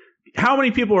ballot. How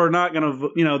many people are not going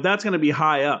to, that's going to be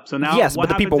high up. So now, yes, but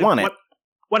the people want it.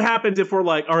 What happens if we're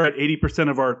like, all right, 80%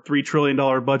 of our $3 trillion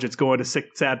budget's going to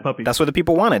sick, sad puppies? That's what the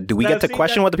people wanted. Do we get to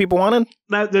question what the people wanted?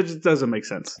 That just doesn't make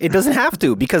sense. It doesn't have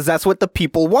to, because that's what the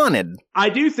people wanted. I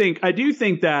do think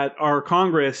that our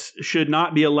Congress should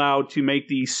not be allowed to make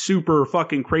these super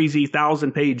fucking crazy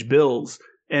 1,000-page bills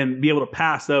and be able to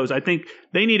pass those. I think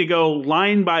they need to go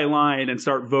line by line and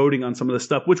start voting on some of the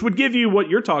stuff, which would give you what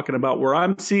you're talking about, where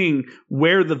I'm seeing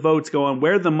where the vote's going,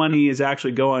 where the money is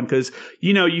actually going. Because,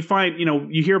 you find,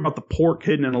 you hear about the pork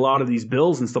hidden in a lot of these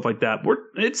bills and stuff like that.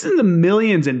 It's in the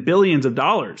millions and billions of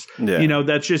dollars,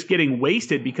 that's just getting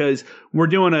wasted because we're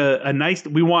doing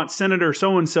we want Senator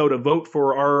so-and-so to vote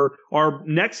for our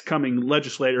next coming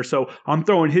legislator. So I'm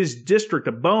throwing his district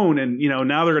a bone, and,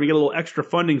 now they're going to get a little extra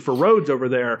funding for roads over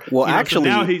there. Well, actually,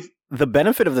 so now the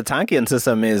benefit of the Tankian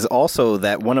system is also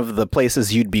that one of the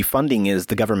places you'd be funding is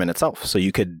the government itself. So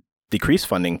you could decrease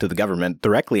funding to the government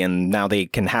directly, and now they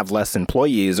can have less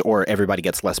employees, or everybody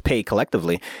gets less pay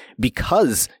collectively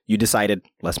because you decided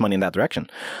less money in that direction.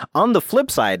 On the flip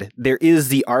side, there is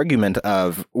the argument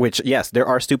of which, yes, there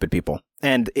are stupid people.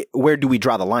 And where do we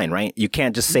draw the line, right? You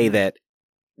can't just say that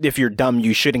if you're dumb,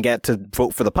 you shouldn't get to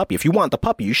vote for the puppy. If you want the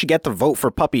puppy, you should get to vote for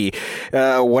puppy,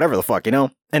 whatever the fuck,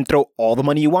 and throw all the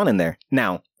money you want in there.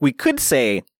 Now, we could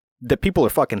say that people are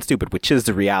fucking stupid, which is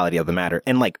the reality of the matter.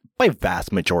 And by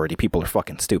vast majority, people are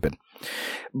fucking stupid.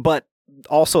 But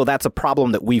also, that's a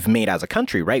problem that we've made as a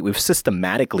country, right? We've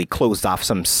systematically closed off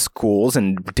some schools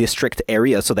and district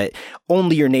areas so that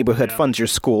only your neighborhood funds your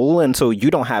school. And so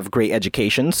you don't have great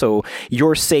education. So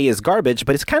your say is garbage,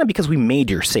 but it's kind of because we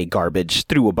made your say garbage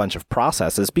through a bunch of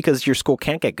processes, because your school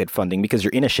can't get good funding because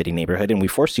you're in a shitty neighborhood and we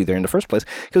forced you there in the first place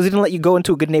because we didn't let you go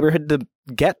into a good neighborhood to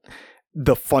get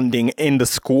the funding in the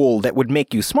school that would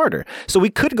make you smarter. So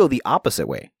we could go the opposite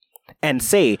way and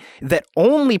say that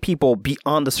only people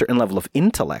beyond a certain level of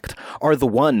intellect are the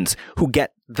ones who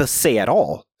get the say at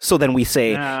all. So then we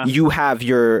say you have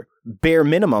your bare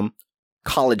minimum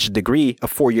college degree, a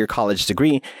 4-year college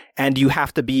degree, and you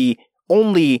have to be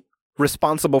only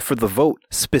responsible for the vote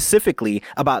specifically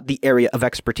about the area of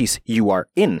expertise you are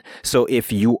in. So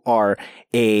if you are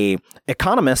a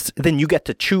economist, then you get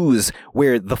to choose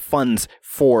where the funds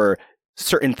for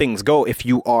certain things go. If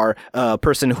you are a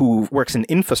person who works in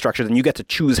infrastructure, then you get to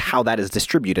choose how that is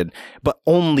distributed. But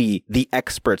only the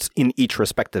experts in each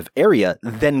respective area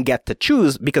then get to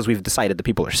choose, because we've decided that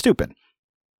people are stupid.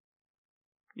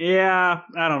 Yeah,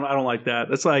 I don't like that.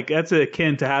 That's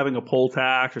akin to having a poll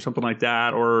tax or something like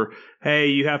that, or hey,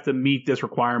 you have to meet this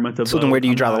requirement of. So then, where do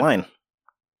you draw the line?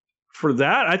 For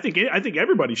that, I think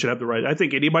everybody should have the right. I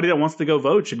think anybody that wants to go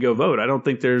vote should go vote. I don't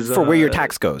think there's for where your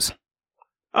tax goes.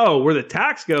 Oh, where the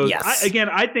tax goes. Yes. I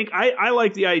think I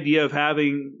like the idea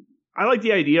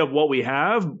of what we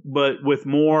have, but with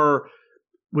more.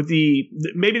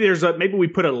 Maybe we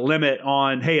put a limit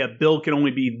on, hey, a bill can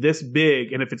only be this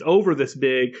big, and if it's over this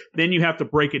big, then you have to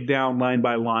break it down line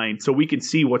by line so we can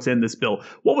see what's in this bill.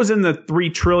 What was in the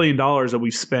 $3 trillion that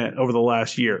we've spent over the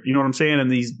last year? You know what I'm saying? And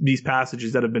these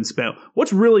passages that have been spent.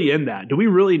 What's really in that? Do we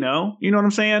really know? You know what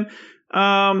I'm saying?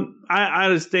 I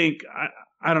just think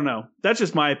I don't know. That's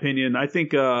just my opinion. I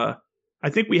think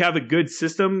we have a good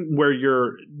system where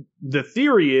the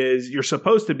theory is you're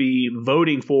supposed to be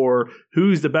voting for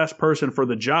who's the best person for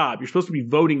the job. You're supposed to be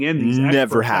voting in these experts.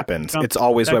 Never happens. It's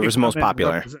always whoever's most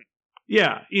popular.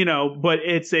 Yeah, but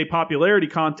it's a popularity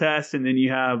contest, and then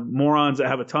you have morons that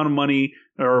have a ton of money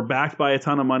or are backed by a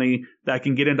ton of money that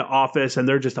can get into office, and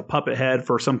they're just a puppet head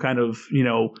for some kind of,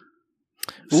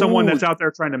 someone that's out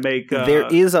there trying to make there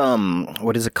is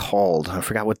what is it called? I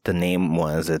forgot what the name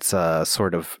was. It's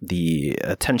sort of the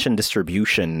attention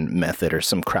distribution method or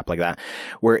some crap like that,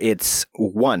 where it's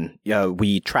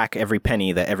we track every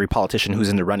penny that every politician who's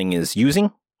in the running is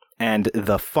using, and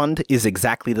the fund is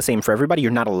exactly the same for everybody.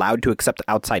 You're not allowed to accept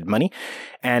outside money,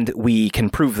 and we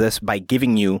can prove this by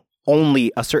giving you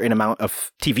only a certain amount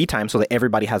of TV time so that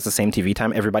everybody has the same TV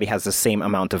time. Everybody has the same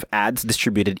amount of ads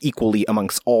distributed equally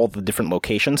amongst all the different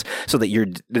locations so that you're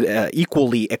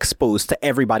equally exposed to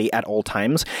everybody at all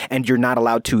times. And you're not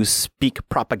allowed to speak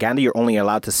propaganda. You're only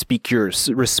allowed to speak your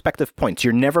respective points.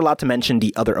 You're never allowed to mention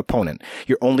the other opponent.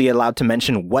 You're only allowed to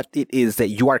mention what it is that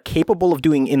you are capable of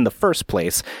doing in the first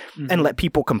place, and let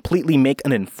people completely make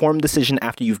an informed decision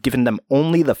after you've given them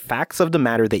only the facts of the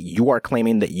matter that you are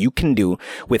claiming that you can do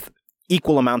with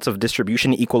equal amounts of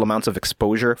distribution, equal amounts of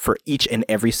exposure for each and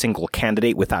every single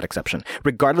candidate without exception,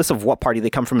 regardless of what party they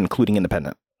come from, including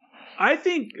independent. I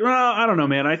think, I don't know,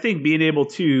 man. I think being able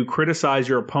to criticize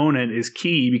your opponent is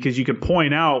key because you can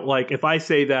point out, like, if I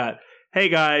say that, hey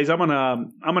guys, I'm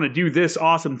gonna do this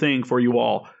awesome thing for you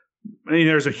all. I mean,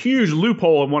 there's a huge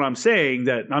loophole in what I'm saying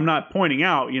that I'm not pointing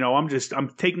out. I'm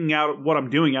taking out what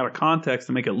I'm doing out of context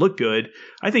to make it look good.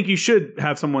 I think you should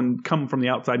have someone come from the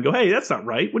outside and go, hey, that's not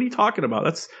right. What are you talking about?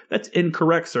 That's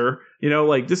incorrect, sir.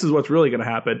 This is what's really going to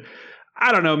happen.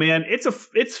 I don't know, man.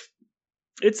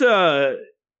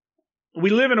 We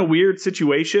live in a weird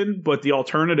situation, but the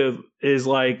alternative is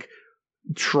like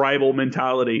tribal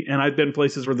mentality, and I've been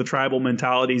places where the tribal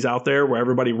mentality is out there where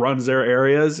everybody runs their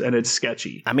areas and it's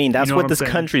sketchy. I mean, that's what this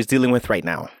country is dealing with right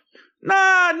now.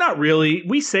 Nah, not really.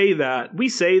 We say that,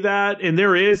 and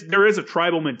there is a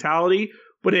tribal mentality,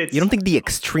 but it's... You don't think the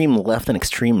extreme left and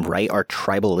extreme right are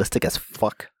tribalistic as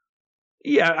fuck?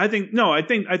 Yeah, I think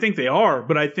they are,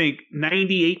 but I think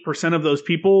 98% of those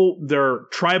people, their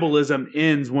tribalism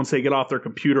ends once they get off their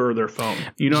computer or their phone.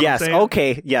 You know what I'm saying?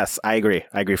 Okay, yes, I agree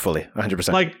fully,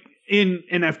 100%. Like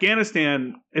in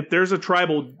Afghanistan, if there's a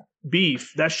tribal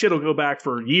beef, that shit will go back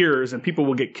for years and people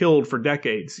will get killed for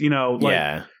decades.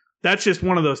 That's just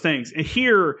one of those things. And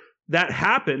here, that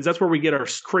happens. That's where we get our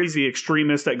crazy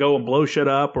extremists that go and blow shit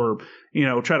up or,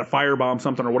 try to firebomb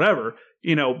something or whatever.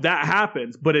 That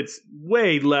happens, but it's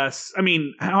way less. I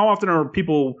mean, how often are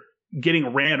people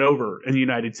getting ran over in the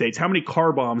United States? How many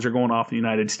car bombs are going off in the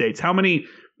United States? How many,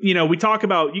 you could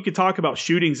talk about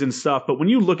shootings and stuff, but when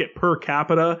you look at per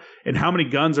capita and how many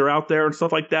guns are out there and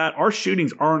stuff like that, our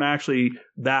shootings aren't actually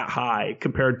that high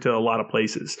compared to a lot of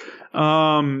places.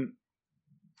 I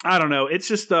don't know. It's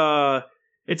just,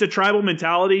 it's a tribal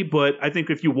mentality, but I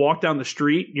think if you walk down the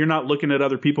street, you're not looking at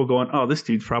other people going, oh, this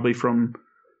dude's probably from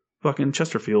fucking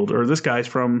Chesterfield, or this guy's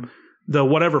from the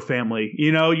whatever family.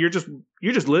 You're just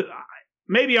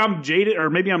maybe I'm jaded, or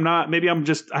maybe I'm not. Maybe I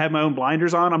have my own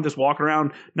blinders on. I'm just walking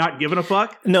around not giving a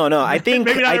fuck. No, I think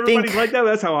maybe not everybody's like that. But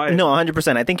that's how I am. No,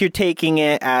 100%. I think you're taking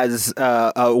it as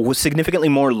a significantly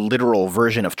more literal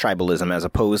version of tribalism, as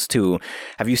opposed to,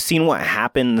 have you seen what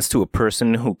happens to a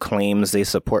person who claims they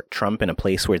support Trump in a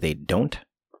place where they don't?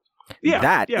 Yeah,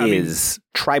 that is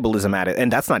tribalism at it,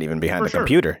 and that's not even behind the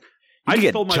computer. You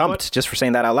get jumped just for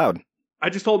saying that out loud.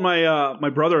 I just told my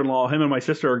brother-in-law, him and my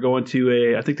sister are going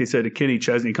to I think they said a Kenny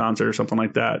Chesney concert or something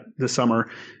like that this summer.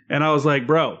 And I was like,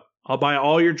 bro, I'll buy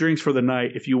all your drinks for the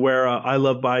night if you wear a I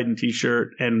Love Biden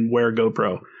t-shirt and wear a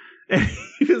GoPro. And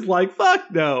he was like,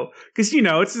 fuck no. Because,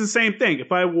 it's the same thing.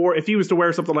 If he was to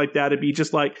wear something like that, it'd be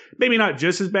just like, maybe not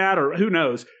just as bad, or who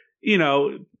knows.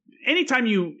 Anytime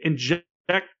you inject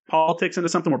politics into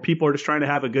something where people are just trying to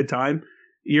have a good time,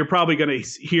 you're probably going to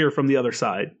hear from the other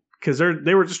side, because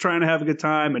they were just trying to have a good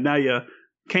time, and now you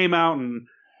came out and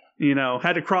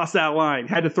had to cross that line,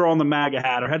 had to throw on the MAGA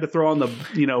hat, or had to throw on the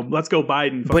let's go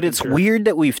Biden. But it's weird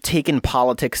that we've taken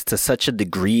politics to such a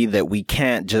degree that we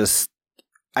can't just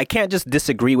I can't just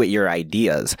disagree with your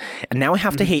ideas. And now I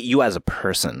have to hate you as a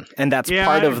person. And that's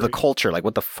part of the culture. Like,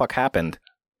 what the fuck happened?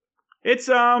 It's,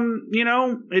 I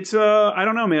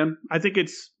don't know, man. I think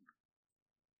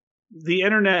the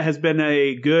internet has been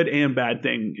a good and bad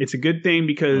thing. It's a good thing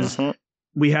because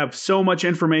we have so much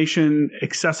information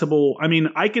accessible. I mean,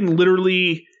 I can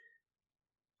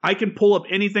pull up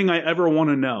anything I ever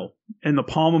want to know in the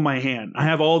palm of my hand. I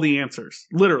have all the answers,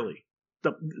 literally.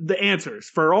 The answers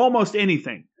for almost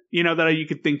anything, that you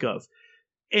could think of.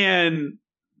 And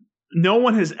no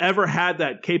one has ever had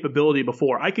that capability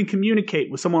before. I can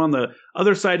communicate with someone on the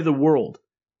other side of the world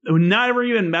who never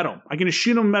even met them. I can just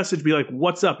shoot them a message, be like,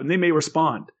 what's up? And they may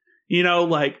respond.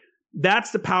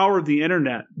 That's the power of the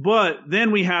internet. But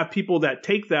then we have people that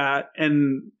take that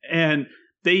and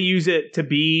they use it to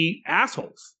be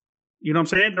assholes. You know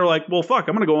what I'm saying? They're like, well, fuck,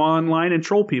 I'm going to go online and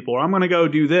troll people, or I'm going to go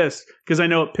do this because I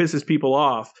know it pisses people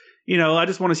off. I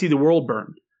just want to see the world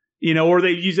burn. Or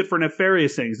they use it for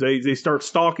nefarious things. They start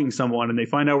stalking someone and they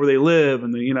find out where they live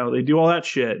and they do all that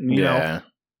shit. And,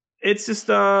 it's just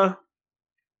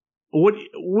what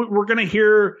we're going to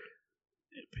hear.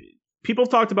 People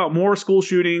have talked about more school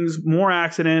shootings, more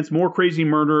accidents, more crazy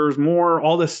murders, more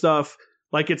all this stuff.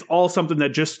 Like it's all something that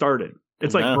just started.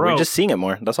 It's like, bro, we're just seeing it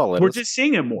more. That's all it is. We're just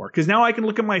seeing it more because now I can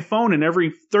look at my phone and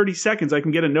every 30 seconds I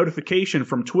can get a notification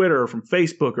from Twitter or from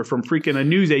Facebook or from freaking a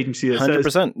news agency that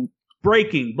 100%. Says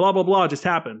breaking, blah, blah, blah, just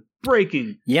happened.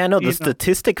 Breaking. Yeah, no, the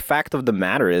statistic fact of the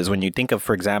matter is when you think of,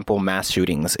 for example, mass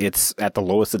shootings, it's at the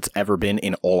lowest it's ever been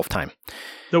in all of time.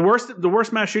 The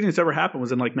worst mass shooting that's ever happened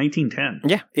was in like 1910.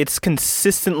 Yeah, it's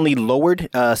consistently lowered.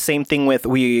 Same thing with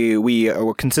we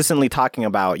are consistently talking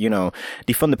about,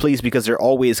 defund the police because they're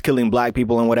always killing black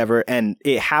people and whatever. And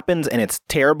it happens and it's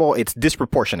terrible. It's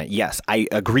disproportionate. Yes, I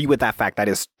agree with that fact. That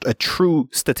is a true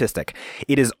statistic.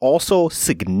 It is also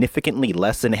significantly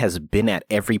less than it has been at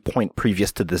every point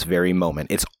previous to this very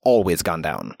moment. It's always gone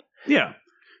down. Yeah.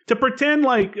 To pretend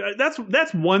like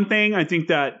that's one thing I think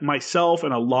that myself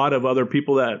and a lot of other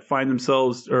people that find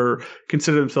themselves or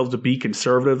consider themselves to be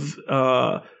conservative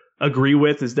agree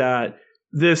with is that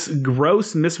this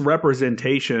gross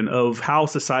misrepresentation of how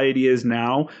society is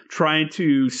now, trying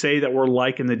to say that we're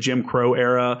like in the Jim Crow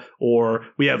era or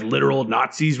we have literal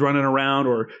Nazis running around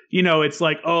or, it's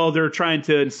like, oh, they're trying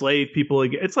to enslave people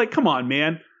again. It's like, come on,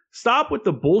 man, stop with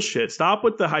the bullshit. Stop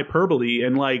with the hyperbole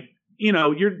and like,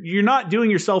 you're not doing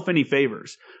yourself any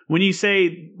favors. When you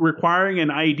say requiring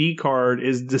an ID card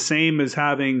is the same as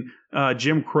having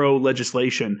Jim Crow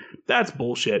legislation, that's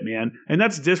bullshit, man. And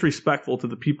that's disrespectful to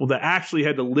the people that actually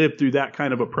had to live through that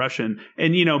kind of oppression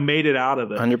and, made it out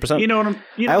of it. 100%.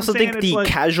 I also think the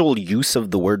casual use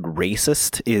of the word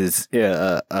racist is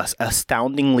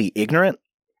astoundingly ignorant.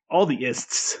 All the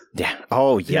ists. Yeah.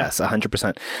 Oh, yes,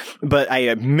 100%. But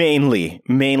I mainly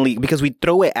because we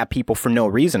throw it at people for no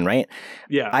reason, right?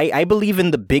 Yeah. I believe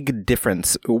in the big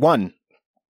difference. One,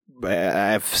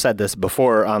 I've said this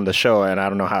before on the show, and I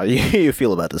don't know how you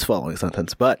feel about this following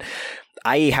sentence, but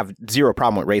I have zero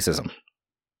problem with racism.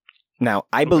 Now,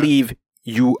 I believe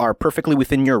you are perfectly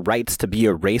within your rights to be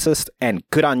a racist, and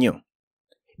good on you.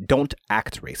 Don't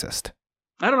act racist.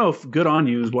 I don't know if good on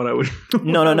you is what I would...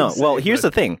 No. Well, here's the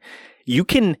thing. You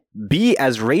can be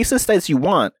as racist as you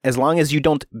want as long as you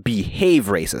don't behave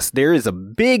racist. There is a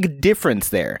big difference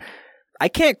there. I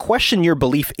can't question your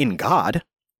belief in God.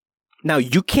 Now,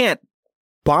 you can't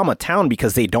bomb a town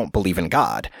because they don't believe in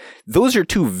God. Those are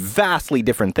two vastly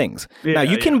different things. Yeah, now,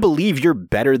 you can believe you're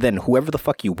better than whoever the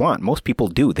fuck you want. Most people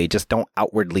do. They just don't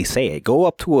outwardly say it. Go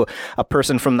up to a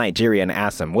person from Nigeria and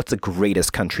ask them, what's the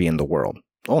greatest country in the world?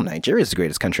 Oh, Nigeria is the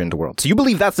greatest country in the world. So you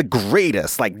believe that's the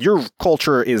greatest, like your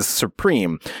culture is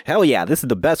supreme. Hell yeah, this is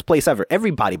the best place ever.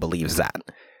 Everybody believes that.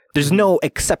 There's no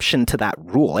exception to that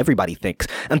rule. Everybody thinks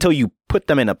until you put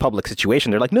them in a public situation.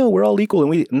 They're like, no, we're all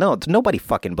equal. And nobody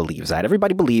fucking believes that.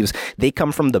 Everybody believes they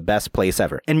come from the best place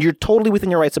ever. And you're totally within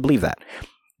your rights to believe that.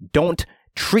 Don't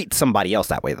treat somebody else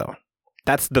that way, though.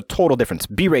 That's the total difference.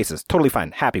 Be racist. Totally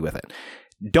fine. Happy with it.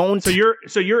 Don't. So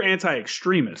you're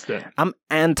anti-extremist then? I'm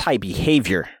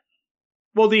anti-behavior.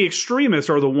 Well, the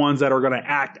extremists are the ones that are going to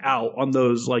act out on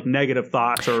those like negative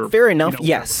thoughts or... Fair enough.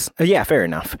 Yes. Yeah, fair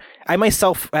enough. I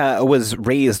myself was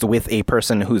raised with a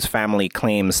person whose family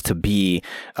claims to be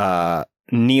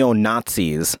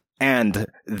neo-Nazis, and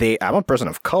I'm a person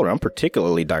of color. I'm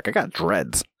particularly dark. I got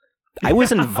dreads. I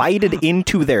was invited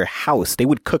into their house. They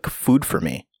would cook food for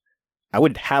me. I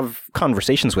would have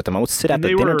conversations with them. I would sit at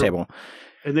the dinner table.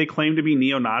 And they claim to be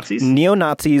neo-Nazis?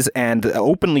 Neo-Nazis and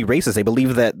openly racist. They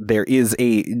believe that there is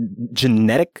a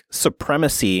genetic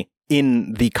supremacy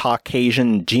in the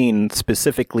Caucasian gene,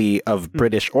 specifically of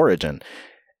British origin.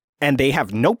 And they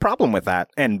have no problem with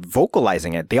that and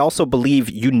vocalizing it. They also believe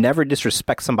you never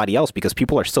disrespect somebody else because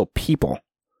people are still people.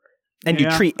 And you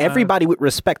treat everybody with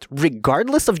respect,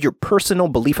 regardless of your personal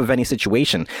belief of any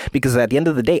situation. Because at the end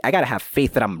of the day, I got to have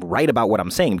faith that I'm right about what I'm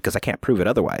saying because I can't prove it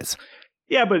otherwise.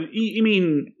 Yeah, but you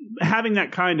mean having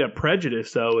that kind of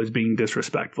prejudice, though, is being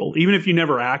disrespectful. Even if you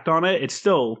never act on it, it's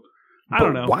still, I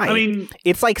don't know. Why? I mean,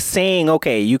 it's like saying,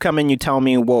 okay, you come and you tell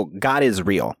me, well, God is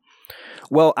real.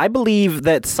 Well, I believe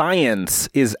that science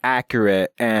is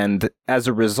accurate, and as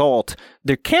a result,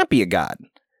 there can't be a God.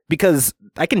 Because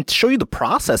I can show you the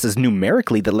processes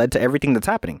numerically that led to everything that's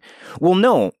happening. Well,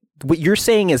 no, what you're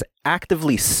saying is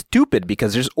actively stupid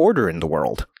because there's order in the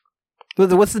world.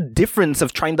 What's the difference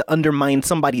of trying to undermine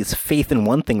somebody's faith in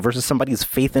one thing versus somebody's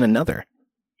faith in another?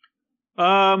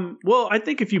 Well, I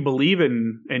think if you believe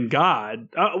in God,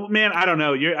 man, I don't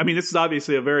know. This is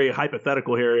obviously a very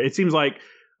hypothetical here. It seems like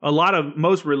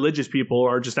most religious people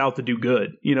are just out to do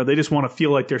good. They just want to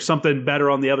feel like there's something better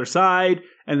on the other side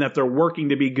and that they're working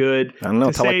to be good. I don't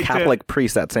know. Tell a Catholic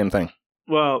priest that same thing.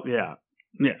 Well, yeah.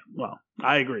 Yeah. Well,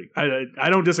 I agree. I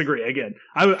don't disagree. Again,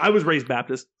 I was raised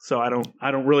Baptist, so I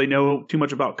don't really know too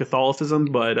much about Catholicism,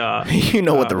 but you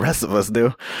know what the rest of us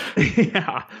do.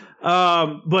 Yeah.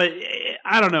 But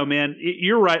I don't know, man.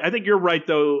 You're right. I think you're right,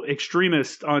 though.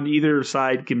 Extremists on either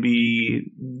side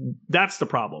that's the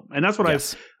problem. And that's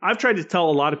what I've tried to tell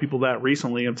a lot of people that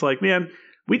recently. It's like, man,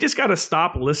 we just got to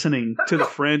stop listening to the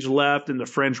fringe left and the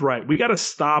fringe right. We got to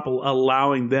stop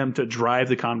allowing them to drive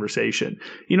the conversation.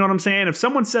 You know what I'm saying? If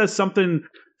someone says something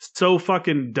so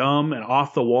fucking dumb and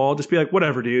off the wall, just be like,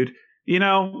 whatever, dude.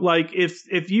 Like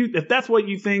if that's what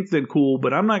you think, then cool.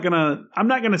 But I'm not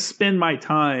gonna spend my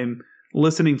time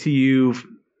listening to you,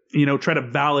 try to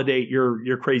validate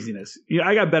your craziness.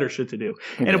 I got better shit to do.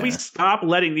 And if we stop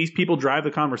letting these people drive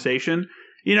the conversation,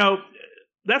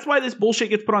 that's why this bullshit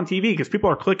gets put on TV, because people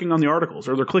are clicking on the articles,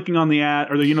 or they're clicking on the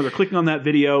ad, or they're clicking on that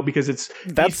video because that's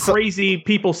these crazy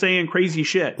people saying crazy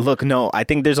shit. Look, no, I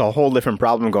think there's a whole different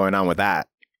problem going on with that.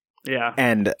 Yeah.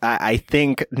 And I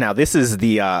think now this is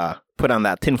the put on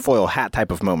that tinfoil hat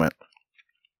type of moment,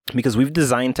 because we've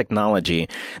designed technology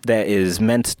that is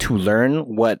meant to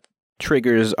learn what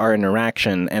triggers our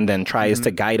interaction and then tries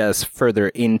to guide us further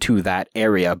into that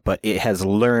area. But it has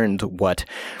learned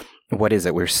what is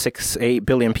it? We're 8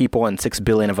 billion people and 6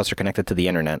 billion of us are connected to the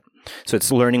internet. So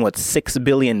it's learning what 6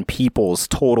 billion people's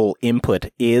total input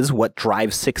is, what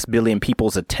drives 6 billion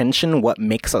people's attention, what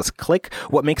makes us click,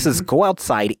 what makes us go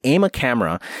outside, aim a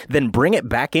camera, then bring it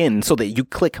back in so that you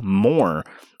click more.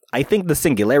 I think the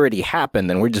singularity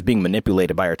happened and we're just being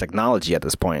manipulated by our technology at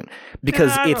this point,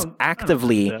 because it's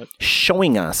actively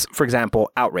showing us, for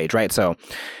example, outrage, right? So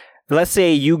let's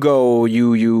say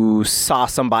you saw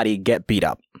somebody get beat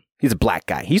up. He's a black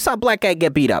guy. You saw a black guy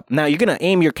get beat up. Now you're going to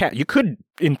aim your cat. You could,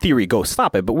 in theory, go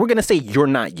stop it, but we're going to say you're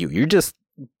not you. You're just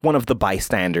one of the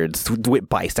bystanders with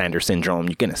bystander syndrome.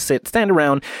 You're going to stand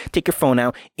around, take your phone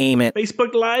out, aim it.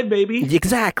 Facebook Live, baby.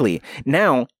 Exactly.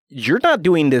 Now, you're not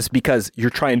doing this because you're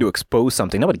trying to expose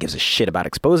something. Nobody gives a shit about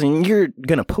exposing. You're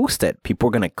going to post it. People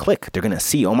are going to click. They're going to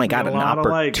see, oh my God, an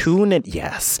opportunity.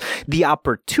 Yes, the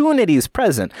opportunity is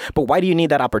present. But why do you need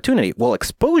that opportunity? Well,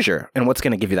 exposure. And what's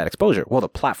going to give you that exposure? Well, the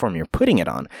platform you're putting it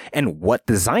on. And what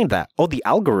designed that? Oh, the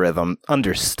algorithm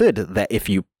understood that if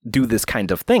you do this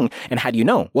kind of thing. And how do you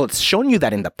know? Well, it's shown you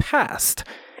that in the past.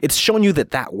 It's shown you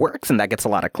that works and that gets a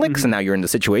lot of clicks. And now you're in the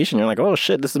situation. You're like, oh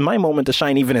shit, this is my moment to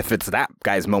shine, even if it's that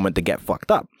guy's moment to get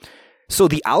fucked up. So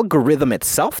the algorithm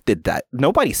itself did that.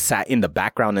 Nobody sat in the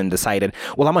background and decided,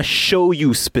 well, I'm going to show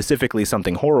you specifically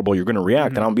something horrible. You're going to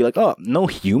react. And I'll be like, oh, no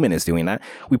human is doing that.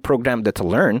 We programmed it to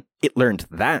learn. It learned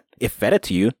that. It fed it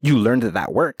to you. You learned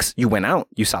that works. You went out.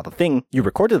 You saw the thing. You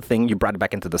recorded the thing. You brought it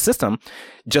back into the system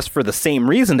just for the same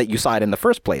reason that you saw it in the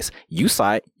first place. You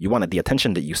saw it. You wanted the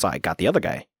attention that you saw it got the other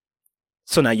guy.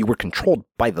 So now you were controlled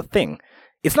by the thing.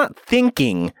 It's not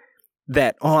thinking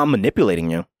that, oh, I'm manipulating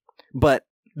you. But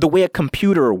the way a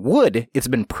computer would, it's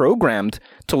been programmed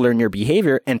to learn your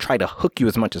behavior and try to hook you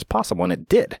as much as possible. And it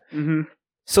did.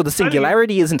 So the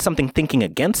singularity isn't something thinking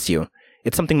against you.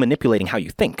 It's something manipulating how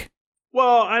you think.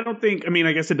 Well, I don't think.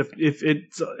 I guess if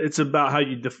it's about how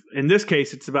you in this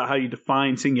case, it's about how you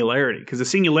define singularity. Because the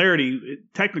singularity,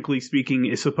 technically speaking,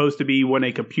 is supposed to be when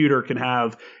a computer can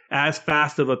have as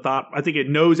fast of a thought. I think it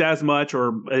knows as much,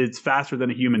 or it's faster than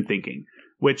a human thinking.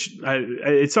 Which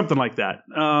it's something like that.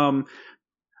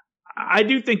 I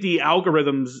do think the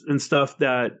algorithms and stuff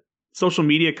that social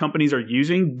media companies are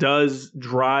using does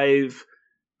drive.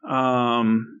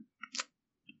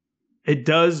 It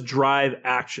does drive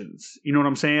actions. You know what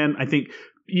I'm saying? I think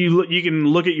you can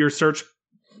look at your search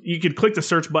you could click the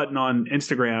search button on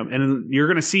Instagram and you're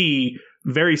going to see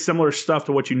very similar stuff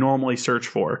to what you normally search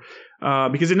for,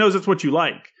 because it knows that's what you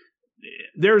like.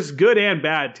 There's good and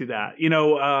bad to that.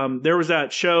 There was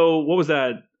that show. What was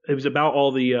that? It was about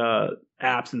all the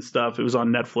apps and stuff. It was on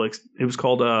Netflix. It was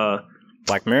called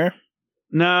Black Mirror?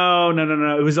 No.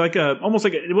 It was like almost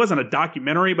like it wasn't a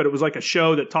documentary, but it was like a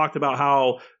show that talked about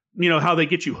how they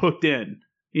get you hooked in.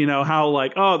 How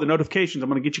like, oh, the notifications, I'm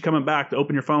going to get you coming back to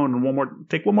open your phone and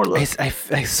take one more look. I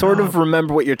sort of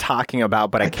remember what you're talking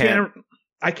about, but I can't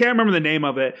remember the name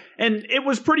of it. And it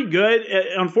was pretty good.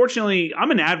 Unfortunately,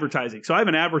 I'm in advertising. So I have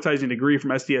an advertising degree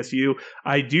from SDSU.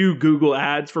 I do Google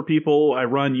ads for people. I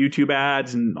run YouTube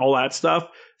ads and all that stuff.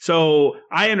 So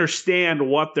I understand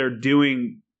what they're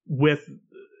doing with.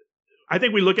 I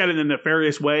think we look at it in a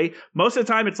nefarious way. Most of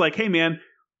the time it's like, hey man,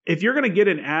 if you're going to get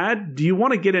an ad, do you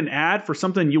want to get an ad for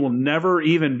something you will never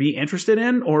even be interested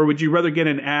in? Or would you rather get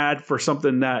an ad for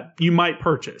something that you might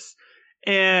purchase?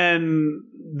 And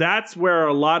that's where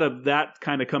a lot of that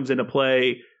kind of comes into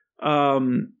play.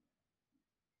 So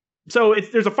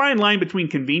there's a fine line between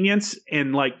convenience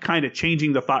and like kind of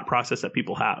changing the thought process that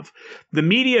people have. The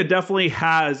media definitely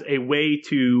has a way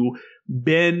to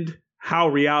bend how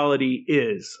reality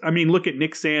is. I mean, look at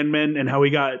Nick Sandmann and how he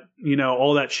got,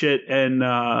 all that shit in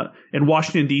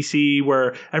Washington, D.C.,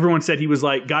 where everyone said he was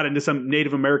like, got into some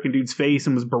Native American dude's face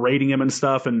and was berating him and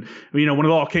stuff. And, when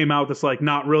it all came out, that's like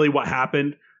not really what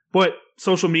happened. But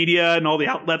social media and all the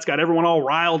outlets got everyone all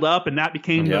riled up, and that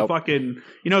became the fucking,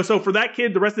 so for that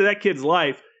kid, the rest of that kid's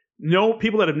life,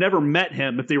 people that have never met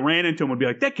him, if they ran into him, would be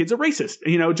like, that kid's a racist,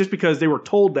 just because they were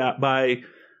told that by.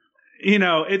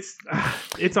 It's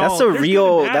that's all.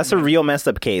 That's a real messed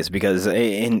up case, because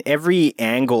in every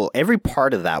angle, every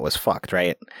part of that was fucked,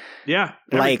 right? Yeah.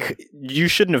 Like, you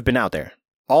shouldn't have been out there.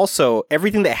 Also,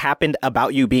 everything that happened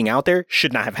about you being out there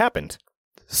should not have happened.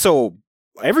 So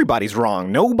everybody's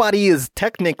wrong. Nobody is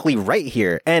technically right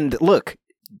here. And look,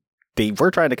 they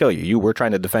were trying to kill you. You were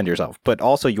trying to defend yourself, but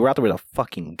also you were out there with a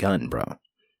fucking gun, bro.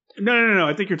 No.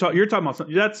 I think you're talking about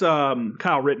something. That's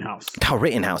Kyle Rittenhouse. Kyle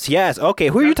Rittenhouse, yes. Okay,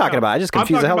 who are you talking about? I just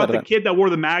confused the hell out of that. The kid that wore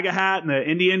the MAGA hat and the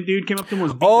Indian dude came up to him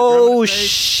and was oh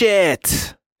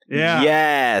shit! Yeah.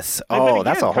 Yes. Oh,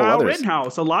 that's a whole Kyle other.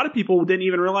 Rittenhouse. A lot of people didn't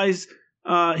even realize.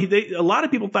 A lot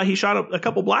of people thought he shot a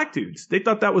couple black dudes. They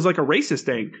thought that was like a racist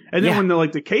thing. And then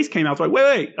when the case came out, it's like,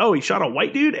 wait, oh, he shot a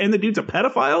white dude, and the dude's a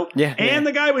pedophile. Yeah, and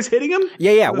the guy was hitting him.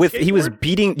 Yeah. He was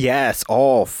beating. Yes.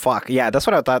 Oh fuck. Yeah, that's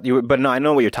what I thought you were. But no, I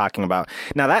know what you're talking about.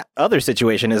 Now that other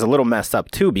situation is a little messed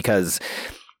up too, because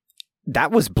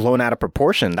that was blown out of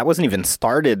proportion. That wasn't even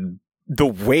started the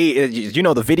way.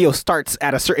 The video starts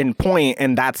at a certain point,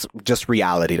 and that's just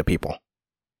reality to people.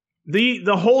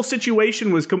 The whole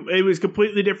situation was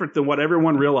completely different than what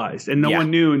everyone realized, and no one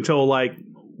knew until like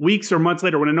weeks or months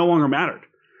later when it no longer mattered.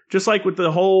 Just like with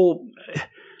the whole,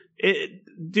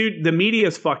 dude, the media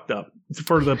is fucked up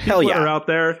for the people that are out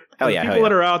there.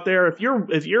 That are out there, if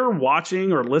you're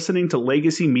watching or listening to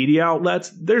legacy media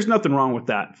outlets, there's nothing wrong with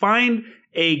that. Find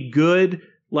a good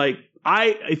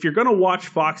if you're gonna watch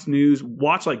Fox News,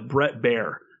 watch like Brett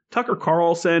Baier. Tucker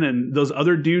Carlson and those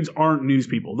other dudes aren't news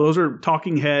people. Those are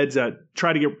talking heads that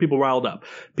try to get people riled up.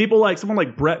 People like someone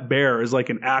like Brett Baier is like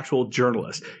an actual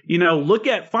journalist.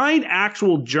 Find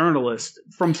actual journalists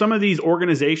from some of these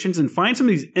organizations and find some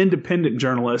of these independent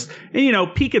journalists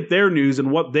and, peek at their news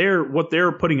and what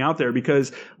they're putting out there,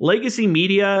 because legacy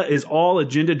media is all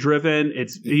agenda driven.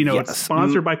 It's, it's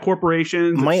sponsored by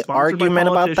corporations. My argument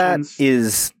about that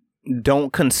is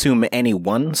don't consume any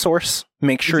one source.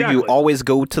 Make sure you always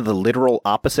go to the literal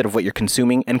opposite of what you're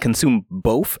consuming and consume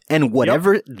both. And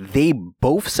whatever they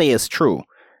both say is true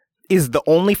is the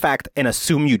only fact, and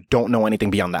assume you don't know anything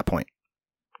beyond that point.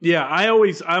 Yeah,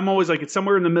 I'm always like, it's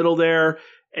somewhere in the middle there.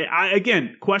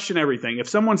 Again, question everything. If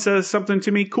someone says something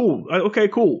to me, cool. Okay,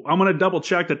 cool. I'm going to double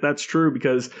check that that's true,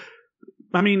 because,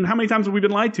 I mean, how many times have we been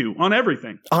lied to? On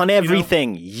everything. On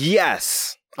everything,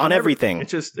 yes. On everything.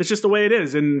 It's just the way it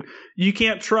is. And you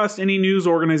can't trust any news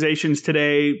organizations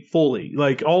today fully.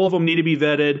 Like, all of them need to be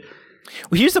vetted.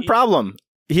 Well, here's the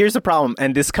problem.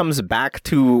 And this comes back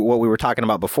to what we were talking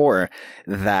about before,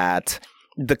 that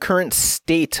the current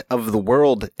state of the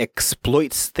world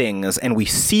exploits things and we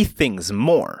see things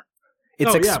more.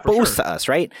 It's exposed to us,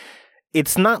 right?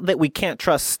 It's not that we can't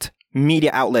trust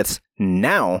media outlets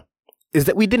now. Is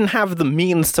that we didn't have the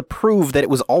means to prove that it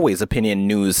was always opinion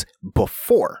news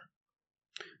before.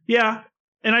 Yeah.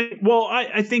 And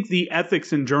I think the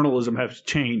ethics in journalism have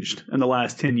changed in the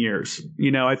last 10 years.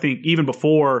 I think even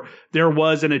before there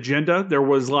was an agenda, there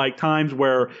was like times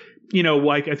where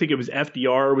like I think it was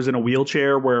FDR was in a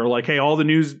wheelchair where like, hey, all the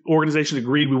news organizations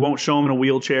agreed we won't show him in a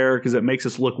wheelchair because it makes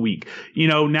us look weak.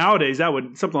 Nowadays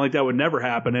something like that would never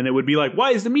happen. And it would be like,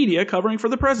 why is the media covering for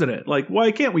the president? Like,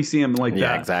 why can't we see him like that?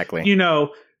 Yeah, exactly.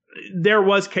 There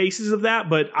was cases of that,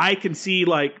 but I can see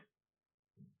like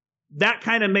that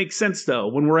kind of makes sense though.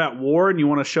 When we're at war and you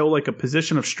want to show like a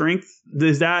position of strength,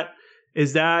 is that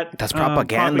that's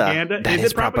propaganda? That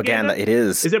is propaganda. It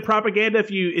is. Is it propaganda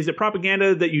is it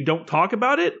propaganda that you don't talk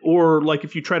about it, or like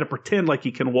if you try to pretend like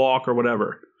he can walk or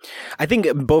whatever? I think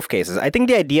in both cases. I think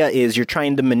the idea is you're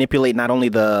trying to manipulate not only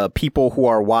the people who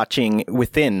are watching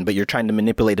within, but you're trying to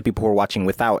manipulate the people who are watching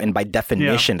without. And by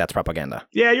definition, that's propaganda.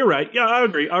 Yeah, you're right. Yeah, I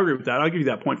agree. I agree with that. I'll give you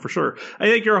that point for sure. I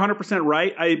think you're 100%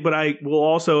 right. But I will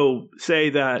also say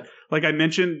that, like I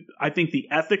mentioned, I think the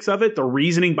ethics of it, the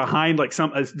reasoning behind like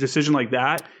a decision like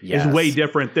that is way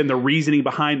different than the reasoning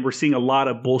behind we're seeing a lot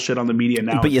of bullshit on the media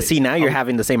now. But you see, now you're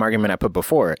having the same argument I put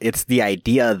before. It's the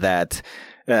idea that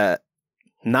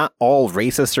not all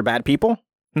racists are bad people.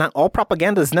 Not all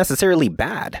propaganda is necessarily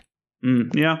bad.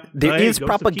 There is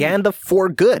propaganda for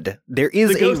good. There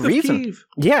is a reason.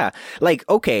 Yeah. Like,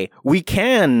 okay, we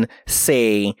can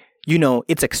say,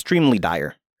 it's extremely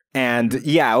dire. And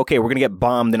we're going to get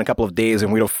bombed in a couple of days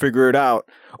and we'll figure it out.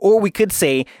 Or we could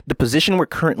say the position we're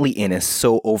currently in is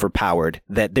so overpowered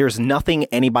that there's nothing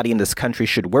anybody in this country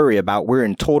should worry about. We're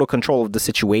in total control of the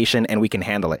situation and we can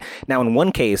handle it. Now, in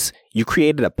one case, you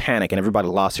created a panic and everybody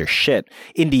lost their shit.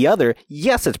 In the other,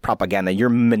 yes, it's propaganda. You're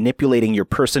manipulating your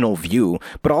personal view,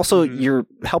 but also you're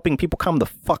helping people calm the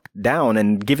fuck down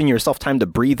and giving yourself time to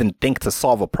breathe and think to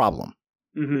solve a problem.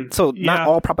 So not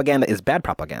all propaganda is bad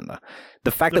propaganda.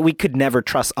 The fact that we could never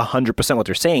trust 100% what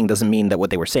they're saying doesn't mean that what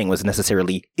they were saying was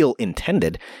necessarily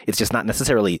ill-intended. It's just not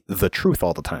necessarily the truth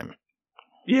all the time.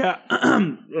 Yeah.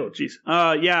 Oh, jeez.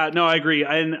 I agree.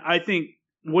 And I think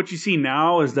what you see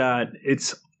now is that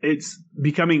it's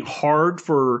becoming hard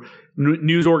for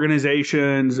news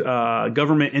organizations,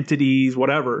 government entities,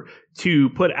 whatever, to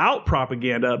put out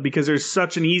propaganda because there's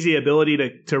such an easy ability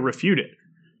to refute it.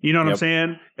 You know what I'm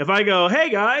saying? If I go, hey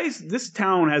guys, this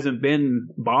town hasn't been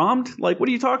bombed. Like, what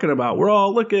are you talking about?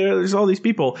 There's all these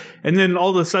people. And then all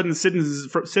of a sudden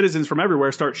citizens from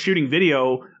everywhere start shooting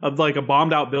video of like a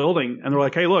bombed out building. And they're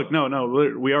like, hey, look, no,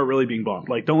 we are really being bombed.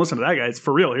 Like, don't listen to that guy. It's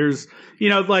for real. Here's,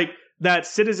 like that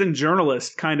citizen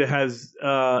journalist kind of has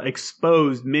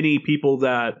exposed many people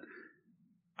that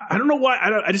I don't know why.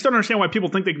 I just don't understand why people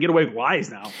think they can get away with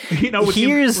lies now. With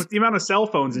the amount of cell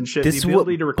phones and shit, the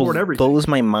ability to record everything. Blows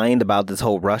my mind about this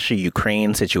whole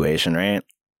Russia-Ukraine situation, right?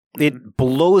 It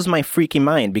blows my freaking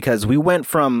mind because we went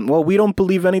from, we don't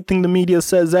believe anything the media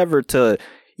says ever to,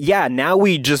 now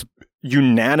we just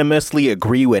unanimously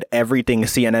agree with everything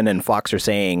CNN and Fox are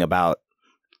saying about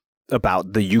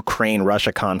the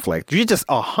Ukraine-Russia conflict. You just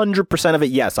 100% of it,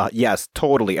 yes,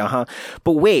 totally,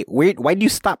 But wait, why do you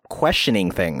stop questioning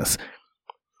things?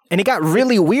 And it got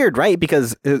really weird, right?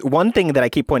 Because one thing that I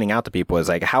keep pointing out to people is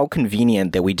like how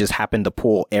convenient that we just happened to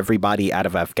pull everybody out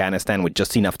of Afghanistan with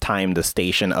just enough time to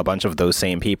station a bunch of those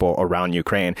same people around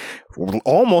Ukraine.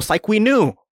 Almost like we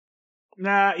knew.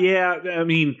 I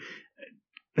mean,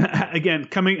 again,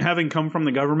 having come from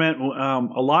the government,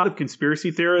 a lot of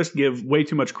conspiracy theorists give way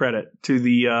too much credit to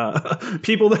the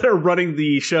people that are running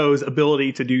the show's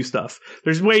ability to do stuff.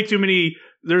 There's way too many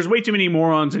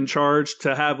morons in charge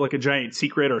to have like a giant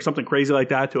secret or something crazy like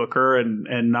that to occur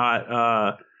and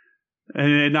not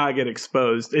get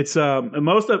exposed. It's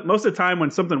most of the time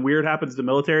when something weird happens to the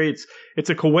military, it's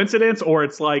a coincidence or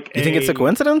it's like you think it's a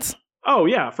coincidence? Oh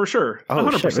yeah, for sure.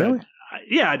 100%. Shit, really?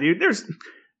 Yeah, dude.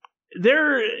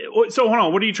 So hold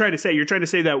on. What are you trying to say? You're trying to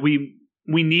say that we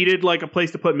needed like a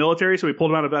place to put military, so we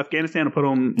pulled them out of Afghanistan and put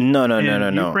them No.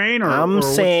 Ukraine? I'm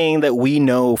saying that we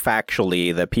know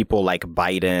factually that people like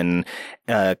Biden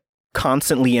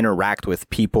constantly interact with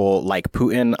people like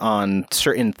Putin on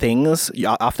certain things,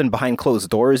 often behind closed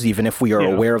doors, even if we are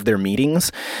aware of their meetings,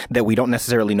 that we don't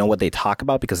necessarily know what they talk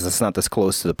about because it's not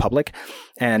disclosed to the public.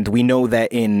 And we know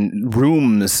that in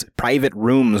private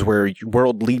rooms where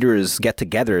world leaders get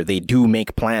together, they do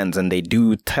make plans and they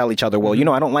do tell each other, well,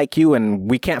 I don't like you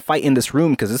and we can't fight in this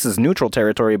room because this is neutral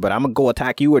territory, but I'm going to go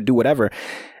attack you or do whatever.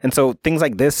 And so things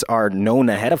like this are known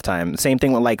ahead of time. Same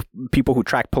thing with like people who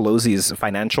track Pelosi's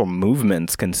financial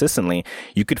movements consistently.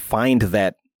 You could find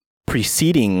that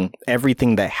preceding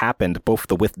everything that happened, both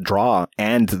the withdrawal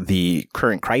and the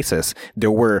current crisis, there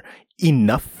were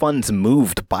enough funds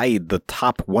moved by the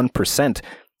top 1%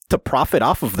 to profit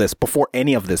off of this before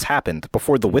any of this happened,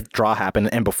 before the withdrawal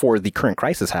happened and before the current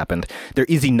crisis happened. There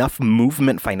is enough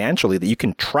movement financially that you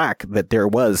can track that there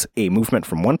was a movement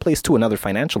from one place to another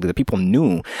financially, that people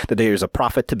knew that there's a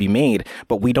profit to be made,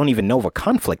 but we don't even know of a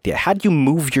conflict yet. How do you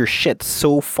move your shit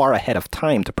so far ahead of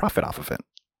time to profit off of it?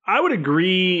 I would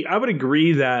agree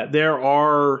that there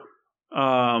are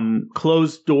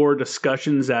closed door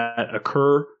discussions that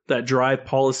occur that drive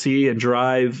policy and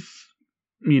drive,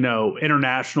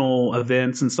 international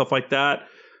events and stuff like that.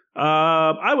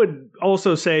 I would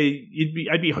also say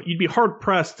you'd be hard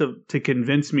pressed to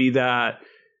convince me that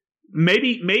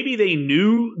maybe they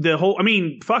knew the whole. I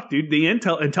mean, fuck, dude. The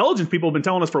intelligence people have been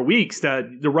telling us for weeks that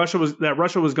Russia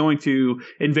was going to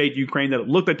invade Ukraine. That it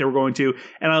looked like they were going to,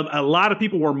 and a lot of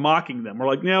people were mocking them. We're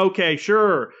like, no, okay,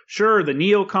 sure. The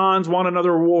neocons want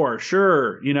another war.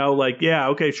 Sure, yeah,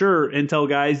 okay, sure. Intel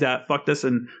guys that fucked us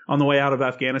on the way out of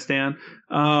Afghanistan.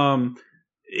 So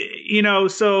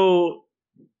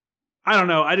I don't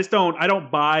know. I don't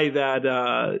buy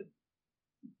that.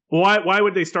 Why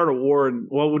would they start a war? And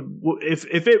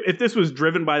if this was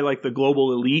driven by like the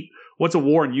global elite, what's a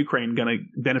war in Ukraine going to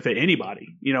benefit anybody?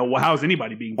 How is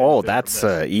anybody being benefited? Oh, that's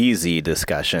an easy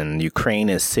discussion. Ukraine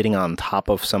is sitting on top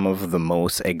of some of the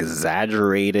most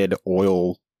exaggerated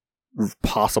oil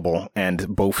possible,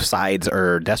 and both sides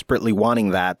are desperately wanting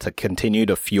that to continue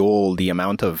to fuel the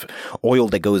amount of oil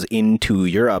that goes into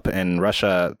Europe, and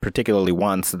Russia particularly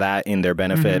wants that in their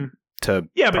benefit to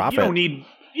profit. But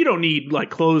you don't need like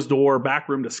closed door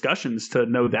backroom discussions to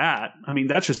know that. I mean,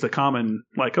 that's just a common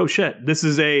like, oh shit, this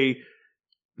is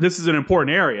an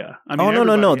important area. I mean,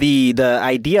 no. The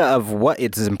idea of what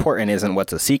is important isn't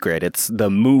what's a secret. It's the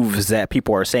moves that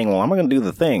people are saying, well, I'm going to do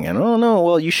the thing. And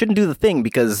well, you shouldn't do the thing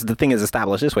because the thing is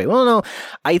established this way. Well, no,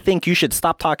 I think you should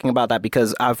stop talking about that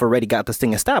because I've already got this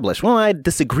thing established. Well, I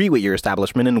disagree with your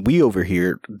establishment and we over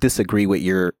here disagree with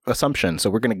your assumption. So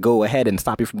we're going to go ahead and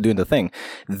stop you from doing the thing.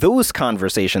 Those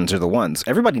conversations are the ones.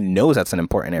 Everybody knows that's an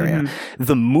important area.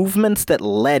 The movements that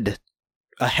led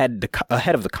ahead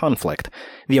of the conflict,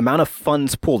 the amount of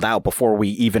funds pulled out before we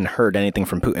even heard anything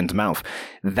from Putin's mouth,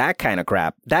 that kind of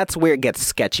crap, that's where it gets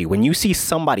sketchy. When you see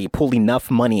somebody pull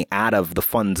enough money out of the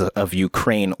funds of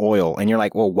Ukraine oil, and you're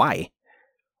like, well, why?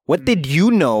 What did you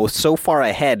know so far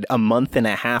ahead, a month and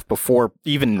a half before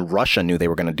even Russia knew they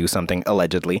were going to do something,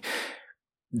 allegedly?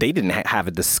 They didn't have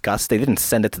it discussed. They didn't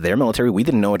send it to their military. We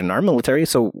didn't know it in our military.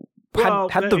 So how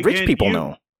did the rich people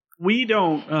know? We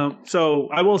don't. So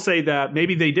I will say that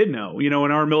maybe they did know. In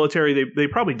our military, they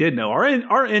probably did know.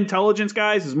 Our intelligence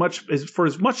guys, as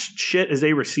much shit as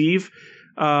they receive,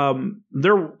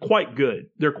 they're quite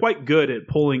good. They're quite good at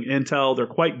pulling intel. They're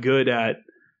quite good at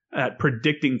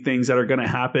predicting things that are going to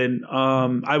happen.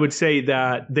 I would say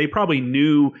that they probably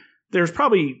knew. There's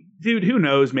probably, dude, who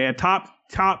knows, man? Top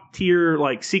tier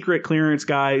like secret clearance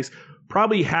guys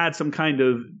probably had some kind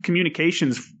of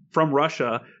communications from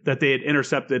Russia that they had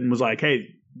intercepted and was like, hey,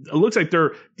 it looks like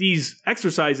these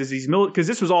exercises, because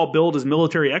this was all billed as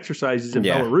military exercises in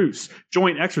Belarus,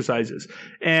 joint exercises.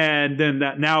 And then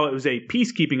now it was a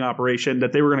peacekeeping operation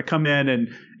that they were going to come in and,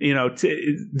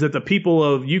 that the people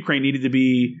of Ukraine needed to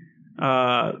be,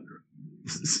 what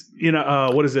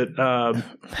is it?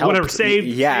 Whatever, saved.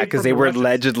 Yeah, because they were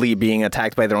allegedly being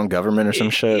attacked by their own government or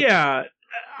some shit. Yeah.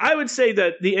 I would say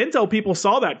that the intel people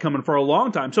saw that coming for a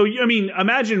long time. So, I mean,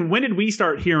 imagine, when did we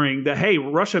start hearing that, hey,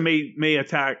 Russia may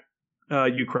attack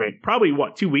Ukraine? Probably,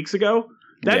 2 weeks ago?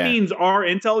 That means our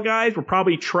intel guys were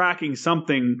probably tracking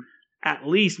something at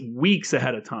least weeks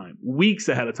ahead of time,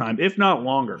 if not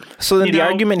longer. So then the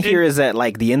argument here is that,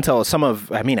 like, the intel,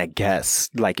 I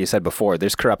guess, like you said before,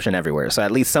 there's corruption everywhere. So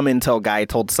at least some intel guy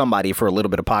told somebody for a little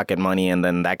bit of pocket money, and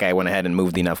then that guy went ahead and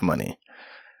moved enough money.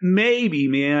 Maybe,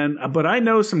 man, but I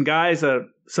know some guys,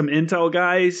 some intel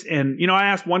guys, and I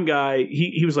asked one guy.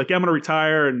 He was like, "Yeah, I'm gonna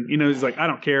retire," and he's like, "I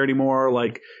don't care anymore.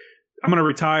 Like, I'm gonna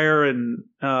retire, and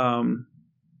I'm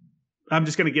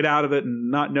just gonna get out of it and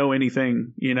not know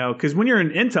anything." Because when you're in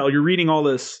intel, you're reading all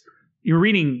this, you're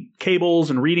reading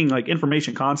cables and reading like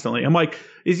information constantly. I'm like,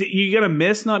 you gonna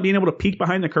miss not being able to peek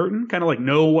behind the curtain, kind of like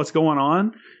know what's going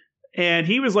on? And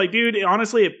he was like, dude,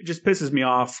 honestly, it just pisses me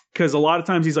off because a lot of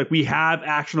times he's like, we have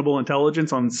actionable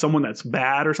intelligence on someone that's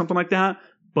bad or something like that,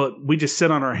 but we just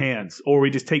sit on our hands or we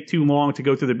just take too long to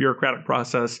go through the bureaucratic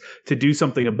process to do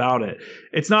something about it.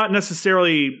 It's not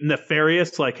necessarily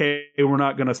nefarious, like, hey, we're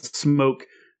not going to smoke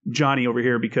Johnny over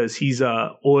here because he's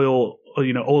a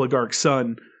oligarch's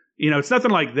son. It's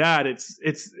nothing like that.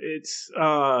 It's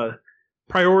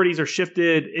priorities are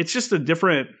shifted. It's just a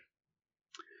different.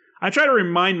 I try to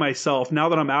remind myself now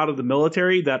that I'm out of the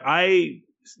military that I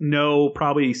know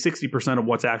probably 60% of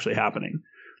what's actually happening.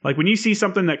 Like when you see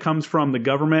something that comes from the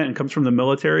government and comes from the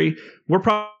military, we're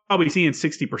probably seeing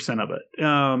 60% of it.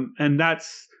 And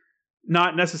that's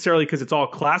not necessarily because it's all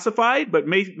classified, but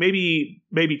maybe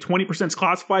 20% is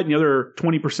classified and the other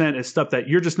 20% is stuff that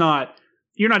you're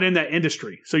not in that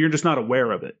industry. So you're just not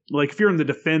aware of it. Like if you're in the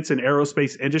defense and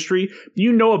aerospace industry,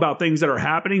 you know about things that are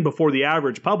happening before the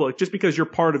average public just because you're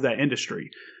part of that industry.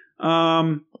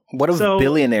 What of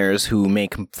billionaires who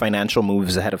make financial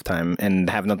moves ahead of time and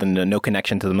have no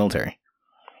connection to the military?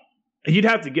 I'd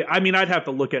have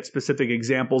to look at specific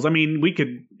examples. I mean,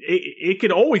 it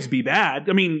could always be bad.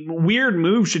 I mean, weird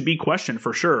moves should be questioned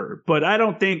for sure, but I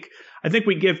think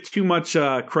we give too much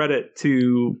credit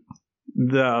to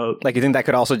you think that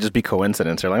could also just be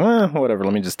coincidence or like, well, whatever,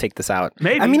 let me just take this out.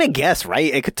 Maybe. I mean, I guess,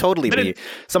 right? It could totally be.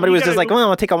 Somebody was just like, well, I'm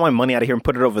going to take all my money out of here and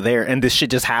put it over there. And this shit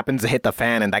just happens to hit the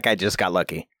fan and that guy just got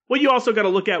lucky. Well, you also got to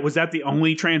look at, was that the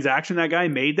only transaction that guy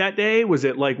made that day? Was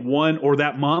it like one or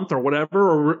that month or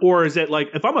whatever? Or is it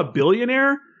like, if I'm a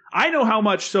billionaire, I know how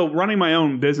much, so running my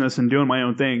own business and doing my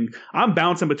own thing, I'm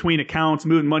bouncing between accounts,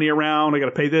 moving money around. I got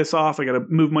to pay this off. I got to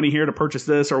move money here to purchase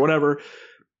this or whatever.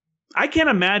 I can't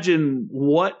imagine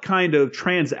what kind of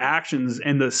transactions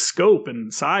and the scope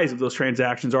and size of those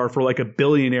transactions are for like a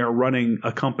billionaire running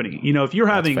a company. You know, if you're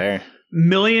having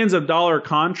millions of dollar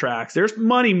contracts, there's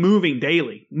money moving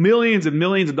daily, millions and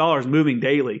millions of dollars moving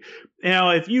daily.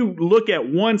 Now, if you look at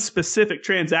one specific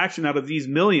transaction out of these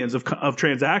millions of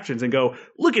transactions and go,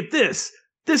 look at this.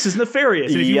 This is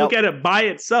nefarious. And if you look at it by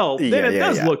itself, then it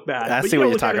does look bad. I see what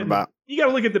you're talking about. You got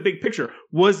to look at the big picture.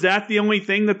 Was that the only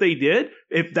thing that they did?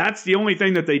 If that's the only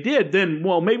thing that they did, then,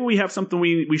 well, maybe we have something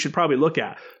we should probably look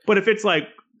at. But if it's like,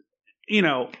 you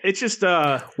know, it's just...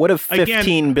 what if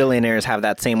 15 billionaires have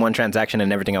that same one transaction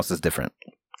and everything else is different?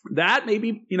 That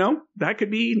maybe, you know, that could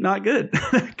be not good.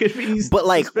 That could be But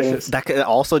like, suspicious. That could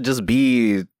also just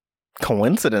be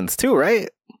coincidence too, right?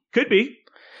 Could be.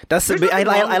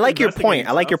 I like your point.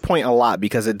 I like your point a lot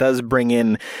because it does bring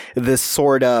in this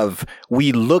sort of,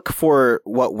 we look for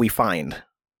what we find.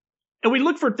 And we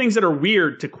look for things that are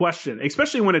weird to question,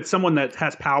 especially when it's someone that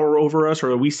has power over us,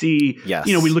 or we see,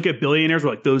 you know, we look at billionaires,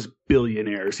 we're like, those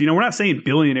billionaires. You know, we're not saying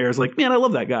billionaires like, man, I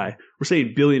love that guy. We're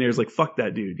saying billionaires like, fuck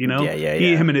that dude, you know?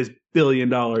 Him and his $1 billion.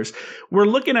 We're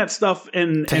looking at stuff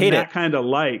in that kind of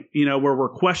light, you know, where we're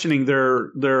questioning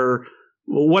their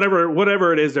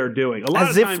whatever it is they're doing. A lot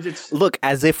of times it's... Look,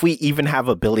 as if we even have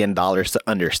 $1 billion to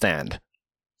understand.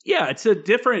 Yeah, it's a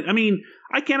different... I mean,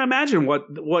 I can't imagine what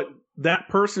that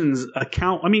person's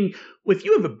account... I mean, if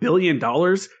you have $1 billion,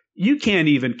 you can't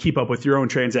even keep up with your own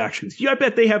transactions. I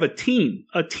bet they have a team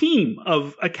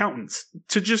of accountants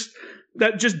to just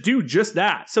do just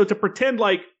that. So to pretend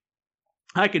like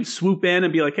I can swoop in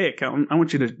and be like, hey, accountant, I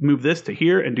want you to move this to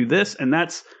here and do this, and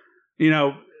that's, you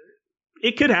know...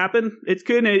 It could happen. It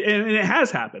could, and it has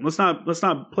happened. Let's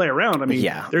not play around. I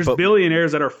mean, there's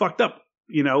billionaires that are fucked up.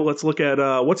 You know, let's look at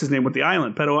what's his name with the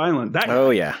island, Pedo Island. That guy.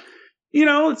 Oh yeah. You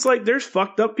know, it's like there's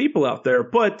fucked up people out there,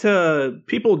 but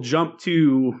people jump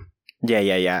to.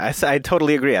 Yeah. I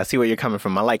totally agree. I see where you're coming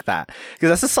from. I like that because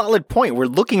that's a solid point. We're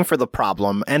looking for the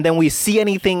problem, and then we see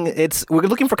anything. We're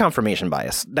looking for confirmation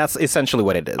bias. That's essentially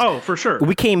what it is. Oh, for sure.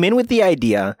 We came in with the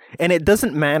idea, and it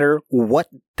doesn't matter what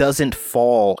doesn't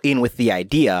fall in with the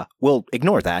idea. We'll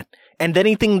ignore that. And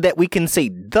anything that we can say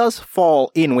does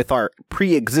fall in with our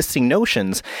pre-existing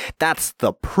notions, that's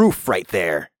the proof right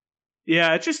there.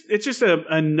 Yeah, it's just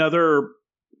another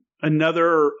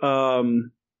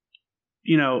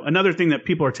you know, another thing that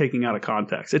people are taking out of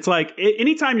context. It's like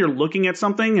anytime you're looking at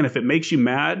something and if it makes you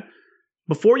mad,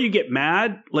 before you get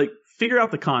mad, like figure out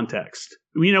the context.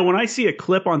 You know, when I see a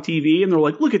clip on TV and they're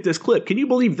like, look at this clip. Can you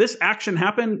believe this action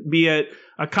happened? Be it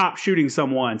a cop shooting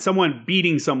someone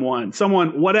beating someone,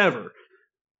 whatever.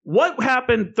 What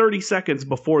happened 30 seconds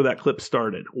before that clip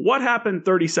started? What happened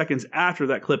 30 seconds after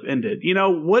that clip ended? You know,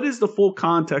 what is the full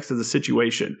context of the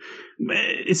situation?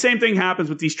 Same thing happens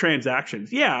with these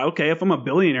transactions. Yeah, okay, if I'm a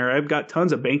billionaire, I've got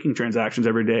tons of banking transactions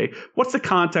every day. What's the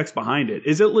context behind it?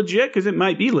 Is it legit? Because it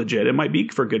might be legit. It might be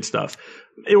for good stuff.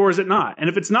 Or is it not? And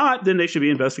if it's not, then they should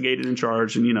be investigated and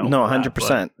charged and, you know. No,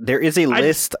 100%. There is a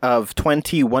list of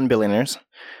 21 billionaires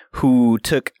who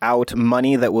took out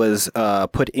money that was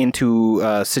put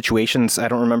into situations. I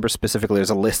don't remember specifically. There's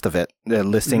a list of it,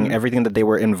 listing everything that they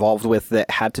were involved with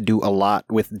that had to do a lot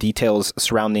with details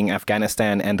surrounding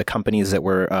Afghanistan and the companies that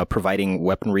were providing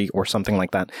weaponry or something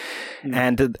like that.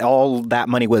 And all that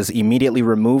money was immediately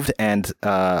removed. And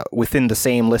within the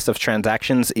same list of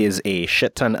transactions is a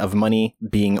shit ton of money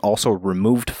being also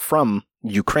removed from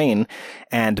Ukraine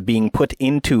and being put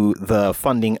into the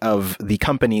funding of the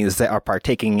companies that are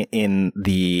partaking in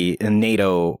the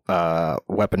NATO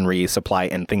weaponry supply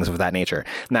and things of that nature.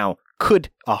 Now, could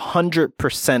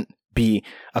 100% be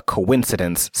a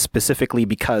coincidence, specifically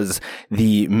because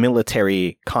the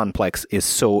military complex is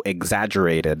so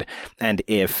exaggerated? And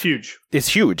if it's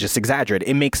huge, it's exaggerated,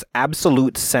 it makes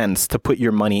absolute sense to put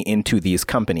your money into these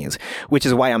companies, which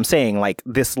is why I'm saying, like,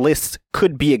 this list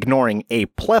could be ignoring a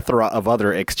plethora of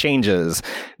other exchanges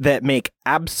that make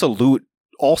absolute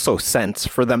also sense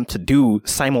for them to do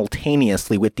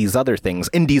simultaneously with these other things.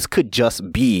 And these could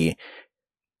just be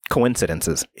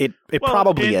coincidences. It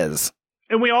probably is.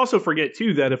 And we also forget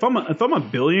too that if I'm a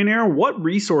billionaire, what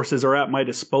resources are at my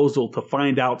disposal to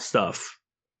find out stuff?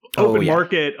 Open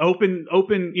market, open,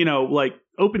 like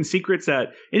open secrets that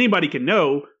anybody can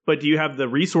know, but do you have the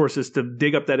resources to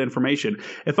dig up that information?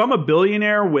 If I'm a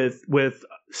billionaire with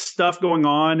stuff going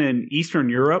on in Eastern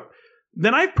Europe,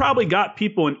 then I've probably got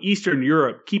people in Eastern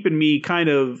Europe keeping me kind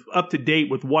of up to date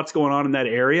with what's going on in that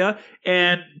area.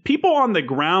 And people on the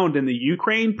ground in the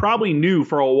Ukraine probably knew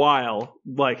for a while,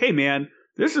 like, hey man,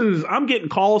 I'm getting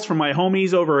calls from my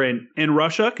homies over in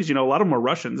Russia, because, a lot of them are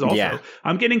Russians also. Yeah.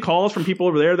 I'm getting calls from people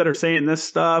over there that are saying this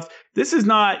stuff. This is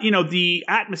not, the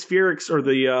atmospherics or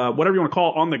the whatever you want to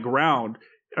call it on the ground,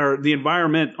 or the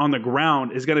environment on the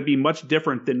ground is going to be much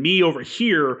different than me over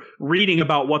here reading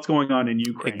about what's going on in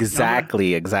Ukraine.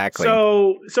 Exactly.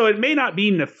 So it may not be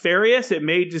nefarious. It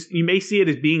may you may see it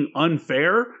as being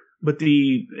unfair, but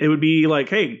it would be like,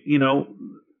 hey,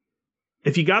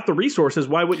 if you got the resources,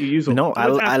 why wouldn't you use them? No,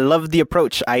 I love the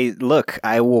approach. I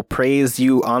will praise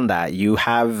you on that. You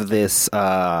have this,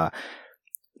 not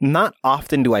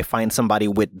often do I find somebody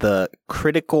with the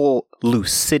critical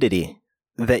lucidity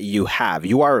that you have.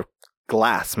 You are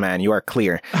glass, man. You are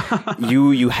clear.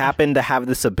 You happen to have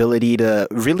this ability to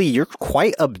really, you're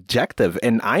quite objective,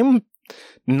 and I'm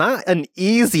not an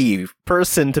easy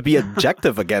person to be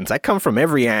objective against. I come from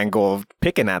every angle of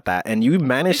picking at that, and you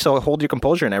manage to hold your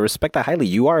composure, and I respect that highly.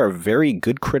 You are a very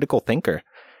good critical thinker.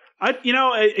 I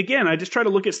just try to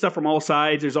look at stuff from all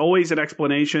sides. There's always an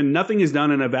explanation. Nothing is done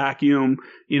in a vacuum.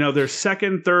 There's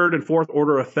second, third, and fourth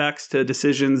order effects to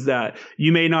decisions that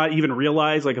you may not even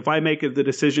realize. Like if I make the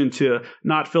decision to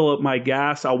not fill up my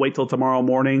gas, I'll wait till tomorrow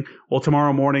morning. Well,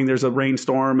 tomorrow morning there's a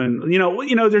rainstorm, and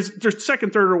there's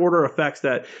second, third order effects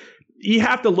that you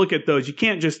have to look at those. You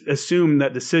can't just assume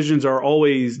that decisions are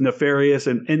always nefarious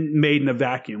and made in a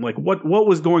vacuum. Like what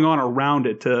was going on around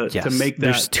it to make that.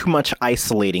 There's too much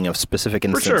isolating of specific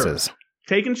instances. For sure.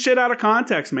 Taking shit out of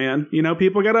context, man.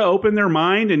 People got to open their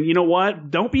mind, and you know what?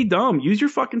 Don't be dumb. Use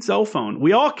your fucking cell phone.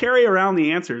 We all carry around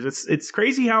the answers. It's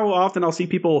crazy how often I'll see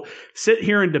people sit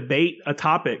here and debate a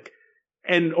topic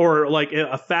or like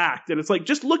a fact, and it's like,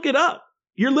 just look it up.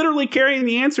 You're literally carrying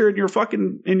the answer in your pocket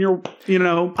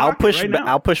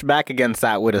I'll push back against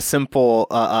that with a simple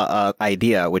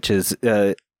idea, which is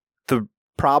the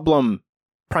problem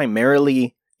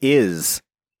primarily is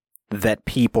that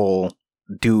people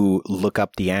do look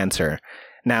up the answer.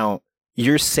 Now,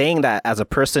 you're saying that as a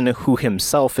person who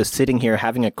himself is sitting here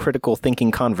having a critical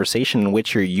thinking conversation in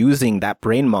which you're using that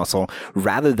brain muscle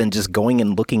rather than just going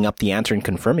and looking up the answer and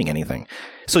confirming anything.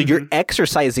 So you're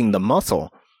exercising the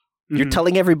muscle. You're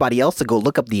telling everybody else to go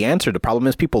look up the answer. The problem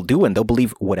is people do, and they'll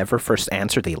believe whatever first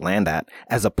answer they land at,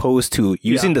 as opposed to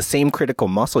using the same critical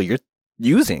muscle you're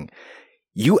using.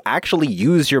 You actually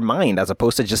use your mind as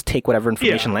opposed to just take whatever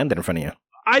information landed in front of you.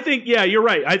 I think, you're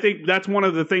right. I think that's one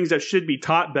of the things that should be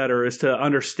taught better, is to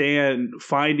understand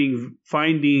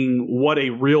finding what a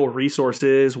real resource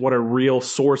is, what a real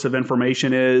source of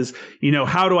information is,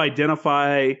 how to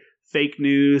identify fake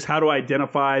news, how to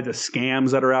identify the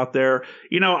scams that are out there.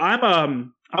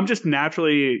 I'm just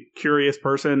naturally a curious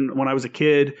person. When I was a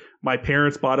kid, my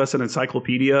parents bought us an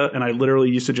encyclopedia, and I literally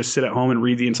used to just sit at home and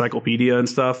read the encyclopedia and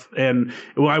stuff. And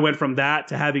when I went from that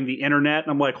to having the internet,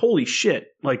 and I'm like, holy shit,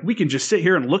 like we can just sit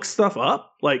here and look stuff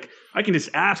up. Like I can just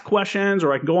ask questions,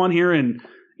 or I can go on here and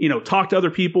talk to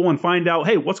other people and find out,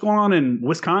 hey, what's going on in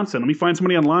Wisconsin? Let me find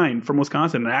somebody online from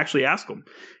Wisconsin and actually ask them.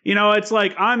 It's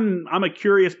like I'm a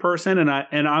curious person, and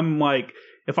I'm like,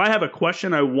 if I have a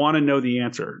question, I want to know the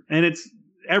answer. And it's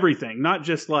everything, not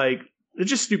just like,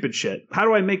 it's just stupid shit. How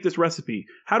do I make this recipe?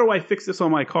 How do I fix this on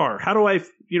my car? How do I,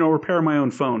 repair my own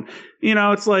phone?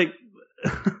 It's like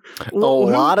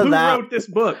who wrote this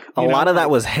book? A lot of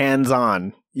that was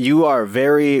hands-on. You are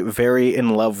very, very in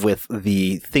love with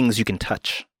the things you can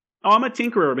touch. Oh, I'm a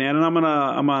tinkerer, man, and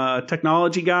I'm a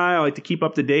technology guy. I like to keep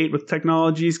up to date with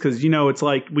technologies because it's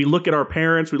like we look at our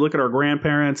parents, we look at our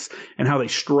grandparents, and how they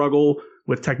struggle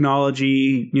with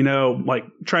technology, you know, like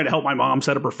trying to help my mom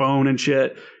set up her phone and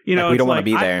shit. You know, we don't want to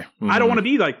be there. I don't want to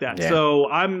be like that. Yeah. So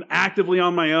I'm actively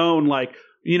on my own, like,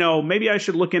 you know, maybe I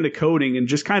should look into coding and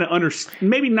just kind of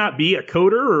maybe not be a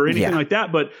coder or anything like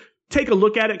that, but take a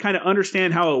look at it, kind of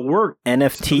understand how it works.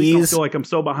 NFTs don't feel like I'm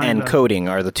so behind and coding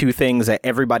are the two things that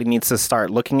everybody needs to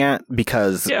start looking at,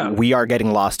 because we are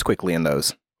getting lost quickly in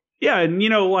those. Yeah, and you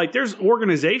know, like there's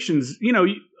organizations, you know,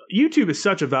 YouTube is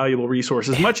such a valuable resource.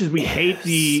 As much as we hate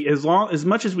as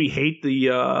much as we hate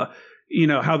the you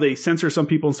know, how they censor some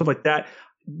people and stuff like that.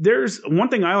 There's one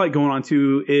thing I like going on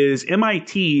to is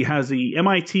MIT has the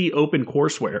MIT Open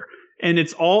Courseware. And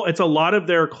it's a lot of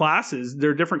their classes,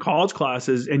 their different college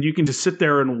classes, and you can just sit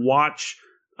there and watch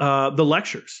the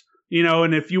lectures. You know,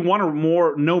 and if you want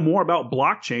to know more about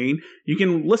blockchain, you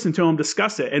can listen to them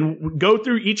discuss it and go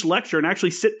through each lecture and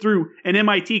actually sit through an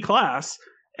MIT class.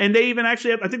 And they even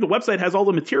actually have, I think the website has all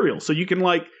the material, so you can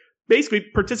like basically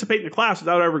participate in the class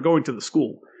without ever going to the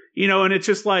school. You know, and it's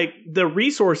just like the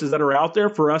resources that are out there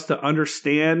for us to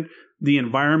understand the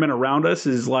environment around us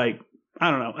is like, I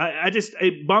don't know.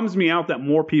 It bums me out that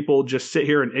more people just sit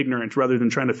here in ignorance rather than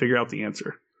trying to figure out the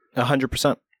answer.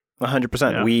 100%.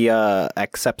 100%. We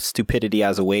accept stupidity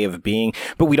as a way of being,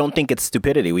 but we don't think it's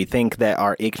stupidity. We think that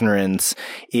our ignorance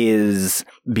is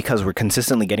because we're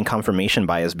consistently getting confirmation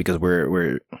bias because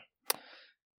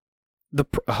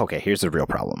okay, here's the real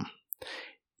problem.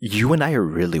 You and I are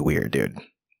really weird, dude.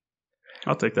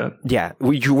 I'll take that. Yeah,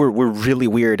 we're really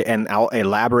weird, and I'll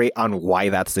elaborate on why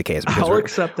that's the case. I'll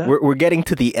accept that. We're getting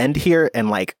to the end here,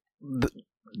 and like,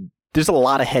 there's a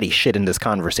lot of heady shit in this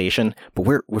conversation, but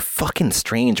we're fucking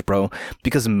strange, bro.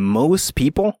 Because most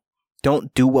people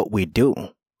don't do what we do.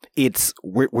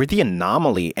 We're the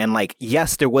anomaly, and like,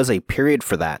 yes, there was a period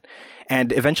for that,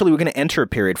 and eventually we're going to enter a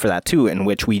period for that too, in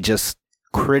which we just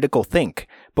critical think.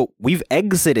 But we've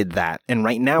exited that, and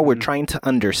right now we're trying to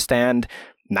understand.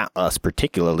 Not us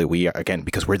particularly, we are, again,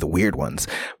 because we're the weird ones,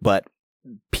 but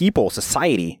people,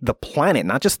 society, the planet,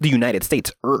 not just the United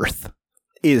States, Earth,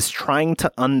 is trying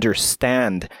to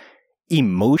understand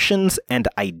emotions and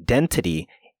identity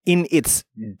in its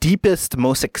deepest,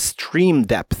 most extreme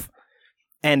depth.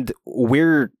 And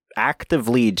we're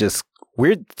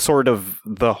sort of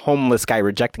the homeless guy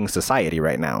rejecting society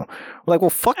right now. We're like, well,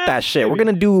 fuck that shit. We're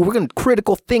going to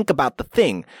critical think about the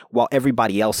thing while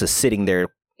everybody else is sitting there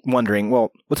wondering,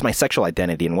 well, what's my sexual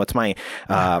identity and what's my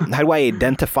how do I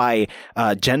identify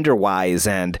gender wise,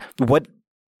 and what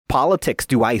politics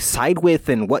do I side with,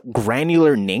 and what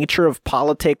granular nature of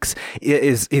politics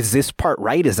is this part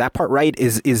right, is that part right,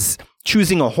 is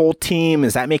choosing a whole team,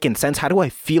 is that making sense, how do I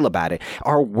feel about it,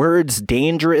 are words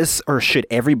dangerous, or should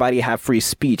everybody have free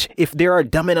speech? If there are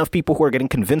dumb enough people who are getting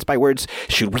convinced by words,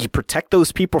 should we protect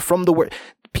those people from the word?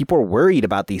 People are worried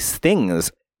about these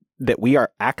things that we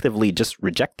are actively just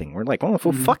rejecting. We're like, oh,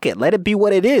 well, fuck it. Let it be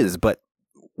what it is. But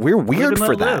we're weird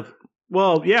for that.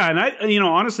 Well, yeah. And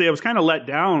honestly, I was kind of let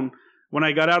down when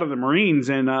I got out of the Marines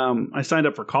and I signed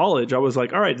up for college. I was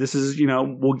like, all right, this is,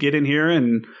 we'll get in here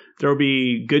and there'll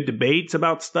be good debates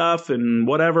about stuff and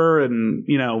whatever. And,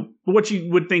 what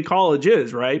you would think college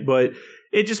is, right? But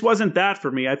it just wasn't that for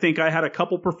me. I think I had a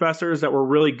couple professors that were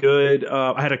really good.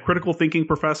 I had a critical thinking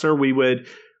professor. We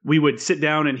would sit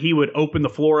down and he would open the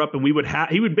floor up and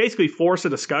he would basically force a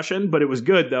discussion, but it was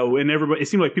good though. And it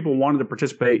seemed like people wanted to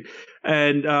participate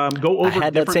and go over I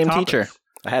had that same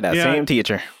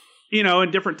teacher.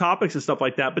 And different topics and stuff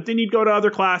like that. But then you'd go to other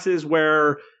classes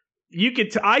where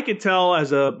I could tell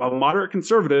as a moderate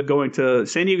conservative going to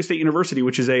San Diego State University,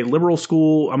 which is a liberal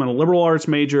school. I'm in a liberal arts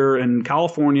major in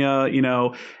California.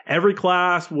 Every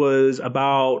class was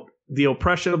about the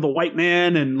oppression of the white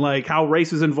man and like how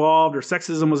race was involved or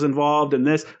sexism was involved in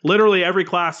this. Literally every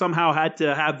class somehow had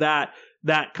to have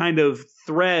that kind of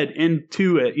thread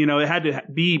into it. It had to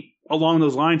be along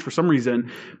those lines for some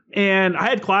reason. And I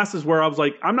had classes where I was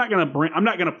like, I'm not going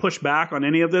to push back on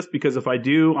any of this, because if I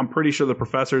do, I'm pretty sure the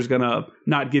professor is going to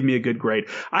not give me a good grade.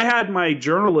 I had my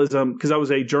journalism, because I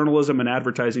was a journalism and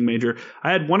advertising major.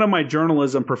 I had one of my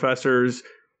journalism professors.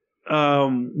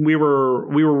 We were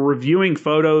reviewing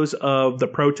photos of the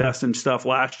protests and stuff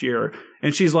last year,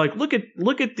 and she's like, look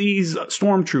at these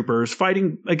stormtroopers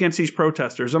fighting against these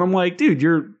protesters. And I'm like,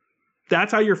 dude,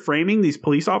 that's how you're framing these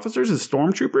police officers as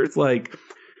stormtroopers? Like,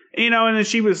 and then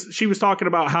she was talking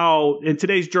about how in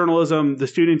today's journalism, the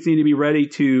students need to be ready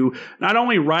to not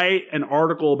only write an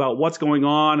article about what's going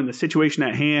on and the situation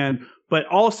at hand, but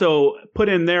also put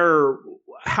in their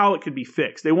how it could be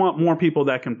fixed. They want more people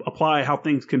that can apply how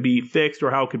things can be fixed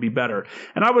or how it could be better.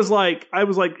 And I was like,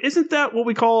 isn't that what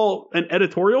we call an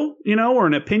editorial, or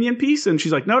an opinion piece? And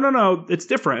she's like, no, it's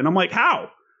different. And I'm like, how?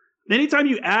 Anytime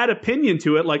you add opinion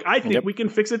to it, like, I think we can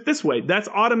fix it this way, that's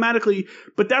automatically,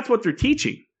 but that's what they're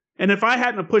teaching. And if I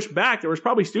hadn't pushed back, there was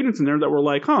probably students in there that were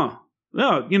like, huh,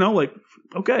 no, like,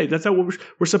 okay, that's how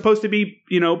we're supposed to be,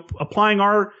 applying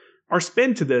our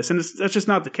spin to this. And that's just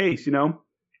not the case,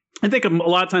 I think a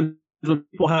lot of times when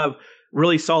people have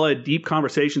really solid, deep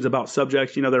conversations about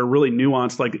subjects, that are really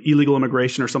nuanced, like illegal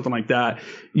immigration or something like that,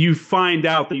 you find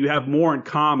out that you have more in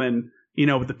common,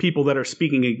 with the people that are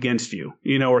speaking against you,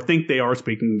 or think they are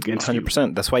speaking against 100%. You.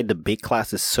 100%. That's why debate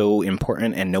class is so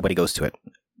important and nobody goes to it.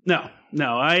 No.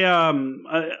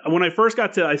 When I first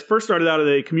started out of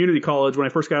the community college when I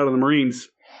first got out of the Marines,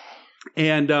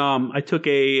 and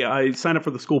I signed up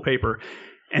for the school paper.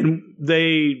 And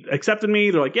they accepted me.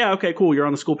 They're like, yeah, okay, cool. You're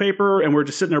on the school paper. And we're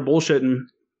just sitting there bullshitting.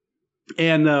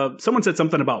 And someone said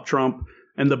something about Trump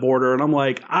and the border. And I'm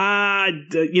like,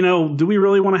 do we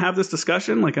really want to have this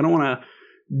discussion? Like, I don't want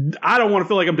to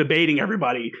feel like I'm debating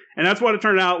everybody. And that's what it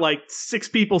turned out, like 6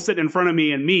 people sitting in front of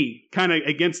me and me kind of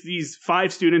against these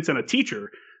 5 students and a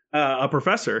teacher, a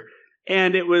professor.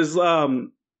 And it was,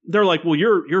 they're like, well,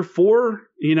 you're for,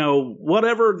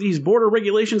 whatever these border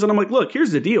regulations. And I'm like, look,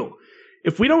 here's the deal.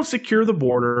 If we don't secure the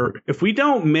border, if we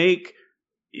don't make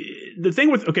the thing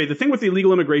with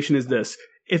illegal immigration is this: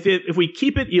 if we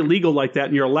keep it illegal like that,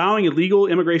 and you're allowing illegal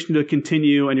immigration to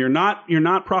continue, and you're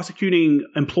not prosecuting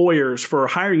employers for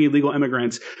hiring illegal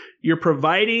immigrants, you're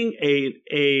providing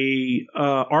a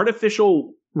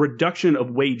artificial reduction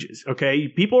of wages. Okay,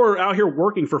 people are out here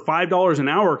working for $5 an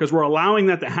hour because we're allowing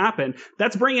that to happen.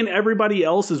 That's bringing everybody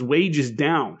else's wages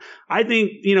down. I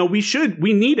think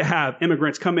we need to have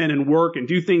immigrants come in and work and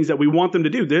do things that we want them to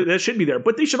do. That should be there,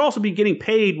 but they should also be getting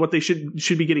paid what they should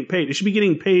be getting paid. They should be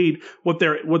getting paid what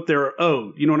they're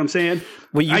owed. You know what I'm saying?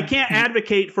 Well, I can't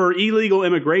advocate for illegal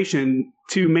immigration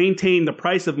to maintain the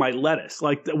price of my lettuce.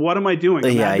 Like, what am I doing?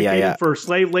 I'm advocating for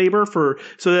slave labor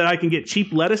so that I can get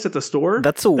cheap lettuce at the store.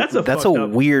 That's a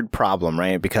weird problem,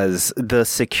 right? Because the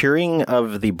securing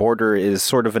of the border is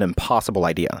sort of an impossible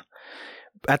idea.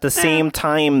 At the same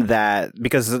time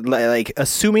because like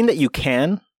assuming that you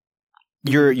can,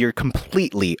 you're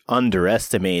completely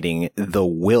underestimating the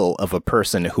will of a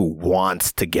person who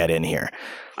wants to get in here.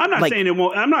 I'm not saying it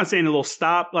won't. I'm not saying it'll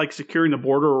stop like securing the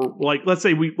border. Like let's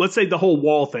say the whole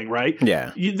wall thing, right?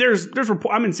 Yeah.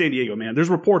 I'm in San Diego, man. There's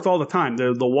reports all the time.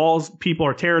 The walls, people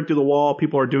are tearing through the wall.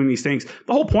 People are doing these things.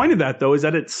 The whole point of that, though, is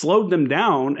that it slowed them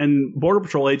down, and Border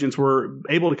Patrol agents were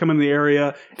able to come in the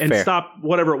area and stop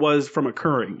whatever it was from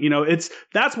occurring.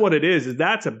 That's what it is.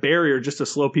 That's a barrier just to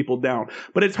slow people down.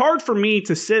 But it's hard for me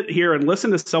to sit here and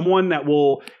listen to someone that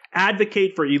will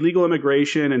advocate for illegal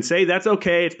immigration and say that's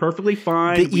okay, it's perfectly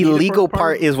fine. The illegal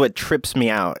part is what trips me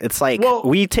out. It's like,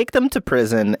 we take them to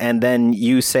prison and then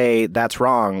you say that's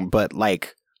wrong, but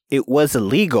like it was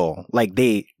illegal. Like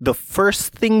the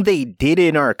first thing they did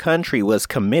in our country was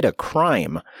commit a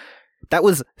crime. That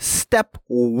was step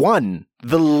 1.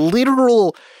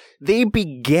 They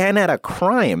began at a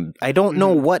crime. I don't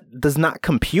know what does not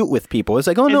compute with people. It's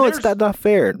like, oh no, it's not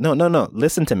fair. No.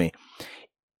 Listen to me.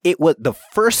 It was the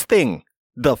first thing.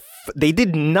 They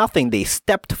did nothing. They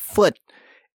stepped foot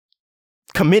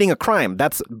committing a crime.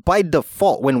 That's by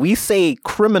default. When we say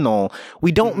criminal,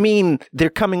 we don't mean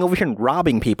they're coming over here and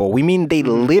robbing people. We mean they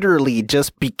literally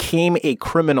just became a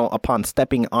criminal upon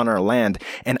stepping on our land.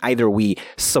 And either we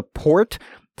support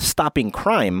stopping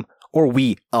crime or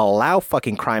we allow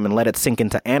fucking crime and let it sink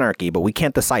into anarchy. But we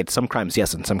can't decide some crimes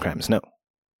yes and some crimes no.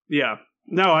 Yeah.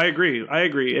 No, I agree.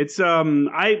 It's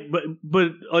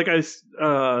but like I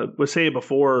was saying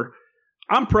before,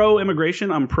 I'm pro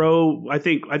immigration. I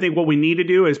think what we need to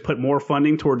do is put more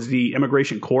funding towards the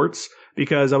immigration courts,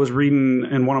 because I was reading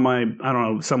in one of my, I don't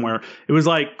know, somewhere, it was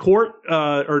like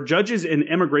or judges in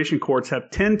immigration courts have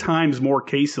 10 times more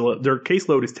caseload. Their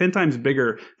caseload is 10 times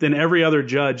bigger than every other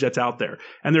judge that's out there.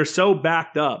 And they're so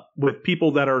backed up with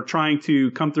people that are trying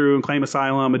to come through and claim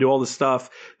asylum and do all this stuff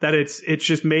that it's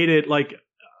just made it like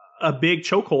a big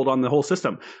chokehold on the whole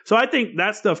system. So I think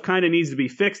that stuff kind of needs to be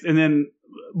fixed. And then,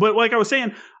 but like I was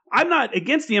saying, I'm not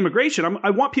against the immigration. I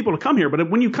want people to come here, but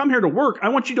when you come here to work, I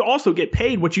want you to also get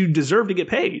paid what you deserve to get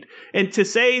paid. And to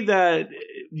say that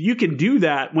you can do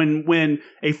that when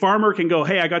a farmer can go,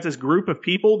 hey, I got this group of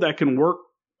people that can work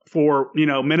for,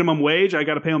 minimum wage, I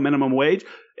got to pay them minimum wage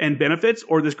and benefits,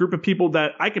 or this group of people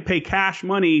that I could pay cash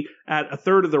money at a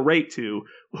third of the rate to,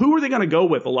 who are they going to go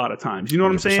with a lot of times? You know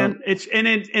what 100%. I'm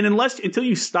saying? Until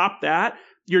you stop that,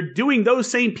 you're doing those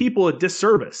same people a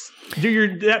disservice.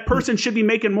 That person should be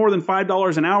making more than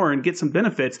 $5 an hour and get some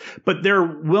benefits, but they're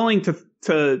willing to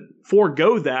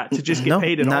forego that to just get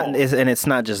paid at all. And it's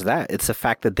not just that. It's the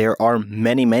fact that there are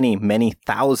many, many, many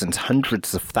thousands,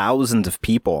 hundreds of thousands of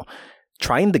people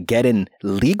trying to get in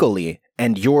legally,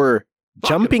 and you're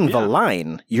jumping the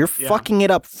line. You're fucking it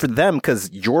up for them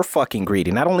because you're fucking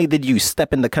greedy. Not only did you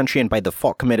step in the country and by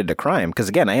default committed a crime, because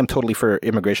again, I am totally for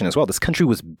immigration as well. This country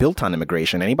was built on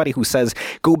immigration. Anybody who says,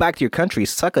 go back to your country,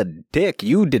 suck a dick.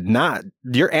 You did not.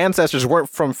 Your ancestors weren't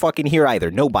from fucking here either.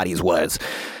 Nobody's was.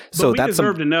 So we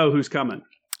deserve to know who's coming.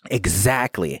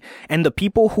 Exactly. And the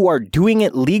people who are doing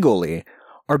it legally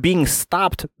are being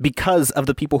stopped because of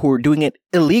the people who are doing it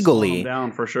illegally.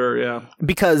 Down for sure, yeah.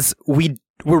 Because we're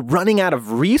running out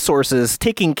of resources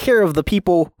taking care of the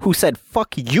people who said,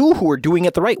 fuck you, who are doing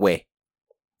it the right way.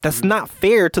 That's not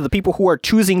fair to the people who are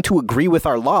choosing to agree with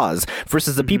our laws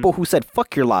versus the people who said,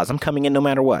 fuck your laws, I'm coming in no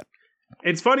matter what.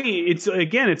 It's funny. It's a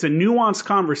nuanced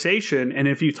conversation. And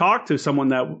if you talk to someone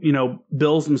that,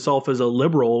 bills himself as a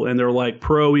liberal and they're like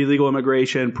pro illegal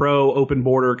immigration, pro open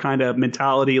border kind of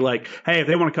mentality, like, hey, if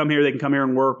they want to come here, they can come here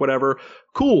and work, whatever.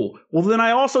 Cool. Well, then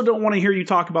I also don't want to hear you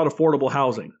talk about affordable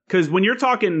housing, because when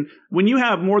you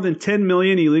have more than 10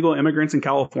 million illegal immigrants in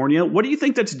California, what do you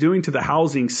think that's doing to the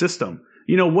housing system?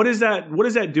 What is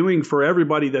that doing for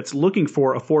everybody that's looking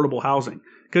for affordable housing?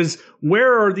 Because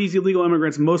where are these illegal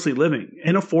immigrants mostly living?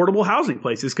 In affordable housing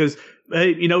places. Because,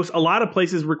 a lot of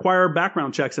places require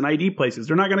background checks and ID places.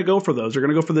 They're not going to go for those. They're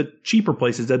going to go for the cheaper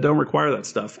places that don't require that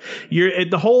stuff.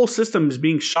 The whole system is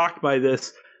being shocked by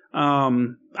this.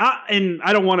 I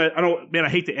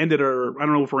hate to end it, or I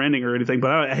don't know if we're ending or anything,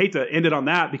 but I hate to end it on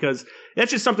that, because that's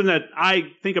just something that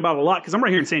I think about a lot, because I'm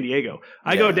right here in San Diego.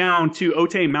 I go down to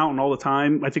Otay Mountain all the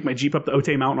time. I take my Jeep up to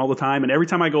Otay Mountain all the time. And every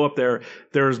time I go up there,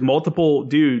 there's multiple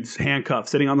dudes handcuffed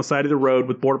sitting on the side of the road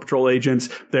with Border Patrol agents.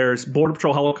 There's Border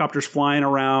Patrol helicopters flying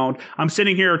around. I'm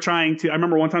sitting here I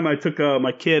remember one time I took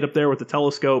my kid up there with the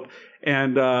telescope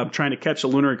and trying to catch a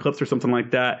lunar eclipse or something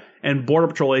like that. And Border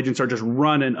Patrol agents are just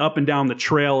running up and down the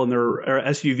trail in their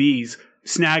SUVs,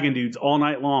 snagging dudes all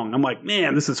night long. I'm like,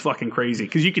 man, this is fucking crazy.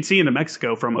 Because you can see into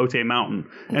Mexico from Otay Mountain,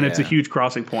 and it's a huge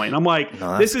crossing point. I'm like,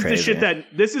 this is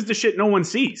the shit no one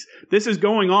sees. This is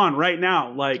going on right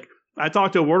now. Like, I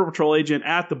talked to a Border Patrol agent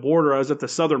at the border. I was at the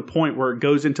southern point where it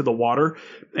goes into the water.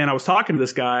 And I was talking to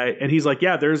this guy, and he's like,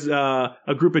 yeah, there's a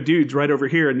group of dudes right over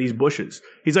here in these bushes.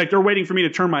 He's like, they're waiting for me to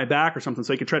turn my back or something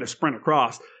so they can try to sprint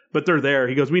across. But they're there.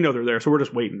 He goes, we know they're there, so we're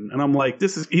just waiting. And I'm like,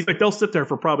 he's like, they'll sit there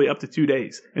for probably up to 2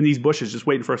 days in these bushes just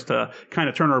waiting for us to kind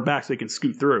of turn our back so they can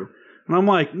scoot through. And I'm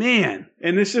like, man.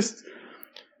 And it's just...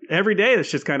 every day that's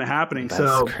just kind of happening.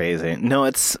 That's crazy. No,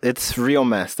 it's real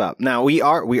messed up. Now we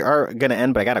are going to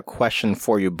end, but I got a question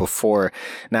for you before.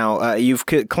 Now you've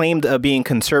claimed being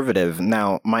conservative.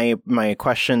 Now my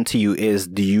question to you is: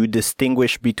 do you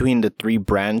distinguish between the three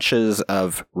branches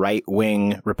of right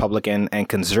wing, Republican, and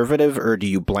conservative, or do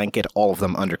you blanket all of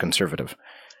them under conservative?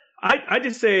 I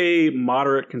just say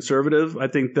moderate conservative. I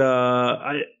think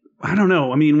I don't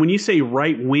know. I mean, when you say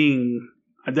right wing,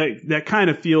 that kind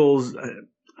of feels.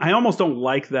 I almost don't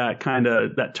like that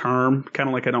term. Kind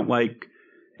of like I don't like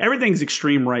everything's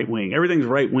extreme right wing. Everything's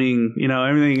right wing.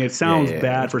 Everything. It sounds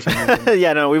bad for some reason.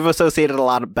 Yeah, no, we've associated a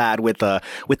lot of bad with the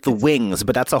wings,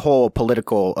 but that's a whole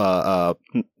political. Well,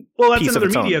 that's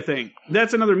another media thing.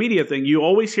 That's another media thing. You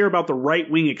always hear about the right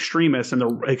wing extremists and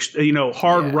the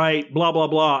hard right blah blah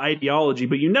blah ideology,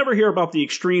 but you never hear about the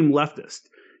extreme leftist.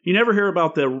 You never hear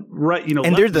about the right,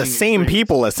 and they're the same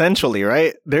people essentially,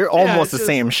 right? They're almost the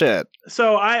same shit.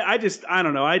 So I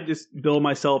don't know. I just bill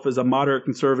myself as a moderate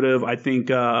conservative. I think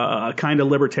kind of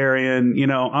libertarian.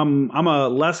 I'm a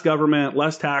less government,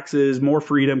 less taxes, more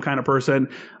freedom kind of person.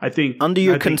 I think under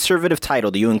your conservative title,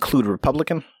 do you include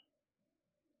Republican?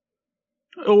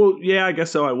 Oh yeah, I guess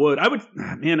so. I would.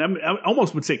 I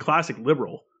almost would say classic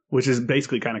liberal, which is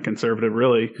basically kind of conservative,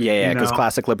 really. Yeah, because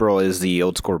classic liberal is the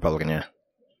old school Republican. Yeah.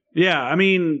 Yeah, I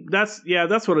mean, that's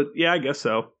what I guess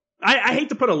so. I hate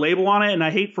to put a label on it, and I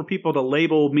hate for people to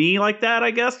label me like that,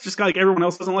 I guess, just like everyone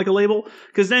else doesn't like a label,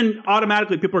 because then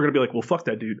automatically people are going to be like, well, fuck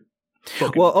that dude.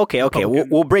 Well, okay.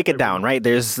 We'll break it down, right?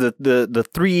 There's the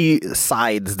three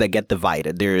sides that get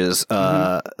divided. There's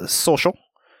social,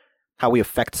 how we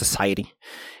affect society.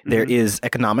 There is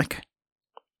economic,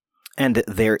 and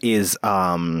there is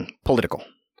political.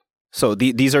 So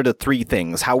these are the three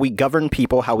things: how we govern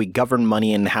people, how we govern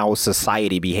money, and how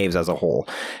society behaves as a whole.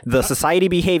 The society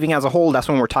behaving as a whole, that's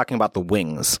when we're talking about the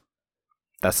wings.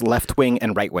 That's left wing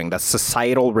and right wing. That's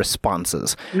societal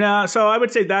responses. No, so I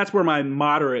would say that's where my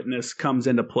moderateness comes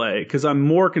into play, because I'm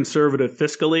more conservative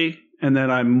fiscally and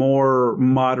then I'm more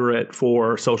moderate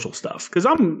for social stuff. Because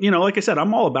I'm, like I said,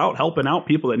 I'm all about helping out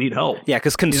people that need help. Yeah,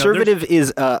 because conservative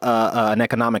is an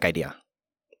economic idea.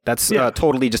 That's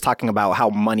totally just talking about how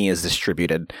money is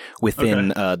distributed within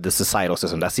the societal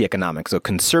system. That's the economic. So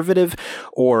conservative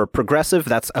or progressive,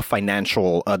 that's a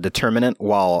financial determinant,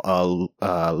 while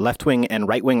left-wing and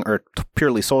right-wing are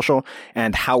purely social.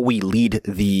 And how we lead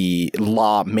the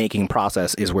law-making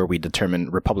process is where we determine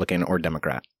Republican or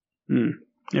Democrat.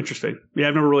 Interesting. Yeah,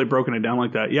 I've never really broken it down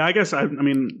like that. Yeah, I guess, I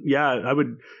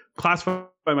would classify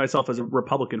myself as a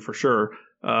Republican for sure.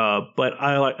 But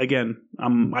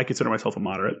I consider myself a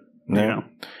moderate. Yeah.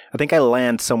 I think I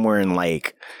land somewhere in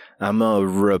I'm a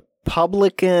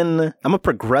Republican. I'm a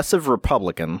progressive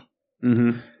Republican.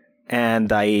 Mm-hmm.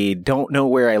 And I don't know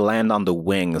where I land on the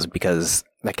wings because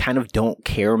I kind of don't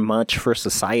care much for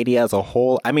society as a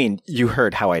whole. I mean, you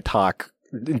heard how I talk.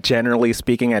 Generally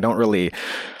speaking, I don't really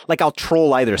I'll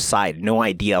troll either side. No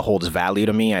idea holds value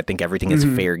to me. I think everything is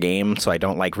fair game. So I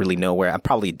don't really know where I'm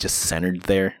probably just centered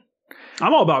there.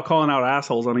 I'm all about calling out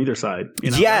assholes on either side.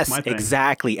 Yes,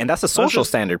 exactly. And that's a social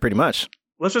standard pretty much.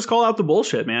 Let's just call out the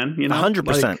bullshit, man.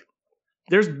 100%.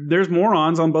 There's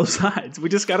morons on both sides. We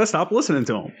just got to stop listening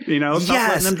to them. Stop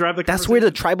letting them drive the conversation. That's where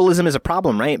the tribalism is a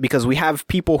problem, right? Because we have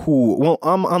people who, well,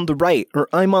 I'm on the right or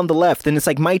I'm on the left. And it's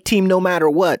my team no matter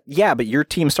what. Yeah, but your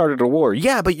team started a war.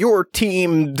 Yeah, but your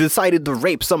team decided to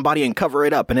rape somebody and cover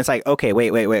it up. And it's okay,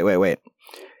 wait.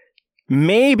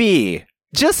 Maybe,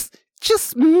 just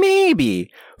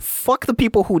maybe, fuck the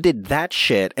people who did that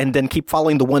shit and then keep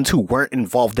following the ones who weren't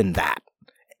involved in that.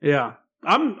 Yeah.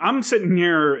 I'm sitting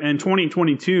here in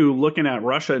 2022 looking at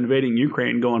Russia invading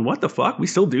Ukraine going, what the fuck? We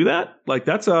still do that?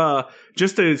 That's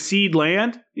just to cede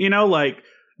land,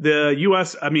 the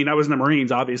U.S. I mean, I was in the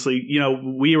Marines, obviously.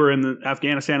 We were in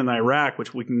Afghanistan and Iraq,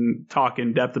 which we can talk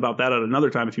in depth about that at another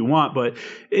time if you want. But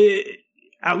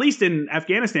at least in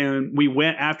Afghanistan, we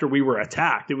went after we were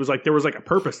attacked. It was there was a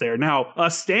purpose there. Now,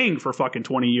 us staying for fucking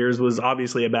 20 years was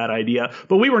obviously a bad idea,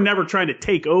 but we were never trying to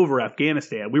take over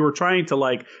Afghanistan. We were trying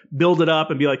to build it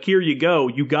up and be here you go,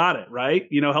 you got it, right?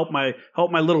 Help my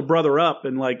little brother up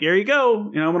and here you go.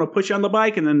 I'm going to put you on the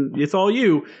bike and then it's all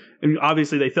you. And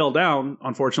obviously they fell down,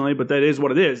 unfortunately, but that is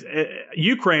what it is.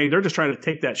 Ukraine, they're just trying to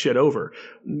take that shit over.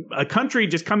 A country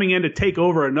just coming in to take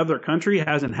over another country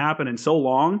hasn't happened in so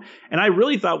long. And I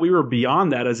really thought we were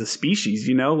beyond that as a species,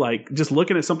 just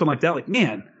looking at something like that,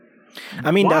 man.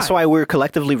 I mean, why? That's why we're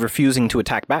collectively refusing to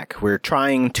attack back. We're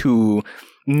trying to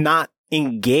not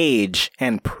engage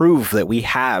and prove that we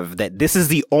have, that this is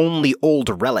the only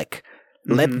old relic.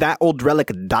 Mm-hmm. Let that old relic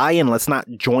die and let's not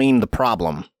join the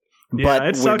problem.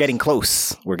 But we're getting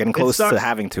close. We're getting close to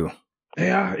having to.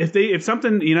 Yeah, if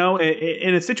something,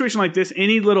 in a situation like this,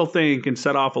 any little thing can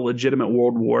set off a legitimate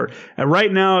world war. And right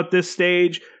now at this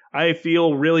stage, I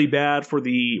feel really bad for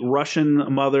the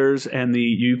Russian mothers and the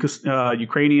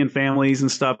Ukrainian families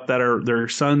and stuff that their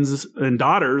sons and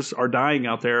daughters are dying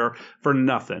out there for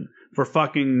nothing, for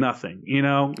fucking nothing,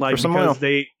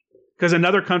 because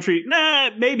another country,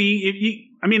 maybe.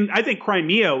 I think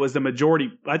Crimea was the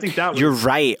majority. I think that was... You're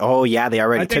right. Oh, yeah, they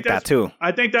already took that too.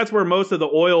 I think that's where most of the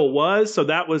oil was, so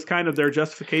that was kind of their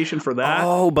justification for that.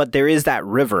 Oh, but there is that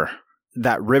river.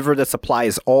 That river that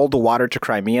supplies all the water to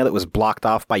Crimea that was blocked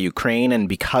off by Ukraine, and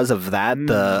because of that,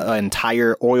 the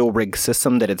entire oil rig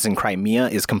system that it's in Crimea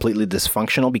is completely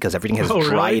dysfunctional because everything has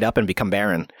dried up and become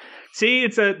barren. See,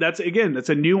 that's a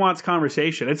nuanced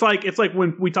conversation. It's like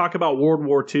when we talk about World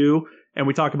War II and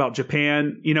we talk about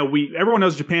Japan. Everyone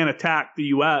knows Japan attacked the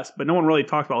U.S., but no one really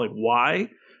talks about why.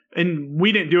 And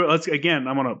we didn't do it. I'm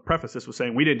going to preface this with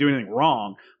saying we didn't do anything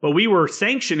wrong, but we were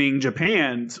sanctioning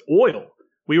Japan's oil.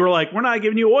 We were we're not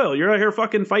giving you oil. You're out here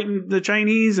fucking fighting the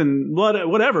Chinese and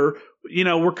whatever.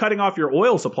 We're cutting off your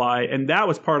oil supply. And that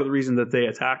was part of the reason that they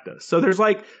attacked us. So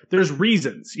there's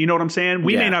reasons. You know what I'm saying?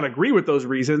 We may not agree with those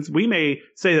reasons. We may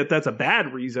say that that's a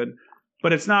bad reason,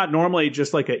 but it's not normally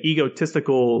just an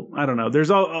egotistical, I don't know.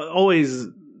 There's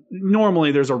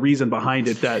normally there's a reason behind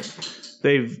it that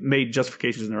they've made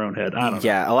justifications in their own head. I don't know.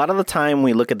 Yeah, a lot of the time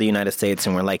we look at the United States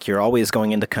and we're you're always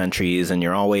going into countries and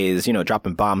you're always,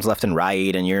 dropping bombs left and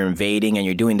right and you're invading and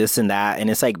you're doing this and that. And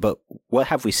it's but what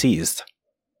have we seized?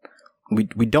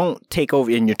 We don't take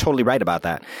over, and you're totally right about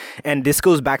that. And this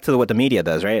goes back to what the media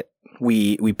does, right?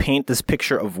 we paint this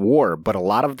picture of war, but a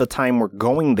lot of the time we're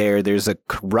going there's a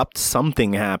corrupt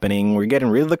something happening. We're getting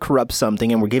rid of the corrupt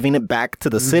something and we're giving it back to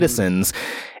the citizens.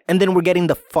 And then we're getting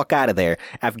the fuck out of there.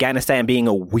 Afghanistan being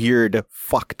a weird,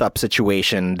 fucked up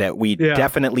situation that we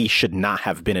definitely should not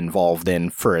have been involved in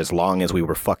for as long as we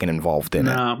were fucking involved in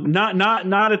it.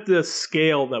 Not at the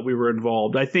scale that we were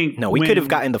involved. I think we could have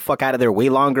gotten the fuck out of there way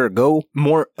longer ago,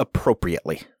 more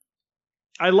appropriately.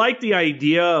 I like the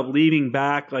idea of leaving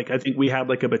back. Like, I think we had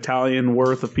like a battalion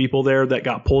worth of people there that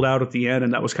got pulled out at the end,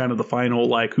 and that was kind of the final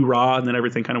like hoorah, and then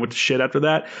everything kind of went to shit after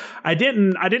that. I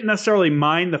didn't necessarily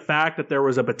mind the fact that there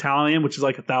was a battalion, which is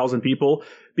like 1,000 people,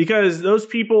 because those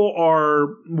people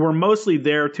were mostly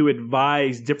there to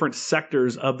advise different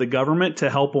sectors of the government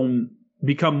to help them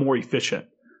become more efficient.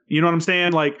 You know what I'm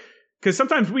saying? Like, because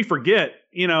sometimes we forget,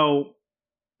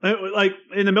 like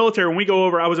in the military, when we go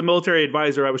over, I was a military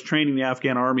advisor. I was training the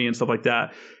Afghan army and stuff like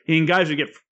that. And guys would get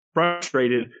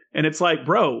frustrated. And it's like,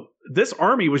 bro, this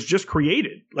army was just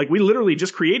created. Like, we literally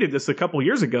just created this a couple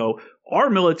years ago.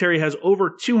 Our military has over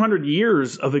 200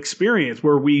 years of experience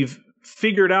where we've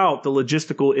figured out the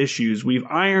logistical issues. We've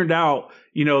ironed out,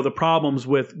 the problems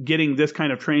with getting this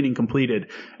kind of training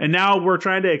completed. And now we're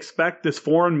trying to expect this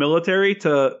foreign military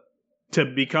to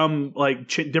become like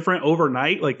different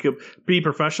overnight, like be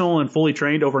professional and fully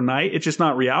trained overnight. It's just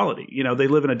not reality. They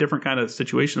live in a different kind of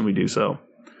situation than we do. So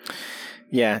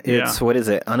what is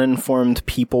it? Uninformed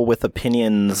people with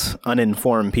opinions,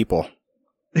 uninformed people.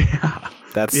 Yeah.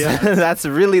 That's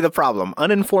really the problem.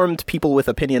 Uninformed people with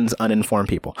opinions, uninformed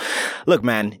people. Look,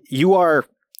 man, you are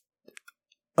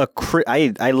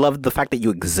I love the fact that you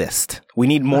exist. We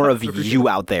need more of you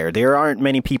out there. There aren't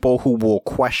many people who will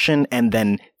question and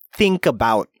then think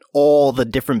about all the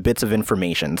different bits of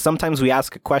information. Sometimes we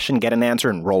ask a question, get an answer,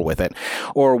 and roll with it.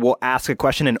 Or we'll ask a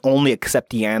question and only accept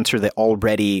the answer that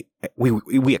already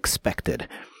we expected.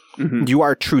 Mm-hmm. You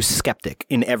are a true skeptic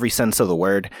in every sense of the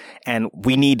word. And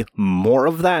we need more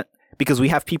of that because we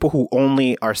have people who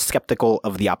only are skeptical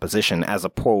of the opposition as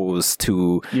opposed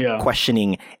to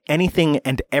questioning anything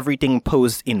and everything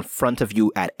posed in front of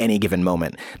you at any given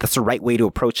moment. That's the right way to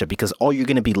approach it because all you're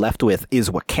going to be left with is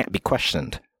what can't be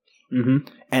questioned. Mm-hmm.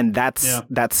 And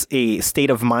that's a state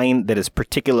of mind that is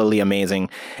particularly amazing.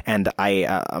 And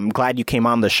I'm glad you came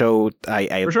on the show.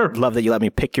 I love that you let me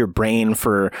pick your brain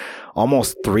for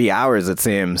almost 3 hours, it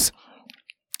seems.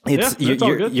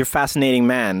 You're fascinating,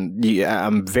 man.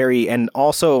 And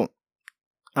also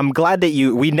I'm glad that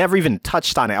we never even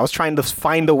touched on it. I was trying to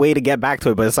find a way to get back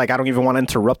to it, but it's like, I don't even want to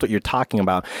interrupt what you're talking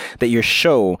about, that your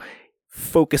show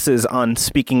focuses on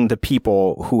speaking to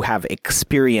people who have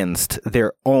experienced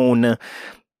their own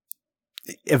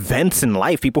events in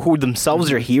life, people who themselves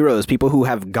are heroes, people who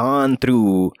have gone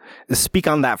through. Speak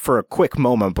on that for a quick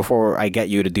moment before I get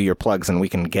you to do your plugs and we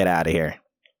can get out of here.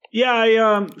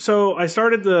 Yeah, so I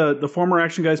started the Former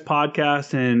Action Guys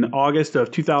podcast in August of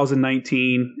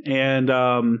 2019, and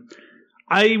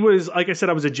I was, like I said,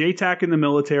 I was a JTAC in the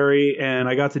military, and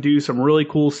I got to do some really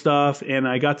cool stuff, and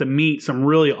I got to meet some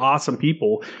really awesome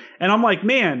people. And I'm like,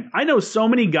 man, I know so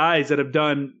many guys that have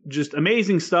done just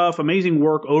amazing stuff, amazing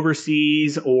work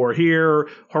overseas or here,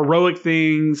 heroic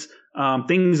things,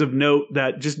 things of note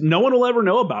that just no one will ever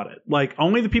know about it. Like,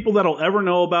 only the people that'll ever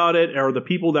know about it are the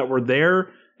people that were there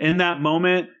in that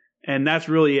moment. And that's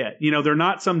really it. They're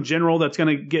not some general that's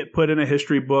going to get put in a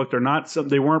history book. They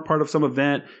weren't part of some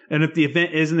event. And if the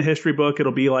event is in the history book,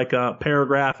 it'll be like a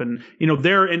paragraph and,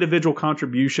 their individual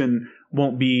contribution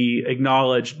won't be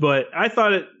acknowledged. But I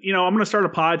thought I'm going to start a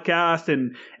podcast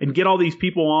and get all these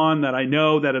people on that I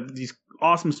know that have these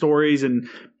awesome stories and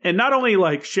not only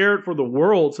like share it for the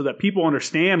world so that people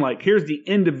understand, like, here's the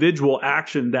individual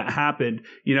action that happened,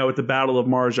 at the Battle of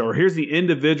Marja, or here's the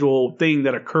individual thing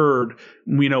that occurred,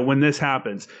 when this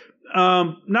happens.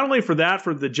 Not only for that,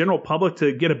 for the general public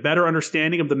to get a better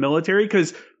understanding of the military,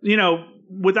 because,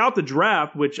 without the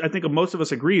draft, which I think most of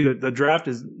us agree that the draft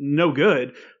is no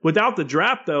good. Without the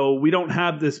draft, though, we don't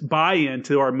have this buy-in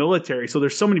to our military. So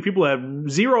there's so many people that have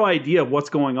zero idea of what's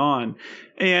going on.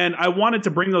 And I wanted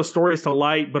to bring those stories to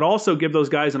light, but also give those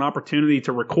guys an opportunity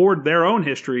to record their own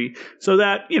history so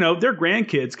that, their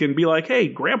grandkids can be like, hey,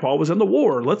 Grandpa was in the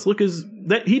war. Let's look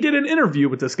that he did an interview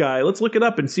with this guy. Let's look it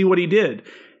up and see what he did.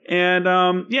 And,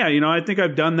 I think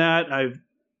I've done that. I've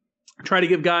try to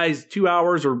give guys 2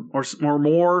 hours or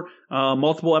more,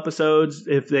 multiple episodes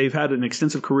if they've had an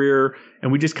extensive career,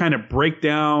 and we just kind of break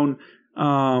down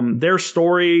their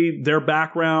story, their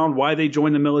background, why they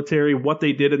joined the military, what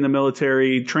they did in the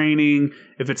military training.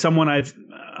 If it's someone I've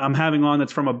I'm having on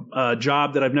that's from a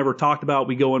job that I've never talked about.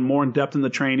 We go in more in depth in the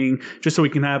training just so we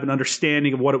can have an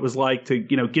understanding of what it was like to,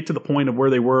 get to the point of where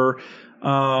they were.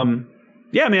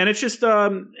 Yeah, man, it's just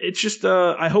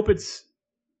I hope it's,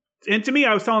 and to me,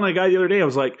 I was telling a guy the other day, I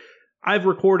was like, I've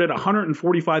recorded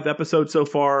 145 episodes so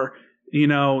far.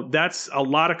 That's a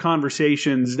lot of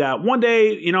conversations that one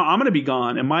day, I'm going to be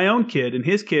gone, and my own kid and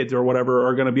his kids or whatever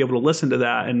are going to be able to listen to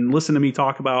that and listen to me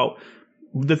talk about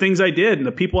the things I did and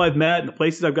the people I've met and the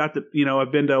places I've got to,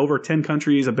 I've been to over 10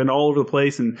 countries. I've been all over the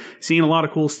place and seen a lot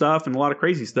of cool stuff and a lot of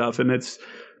crazy stuff. And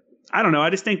I don't know. I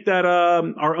just think that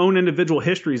our own individual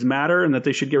histories matter and that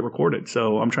they should get recorded.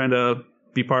 So I'm trying to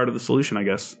be part of the solution, I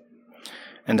guess.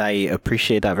 And I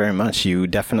appreciate that very much. You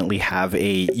definitely have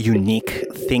a unique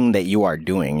thing that you are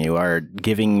doing. You are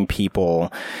giving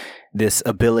people this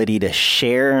ability to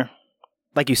share.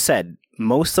 Like you said,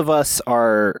 most of us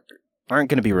aren't going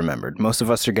to be remembered. Most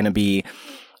of us are going to be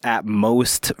at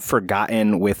most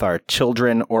forgotten with our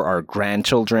children or our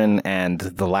grandchildren, and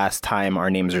the last time our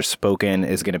names are spoken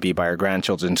is going to be by our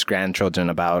grandchildren's grandchildren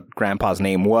about grandpa's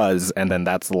name was, and then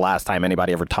that's the last time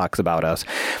anybody ever talks about us.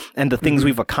 And the things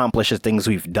we've accomplished, the things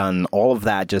we've done, all of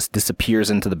that just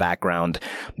disappears into the background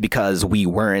because we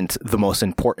weren't the most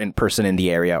important person in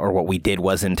the area, or what we did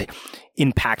wasn't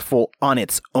impactful on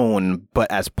its own,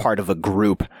 but as part of a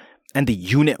group. And the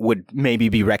unit would maybe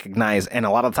be recognized, and a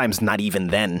lot of times not even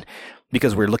then,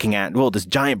 because we're looking at, well, this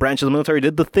giant branch of the military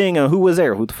did the thing, who was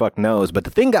there? Who the fuck knows? But the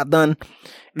thing got done,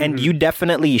 and you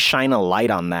definitely shine a light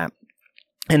on that.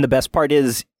 And the best part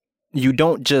is,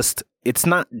 it's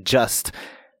not just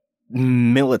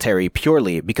military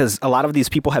purely, because a lot of these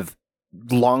people have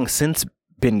long since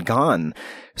been gone,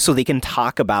 so they can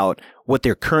talk about what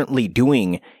they're currently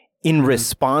doing in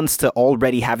response to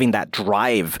already having that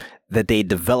drive that they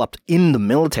developed in the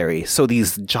military. So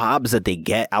these jobs that they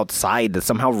get outside that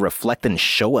somehow reflect and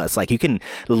show us, like, you can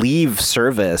leave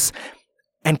service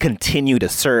and continue to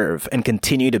serve and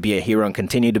continue to be a hero and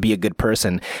continue to be a good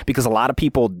person. Because a lot of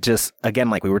people just, again,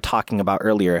 like we were talking about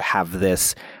earlier, have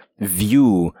this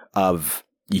view of,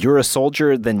 you're a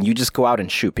soldier, then you just go out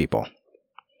and shoot people.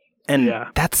 And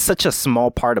that's such a small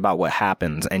part about what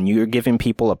happens. And you're giving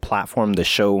people a platform to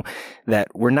show that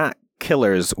we're not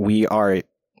killers.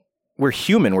 We're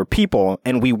human, we're people,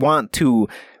 and we want to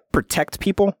protect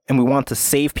people and we want to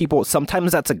save people.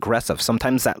 Sometimes that's aggressive.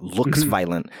 Sometimes that looks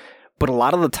violent. But a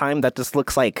lot of the time that just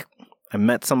looks like, I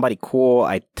met somebody cool.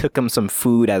 I took them some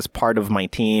food as part of my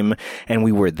team, and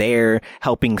we were there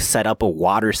helping set up a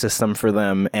water system for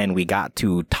them. And we got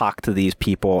to talk to these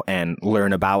people and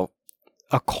learn about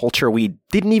a culture we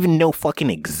didn't even know fucking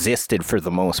existed for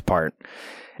the most part.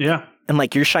 Yeah. And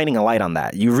like, you're shining a light on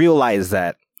that. You realize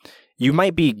that you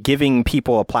might be giving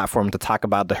people a platform to talk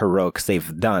about the heroics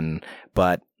they've done,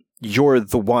 but you're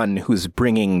the one who's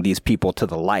bringing these people to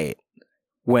the light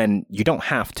when you don't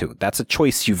have to. That's a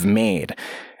choice you've made.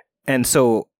 And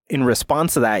so in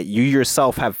response to that, you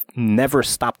yourself have never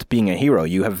stopped being a hero.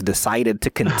 You have decided to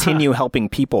continue helping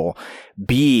people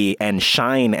be and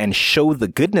shine and show the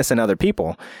goodness in other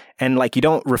people. And like, you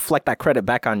don't reflect that credit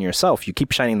back on yourself. You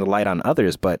keep shining the light on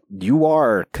others, but you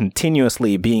are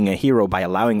continuously being a hero by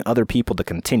allowing other people to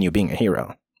continue being a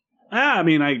hero. I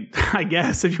mean, I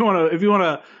guess if you want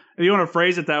to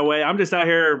phrase it that way, I'm just out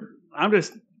here.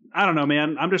 I don't know,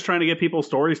 man. I'm just trying to get people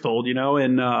stories told,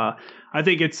 and I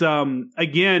think it's,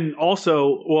 again,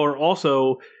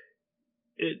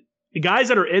 guys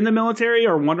that are in the military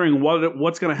are wondering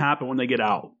what's going to happen when they get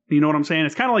out. You know what I'm saying?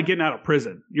 It's kind of like getting out of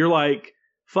prison. You're like,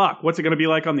 fuck, what's it going to be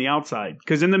like on the outside?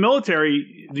 Because in the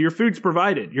military, your food's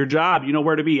provided, your job, you know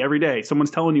where to be every day.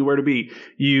 Someone's telling you where to be.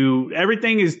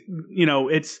 Everything is,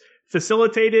 it's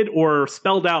facilitated or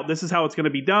spelled out. This is how it's going to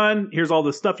be done. Here's all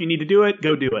the stuff you need to do it.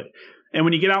 Go do it. And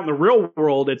when you get out in the real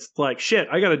world, it's like, shit,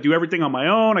 I got to do everything on my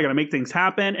own. I got to make things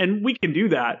happen. And we can do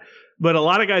that. But a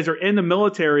lot of guys are in the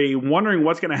military wondering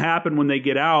what's going to happen when they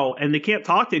get out. And they can't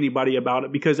talk to anybody about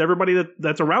it because everybody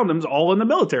that's around them is all in the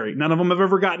military. None of them have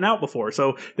ever gotten out before.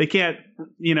 So they can't,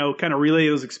 kind of relay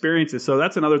those experiences. So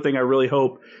that's another thing I really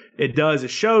hope it does.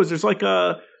 It shows there's like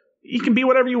you can be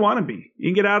whatever you want to be. You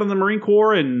can get out in the Marine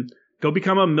Corps and go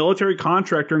become a military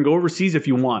contractor and go overseas if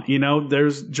you want.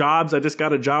 There's jobs. I just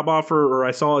got a job offer, or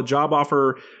I saw a job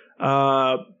offer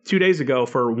 2 days ago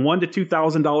for $1,000 to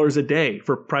 $2,000 a day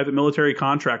for private military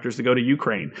contractors to go to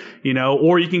Ukraine.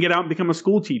 Or you can get out and become a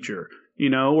school teacher.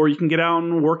 Or you can get out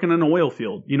and work in an oil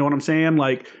field. You know what I'm saying?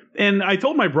 And I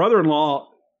told my brother-in-law,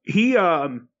 he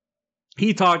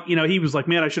talked, he was like,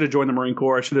 man, I should have joined the Marine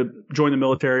Corps. I should have joined the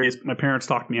military. My parents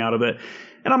talked me out of it.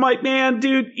 And I'm like, man,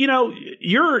 dude,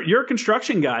 you're a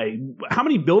construction guy. How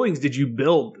many buildings did you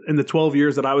build in the 12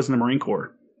 years that I was in the Marine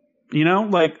Corps? You know,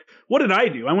 like, what did I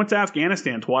do? I went to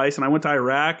Afghanistan twice, and I went to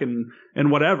Iraq and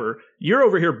whatever. You're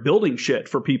over here building shit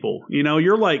for people. You know,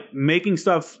 you're like making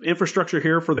stuff, infrastructure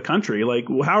here for the country. Like,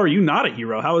 how are you not a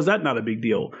hero? How is that not a big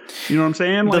deal? You know what I'm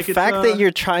saying? The fact that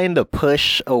you're trying to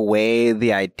push away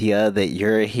the idea that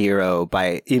you're a hero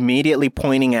by immediately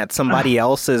pointing at somebody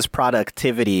else's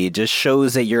productivity just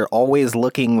shows that you're always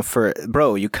looking for,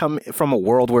 bro, you come from a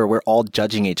world where we're all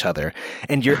judging each other,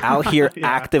 and you're out here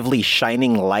actively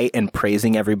shining light and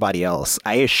praising everybody else.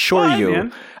 I assure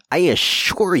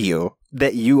you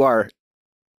that you are,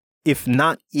 if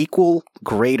not equal,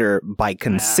 greater by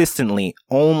consistently,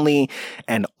 only,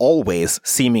 and always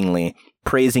seemingly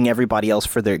praising everybody else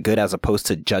for their good as opposed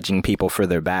to judging people for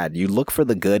their bad. You look for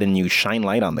the good and you shine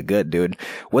light on the good, dude.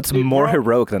 What's more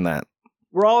heroic than that?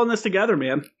 We're all in this together,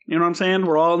 man. You know what I'm saying?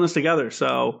 We're all in this together.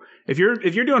 So if you're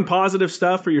doing positive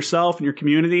stuff for yourself and your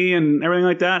community and everything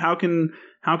like that, how can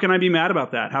I be mad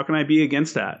about that? How can I be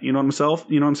against that? You know what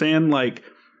I'm saying? Like,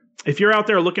 if you're out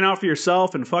there looking out for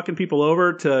yourself and fucking people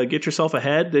over to get yourself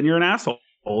ahead, then you're an asshole.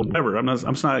 Whatever. I'm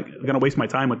not going to waste my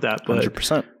time with that. But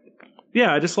 100%.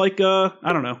 Yeah, I just like, I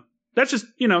don't know. That's just,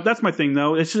 that's my thing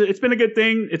though. It's been a good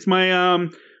thing. It's my,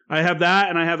 I have that,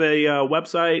 and I have a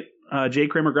website,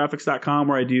 jkramergraphics.com,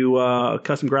 where I do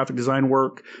custom graphic design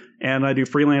work, and I do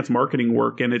freelance marketing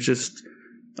work. And it's just,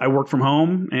 I work from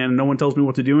home, and no one tells me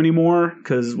what to do anymore,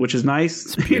 which is nice.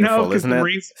 It's beautiful, because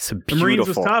the Marines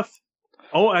was tough.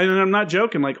 Oh, I'm not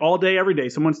joking. Like, all day, every day,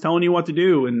 someone's telling you what to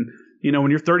do. And,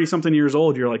 when you're 30-something years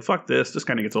old, you're like, fuck this. This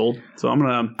kind of gets old. So I'm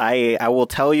going to... I will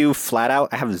tell you flat out,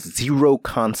 I have zero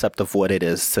concept of what it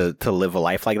is to live a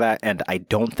life like that. And I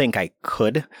don't think I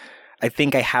could. I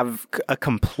think I have a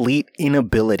complete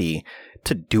inability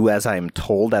to do as I'm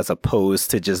told, as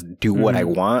opposed to just do what I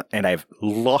want. And I've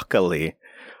luckily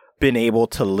been able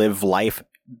to live life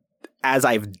as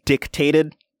I've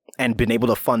dictated and been able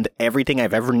to fund everything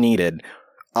I've ever needed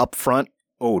up front.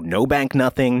 Oh, no bank,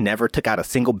 nothing. Never took out a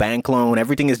single bank loan.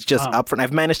 Everything is just up front.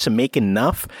 I've managed to make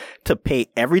enough to pay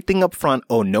everything up front,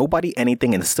 owe nobody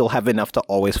anything, and still have enough to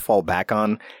always fall back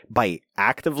on by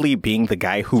actively being the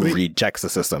guy who rejects the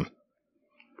system.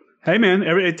 Hey, man,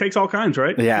 it takes all kinds,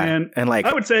 right? Yeah. And like,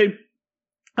 I would say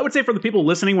for the people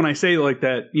listening, when I say like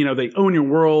that, they own your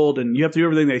world and you have to do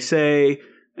everything they say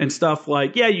and stuff,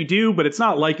 like, yeah, you do, but it's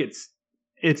not like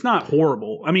it's not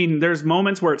horrible. I mean, there's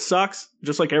moments where it sucks,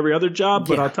 just like every other job,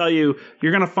 but I'll tell you,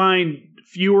 you're going to find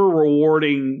fewer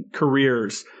rewarding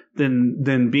careers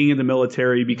than being in the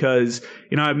military, because,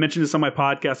 I've mentioned this on my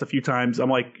podcast a few times. I'm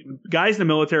like, guys in the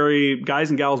military, guys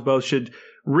and gals both, should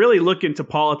really look into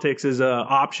politics as an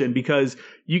option, because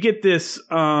you get this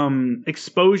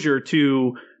exposure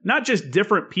to not just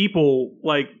different people,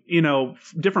 like,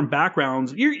 different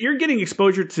backgrounds. You're getting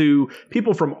exposure to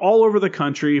people from all over the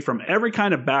country, from every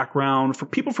kind of background, for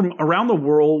people from around the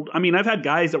world. I mean, I had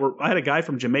a guy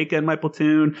from Jamaica in my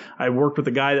platoon. I worked with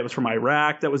a guy that was from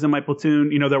Iraq that was in my platoon,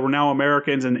 that were now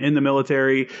Americans and in the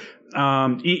military.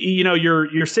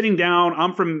 You're sitting down.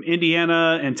 I'm from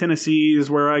Indiana, and Tennessee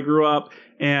is where I grew up.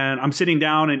 And I'm sitting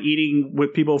down and eating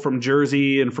with people from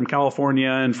Jersey and from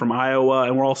California and from Iowa.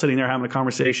 And we're all sitting there having a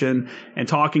conversation and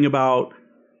talking about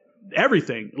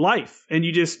everything, life. And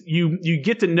you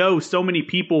get to know so many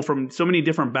people from so many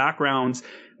different backgrounds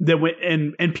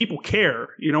and people care.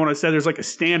 What I said, there's like a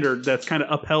standard that's kind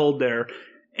of upheld there.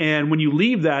 And when you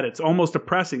leave that, it's almost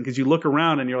depressing, because you look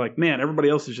around and you're like, man, everybody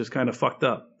else is just kind of fucked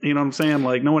up. You know what I'm saying?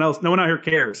 Like, no one out here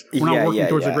cares. We're not working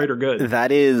towards the greater good.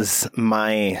 That is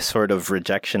my sort of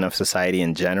rejection of society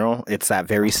in general. It's that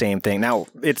very same thing. Now,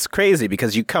 it's crazy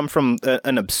because you come from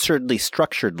an absurdly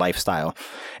structured lifestyle,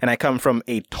 and I come from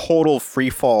a total free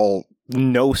fall,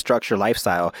 no structure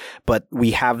lifestyle, but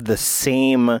we have the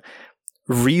same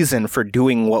reason for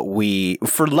loving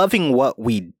what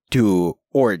we do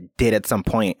or did at some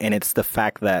point, and it's the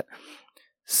fact that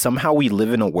somehow we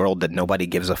live in a world that nobody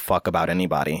gives a fuck about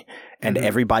anybody, and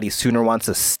everybody sooner wants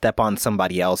to step on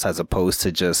somebody else as opposed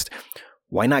to just,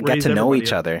 why not get to know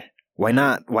each other? Why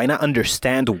not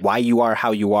understand why you are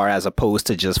how you are, as opposed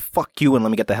to just fuck you and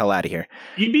let me get the hell out of here?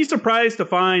 You'd be surprised to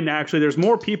find, actually, there's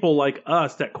more people like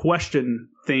us that question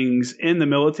things in the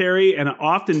military, and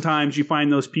oftentimes you find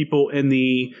those people in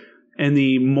the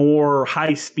more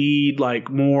high speed, like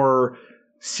more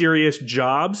serious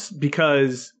jobs,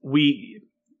 because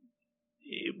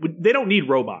they don't need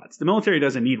robots. The military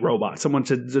doesn't need robots. Someone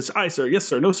to just, aye, sir, yes,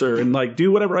 sir, no, sir, and like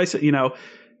do whatever I say.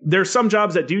 There's some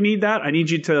jobs that do need that. I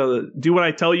need you to do what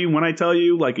I tell you when I tell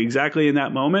you, like exactly in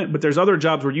that moment. But there's other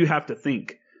jobs where you have to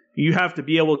think. You have to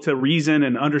be able to reason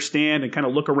and understand and kind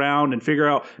of look around and figure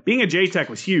out. Being a JTech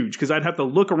was huge because I'd have to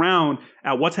look around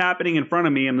at what's happening in front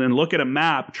of me and then look at a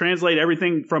map, translate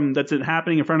everything from that's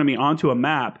happening in front of me onto a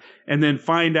map, and then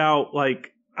find out,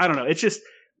 like, I don't know. It's just,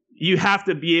 you have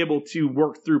to be able to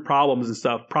work through problems and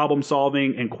stuff, problem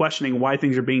solving and questioning why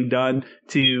things are being done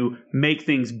to make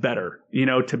things better,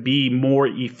 to be more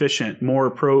efficient,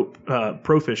 more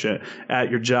proficient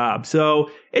at your job. So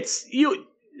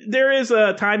there is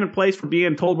a time and place for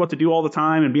being told what to do all the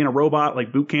time and being a robot,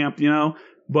 like boot camp,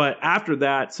 but after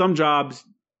that, some jobs,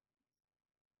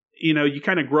 you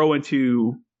kind of grow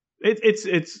into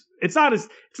it's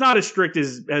not as strict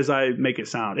as I make it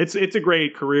sound. It's a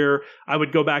great career. I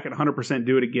would go back and 100%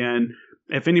 do it again.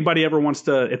 If anybody ever wants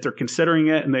to, if they're considering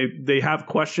it and they have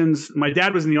questions, my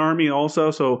dad was in the Army also,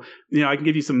 so I can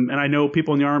give you some. And I know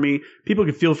people in the Army. People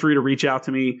can feel free to reach out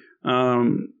to me,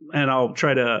 and I'll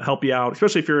try to help you out.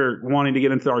 Especially if you're wanting to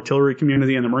get into the artillery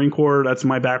community and the Marine Corps. That's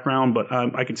my background, but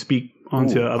I can speak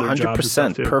onto other jobs.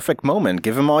 100%. Perfect moment.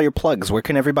 Give them all your plugs. Where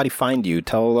can everybody find you?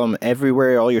 Tell them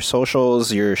everywhere, all your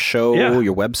socials, your show,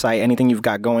 your website, anything you've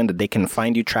got going that they can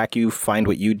find you, track you, find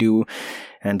what you do,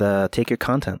 and take your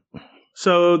content.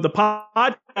 So the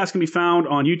podcast can be found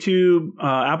on YouTube,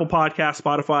 Apple Podcasts,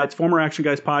 Spotify. It's Former Action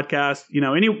Guys Podcast.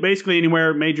 Basically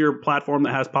anywhere, major platform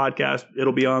that has podcast,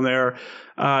 it'll be on there.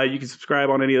 You can subscribe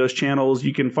on any of those channels.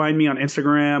 You can find me on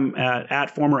Instagram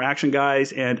at Former Action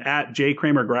Guys and at J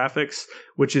Kramer Graphics,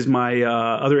 which is my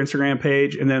other Instagram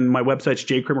page, and then my website's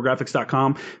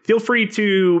jkramergraphics.com. Feel free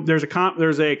to there's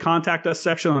a contact us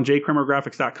section on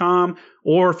jkramergraphics.com,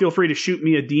 or feel free to shoot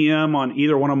me a DM on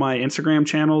either one of my Instagram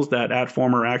channels, that at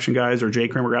Former Action Guys or J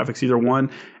Kramer Graphics, either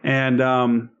one. And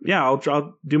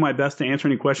I'll do my best to answer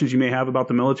any questions you may have about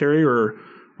the military or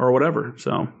whatever.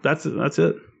 So that's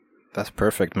it. That's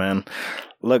perfect, man.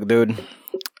 Look, dude,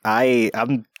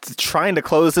 I'm trying to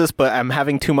close this, but I'm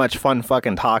having too much fun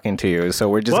fucking talking to you. So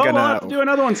we're just we'll have to do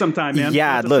another one sometime, man.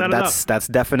 Yeah, look, that's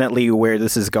definitely where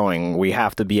this is going. We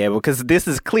have to be able, because this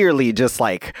is clearly just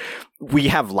like, we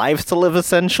have lives to live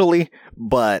essentially,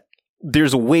 but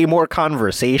there's way more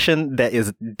conversation that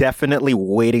is definitely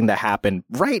waiting to happen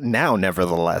right now,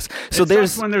 nevertheless. So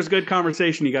when there's good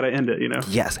conversation, you got to end it,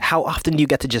 Yes. How often do you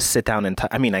get to just sit down and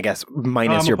I guess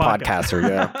minus your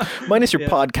podcaster, minus your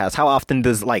podcast, how often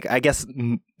does, I guess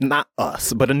not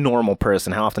us, but a normal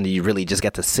person, how often do you really just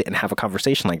get to sit and have a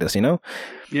conversation like this,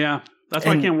 Yeah. That's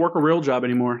why I can't work a real job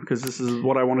anymore, because this is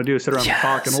what I want to do, sit around and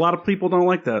talk. And a lot of people don't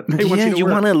like that. They want you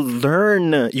want to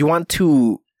learn. You want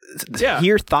to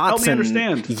hear thoughts. Help me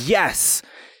understand. Yes,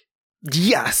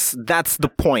 that's the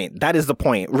point. That is the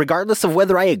point. Regardless of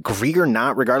whether I agree or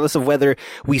not, regardless of whether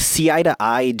we see eye to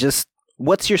eye, just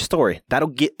what's your story? That'll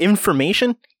get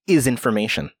information is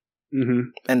information.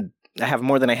 Mm-hmm. And I have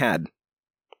more than I had.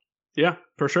 Yeah,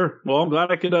 for sure. Well, I'm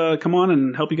glad I could come on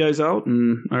and help you guys out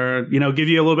and, give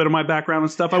you a little bit of my background and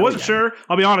stuff. I wasn't sure.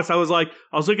 I'll be honest. I was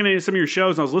looking at some of your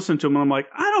shows and I was listening to them and I'm like,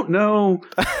 I don't know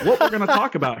what we're going to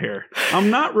talk about here. I'm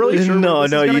not really sure. No,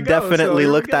 you definitely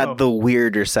looked at the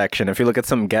weirder section. If you look at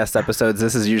some guest episodes,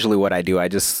 this is usually what I do. I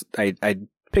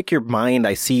pick your mind.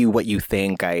 I see what you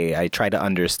think. I try to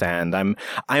understand. I'm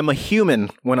a human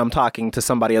when I'm talking to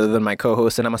somebody other than my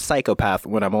co-host, and I'm a psychopath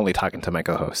when I'm only talking to my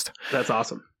co-host. That's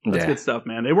awesome. That's good stuff,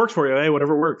 man. It works for you, eh?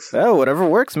 Whatever works. Oh, whatever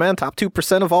works, man. Top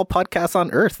 2% of all podcasts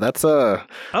on Earth. That's don't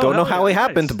know how it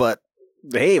happened, but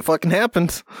hey, it fucking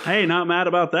happened. Hey, not mad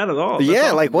about that at all.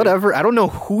 That's awesome, whatever. I don't know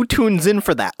who tunes in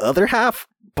for that other half,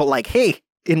 but hey,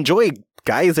 enjoy,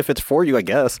 guys, if it's for you, I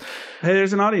guess. Hey,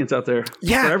 there's an audience out there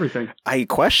for everything. I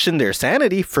question their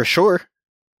sanity for sure.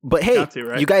 But hey,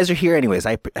 you guys are here anyways.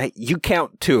 You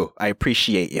count too. I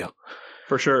appreciate you.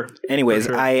 For sure. Anyways,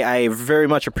 I very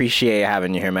much appreciate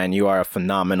having you here, man. You are a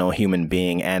phenomenal human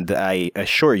being, and I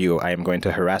assure you I am going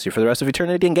to harass you for the rest of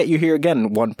eternity and get you here again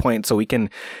at one point so we can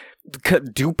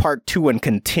do part 2 and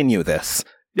continue this.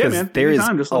 Yeah, man. There is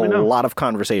a lot of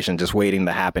conversation just waiting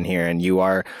to happen here, and you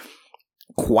are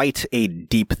quite a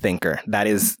deep thinker. That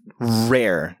is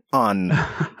rare on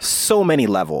so many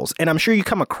levels. And I'm sure you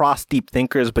come across deep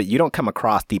thinkers, but you don't come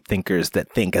across deep thinkers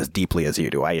that think as deeply as you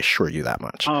do. I assure you that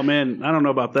much. Oh man, I don't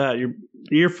know about that.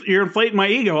 You're inflating my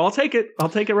ego. I'll take it. I'll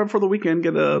take it right before the weekend.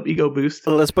 Get a ego boost.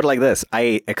 Let's put it like this.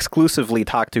 I exclusively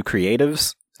talk to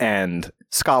creatives and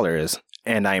scholars,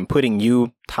 and I am putting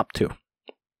you top 2.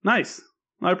 Nice.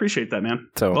 I appreciate that, man.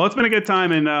 Well, it's been a good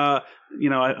time, and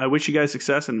I wish you guys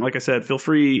success. And like I said, feel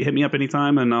free, hit me up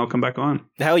anytime and I'll come back on.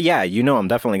 Hell yeah. I'm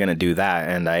definitely going to do that.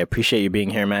 And I appreciate you being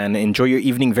here, man. Enjoy your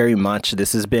evening very much.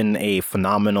 This has been a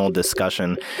phenomenal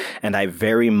discussion. And I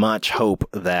very much hope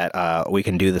that we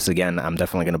can do this again. I'm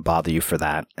definitely going to bother you for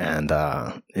that. And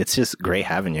it's just great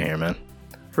having you here, man.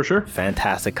 For sure.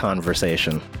 Fantastic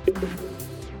conversation.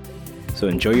 So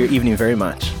enjoy your evening very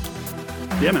much.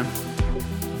 Yeah, man.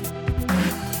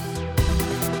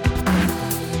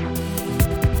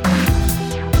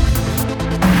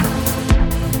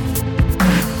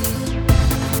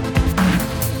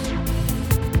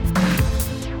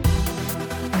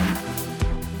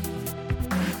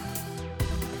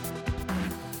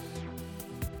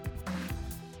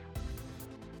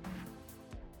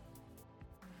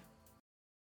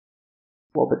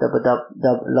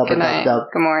 Good night.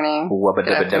 Good morning. Good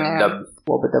afternoon.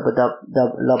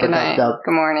 Good night.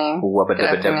 Good morning. Good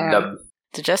afternoon.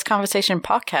 The Just Conversation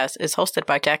podcast is hosted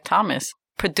by Jack Thomas,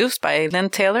 produced by Lynn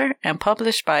Taylor, and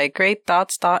published by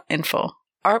GreatThoughts.info.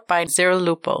 Art by Zero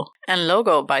Lupo, and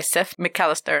logo by Seth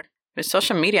McAllister, with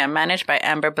social media managed by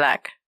Amber Black.